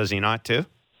assignments, has he not, too?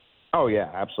 Oh, yeah,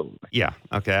 absolutely. Yeah.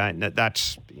 Okay.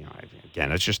 That's,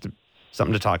 again, it's just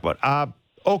something to talk about.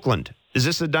 Oakland, is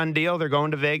this a done deal? They're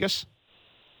going to Vegas?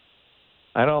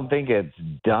 I don't think it's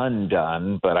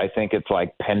done, but I think it's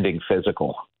like pending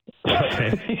physical.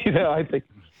 Okay.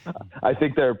 I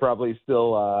think there are probably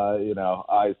still,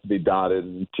 I's to be dotted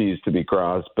and T's to be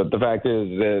crossed. But the fact is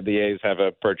the A's have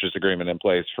a purchase agreement in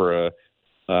place for a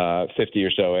 50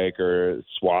 or so acre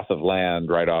swath of land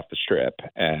right off the strip.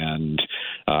 And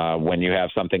when you have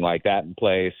something like that in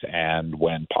place, and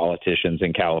when politicians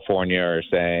in California are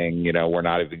saying, we're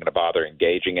not even going to bother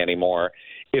engaging anymore,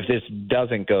 if this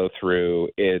doesn't go through,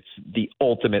 it's the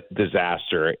ultimate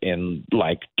disaster in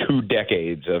like 2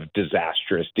 decades of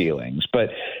disastrous dealings.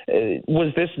 But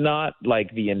was this not like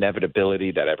the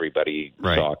inevitability that everybody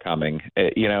saw coming?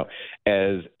 As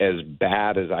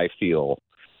bad as I feel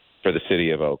for the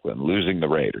city of Oakland, losing the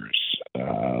Raiders,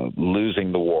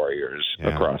 losing the Warriors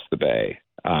across the Bay,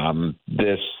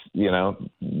 this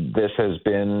has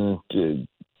been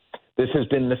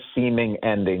the seeming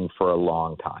ending for a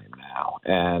long time now.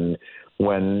 And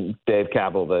when Dave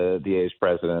Kaval, the A's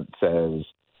president, says,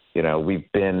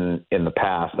 we've been in the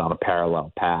past on a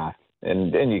parallel path,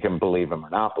 and you can believe him or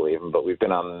not believe him, but we've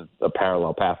been on a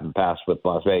parallel path in the past with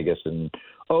Las Vegas and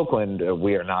Oakland.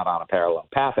 We are not on a parallel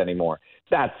path anymore.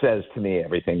 That says to me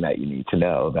everything that you need to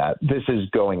know, that this is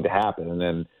going to happen, and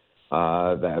then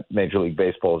that Major League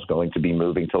Baseball is going to be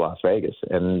moving to Las Vegas.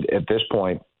 And at this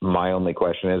point, my only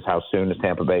question is, how soon is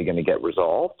Tampa Bay going to get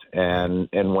resolved? And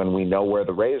when we know where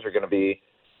the Rays are going to be,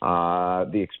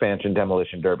 the expansion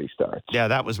demolition derby starts. Yeah,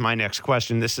 that was my next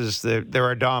question. There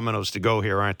are dominoes to go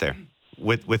here, aren't there,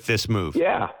 with this move?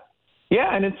 Yeah,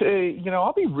 and it's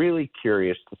I'll be really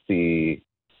curious to see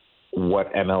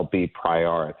what MLB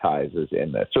prioritizes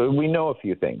in this. So we know a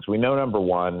few things. We know, number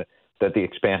one, that the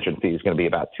expansion fee is going to be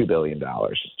about $2 billion.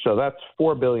 So that's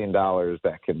 $4 billion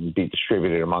that can be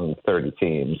distributed among 30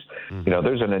 teams. Mm-hmm.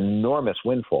 There's an enormous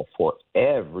windfall for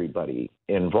everybody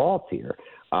involved here.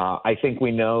 I think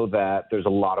we know that there's a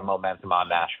lot of momentum on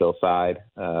Nashville's side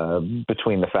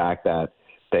between the fact that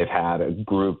they've had a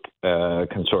group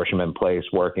consortium in place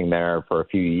working there for a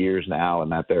few years now,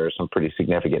 and that there are some pretty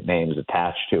significant names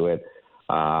attached to it.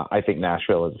 I think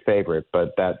Nashville is a favorite,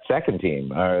 but that second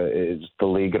team, is the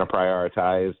league going to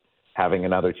prioritize having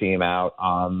another team out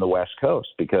on the West Coast,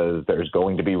 because there's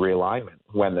going to be realignment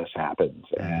when this happens,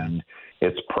 and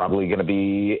it's probably going to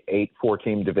be 8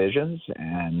 4-team divisions.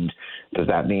 And does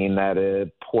that mean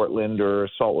that Portland or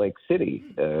Salt Lake City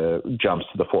jumps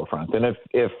to the forefront? And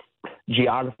if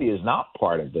geography is not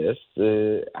part of this,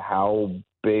 how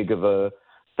big of a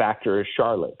factor is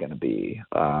Charlotte going to be?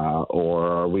 Or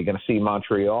are we going to see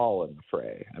Montreal in the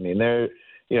fray? I mean, there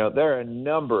are a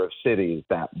number of cities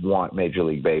that want Major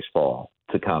League Baseball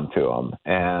to come to them,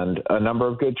 and a number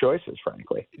of good choices,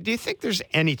 frankly. Do you think there's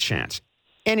any chance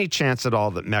at all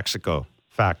that Mexico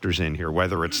factors in here,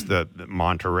 whether it's the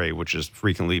Monterrey, which has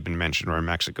frequently been mentioned, or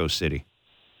Mexico City?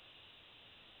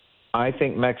 I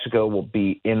think Mexico will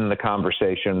be in the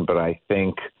conversation, but I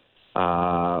think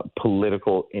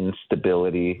political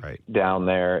instability down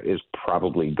there is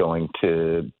probably going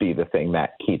to be the thing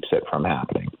that keeps it from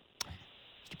happening.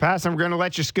 Mr. Pass, I'm going to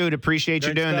let you scoot. Appreciate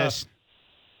you doing this.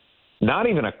 Not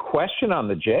even a question on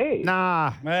the Jays.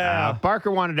 Nah. Barker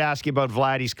wanted to ask you about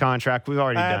Vladdy's contract. We've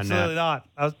already done that. Absolutely not.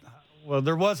 Well,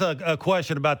 there was a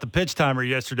question about the pitch timer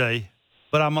yesterday,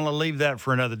 but I'm going to leave that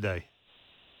for another day.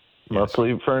 Let's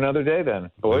leave for another day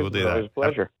then. Boys, we'll do that. It was a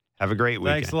pleasure. Have a great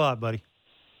weekend. Thanks a lot, buddy.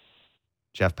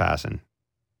 Jeff Passan,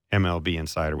 MLB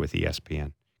insider with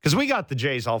ESPN. Because we got the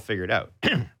Jays all figured out.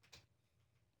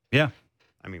 Yeah.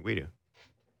 I mean, we do.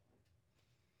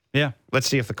 Yeah. Let's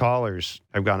see if the callers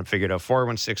have got it figured out.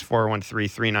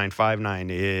 416-413-3959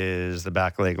 is the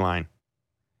back leg line.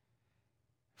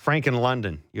 Frank in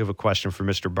London, you have a question for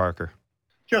Mr. Barker.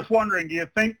 Just wondering, do you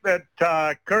think that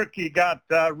Kirky got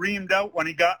reamed out when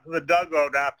he got to the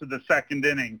dugout after the second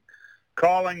inning,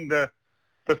 calling the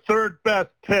third best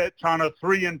pitch on a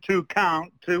 3-2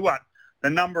 count to what? The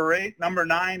number 8, number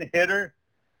 9 hitter?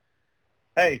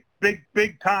 Hey, big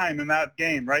time in that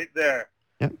game right there.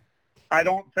 Yep. I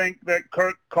don't think that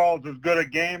Kirk calls as good a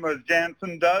game as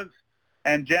Jansen does,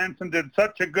 and Jansen did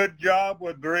such a good job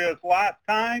with Barrios last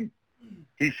time.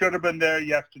 He should have been there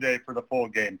yesterday for the full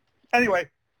game. Anyway,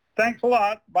 thanks a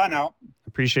lot. Bye now.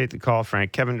 Appreciate the call,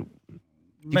 Frank. Kevin,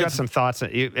 you got some thoughts?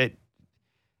 I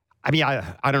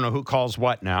don't know who calls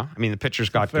what now. I mean, the pitcher's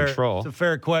got control. It's a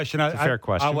fair question. It's a fair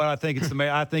question. I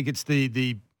think it's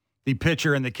the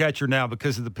pitcher and the catcher now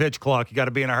because of the pitch clock. You got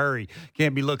to be in a hurry.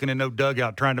 Can't be looking in no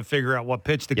dugout trying to figure out what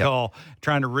pitch to call,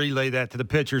 trying to relay that to the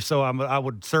pitcher. So I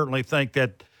would certainly think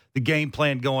that the game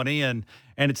plan going in,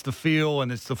 and it's the feel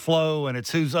and it's the flow and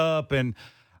it's who's up. And,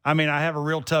 I mean, I have a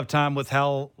real tough time with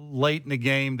how late in the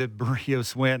game that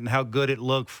Barrios went and how good it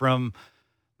looked from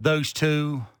those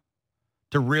two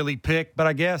to really pick. But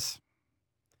I guess,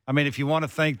 I mean, if you want to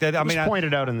think that, I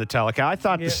pointed out in the telecast. I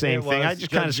thought the same thing. I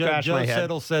just kind of scratched my head. Joe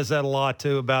Settle says that a lot,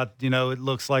 too, about, it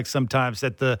looks like sometimes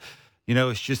that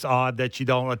it's just odd that you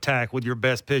don't attack with your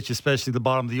best pitch, especially the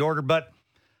bottom of the order. But,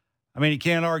 I mean, you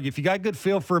can't argue. If you got good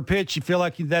feel for a pitch, you feel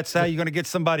like that's how you're going to get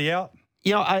somebody out.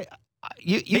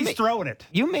 He's throwing it.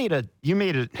 You made a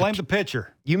blame the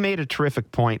pitcher. You made a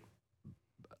terrific point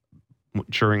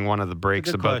during one of the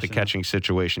breaks about the catching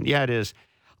situation. Yeah, it is.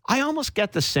 I almost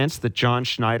get the sense that John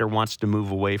Schneider wants to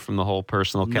move away from the whole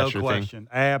personal catcher thing. No question.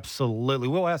 Absolutely.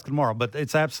 We'll ask tomorrow, but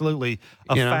it's absolutely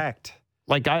a fact.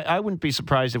 Like I wouldn't be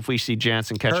surprised if we see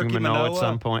Jansen catching Manoah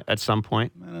at some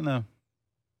point. I don't know.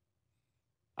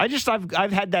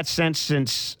 I've had that sense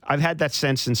since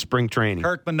in spring training.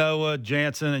 Kirk Manoah,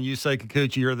 Jansen, and Yusei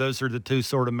Kikuchi those are the two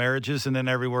sort of marriages, and then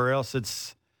everywhere else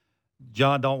it's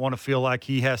John don't want to feel like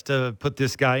he has to put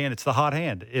this guy in. It's the hot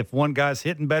hand. If one guy's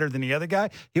hitting better than the other guy,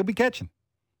 he'll be catching.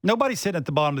 Nobody's hitting at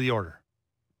the bottom of the order.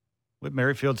 Whit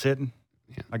Merrifield's hitting,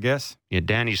 I guess. Yeah,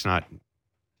 Danny's not.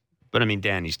 But I mean,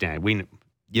 Danny's Danny.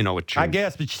 What I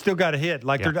guess, but you still got to hit.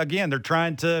 Like they're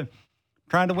trying to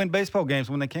win baseball games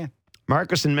when they can.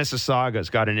 Marcus in Mississauga's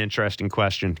got an interesting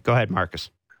question. Go ahead, Marcus.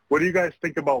 What do you guys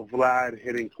think about Vlad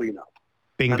hitting cleanup?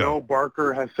 Bingo. I know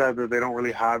Barker has said that they don't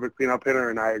really have a cleanup hitter,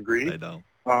 and I agree. They don't.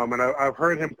 And I've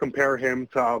heard him compare him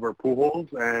to Albert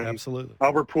Pujols. And absolutely.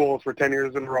 Albert Pujols, for 10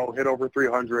 years in a row, hit over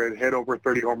 300, hit over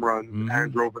 30 home runs,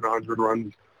 and drove in 100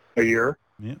 runs a year.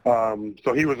 Yeah.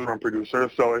 So he was a run producer.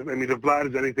 So, I mean, if Vlad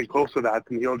is anything close to that,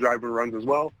 then he'll drive in runs as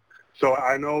well. So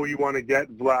I know you want to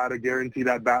get Vlad a guaranteed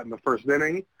at bat in the first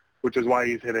inning, which is why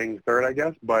he's hitting third, I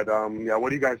guess. But, what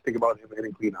do you guys think about him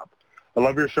hitting cleanup? I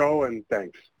love your show, and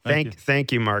thanks.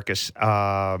 Thank you, Marcus.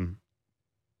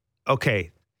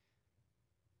 Okay.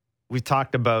 We've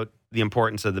talked about the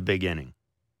importance of the big inning.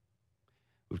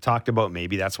 We've talked about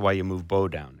maybe that's why you move Bo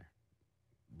down there.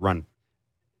 Run.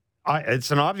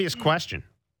 It's an obvious question.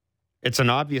 It's an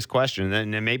obvious question,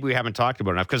 and maybe we haven't talked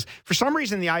about it enough. Because for some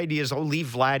reason, the idea is, leave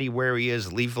Vladdy where he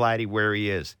is. Leave Vladdy where he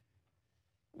is.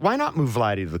 Why not move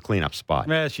Vladdy to the cleanup spot? Let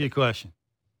me ask you a question.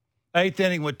 8th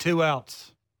inning with 2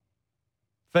 outs.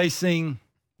 Facing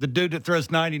the dude that throws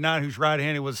 99 who's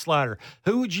right-handed with a slider.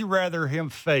 Who would you rather him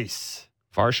face?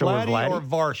 Varsho or Vladdy? Or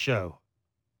Varsho?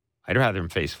 I'd rather him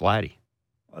face Vladdy.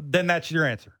 Then that's your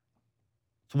answer.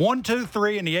 It's 1, 2,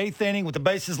 3 in the 8th inning with the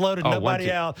bases loaded,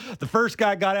 nobody out. The first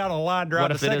guy got out on a line drive.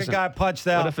 The second guy punched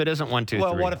out. What if it isn't 1, 2, 3?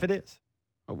 Well, what if it is?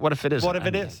 What if it isn't? What if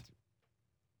it is?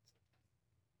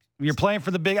 You're playing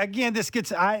for the big. Again, this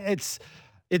gets.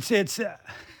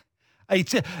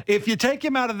 If you take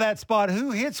him out of that spot, who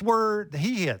hits where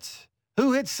he hits?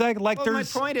 Who hits second? Like, my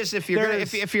point is, if you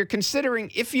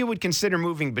would consider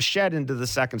moving Bichette into the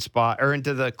second spot or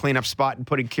into the cleanup spot and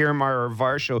putting Kiermaier or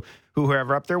Varsho,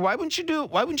 whoever up there, why wouldn't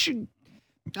you?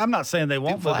 I'm not saying they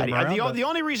won't move him around. The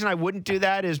only reason I wouldn't do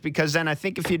that is because then I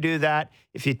think if you do that,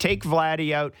 if you take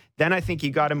Vladdy out, then I think you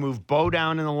got to move Bo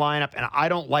down in the lineup, and I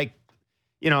don't like,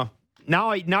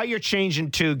 now you're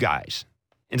changing 2 guys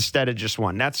instead of just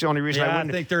 1. That's the only reason I wouldn't.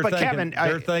 I think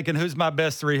they're thinking, who's my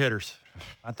best 3 hitters?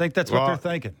 I think that's what they're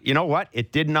thinking. You know what?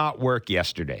 It did not work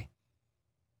yesterday.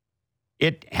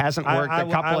 It hasn't worked a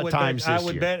couple of times this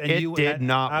year. It did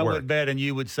not work. I would bet, and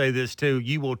you would say this too,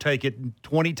 you will take it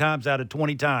 20 times out of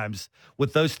 20 times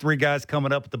with those 3 guys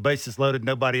coming up with the bases loaded,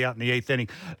 nobody out in the 8th inning.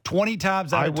 20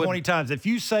 times out of 20 times. If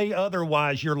you say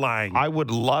otherwise, you're lying. I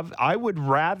would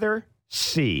rather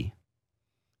see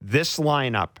this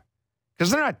lineup,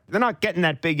 because they're not getting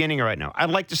that big inning right now. I'd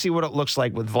like to see what it looks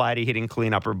like with Vladdy hitting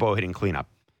cleanup or Bo hitting cleanup.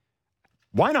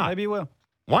 Why not? Maybe you will.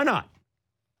 Why not?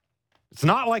 It's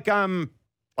not like I'm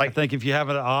I think if you have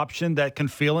an option that can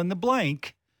fill in the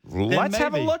blank, let's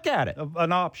have a look at it.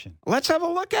 An option. Let's have a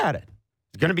look at it.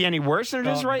 Is it going to be any worse than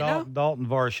it is right now? Dalton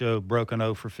Varsho broke an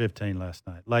 0 for 15 last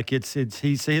night. Like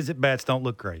his at bats don't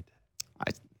look great.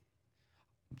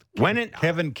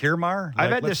 Kevin Kiermaier.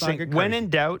 I've had this thing. When in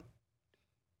doubt,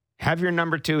 have your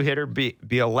number 2 hitter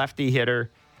be a lefty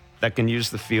hitter that can use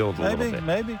the field a little bit.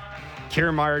 Maybe.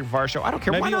 Kiermaier, Varsho. I don't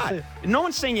care. Why not? No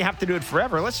one's saying you have to do it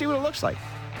forever. Let's see what it looks like.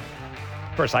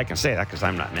 Of course, I can say that because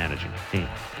I'm not managing the team.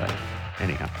 But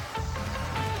anyhow.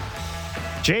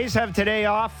 Jays have today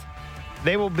off.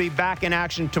 They will be back in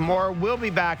action tomorrow. We'll be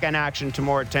back in action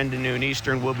tomorrow at 10 to noon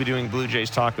Eastern. We'll be doing Blue Jays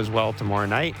talk as well tomorrow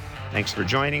night. Thanks for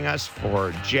joining us.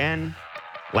 For Jen,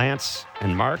 Lance,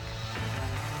 and Mark,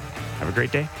 have a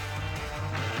great day.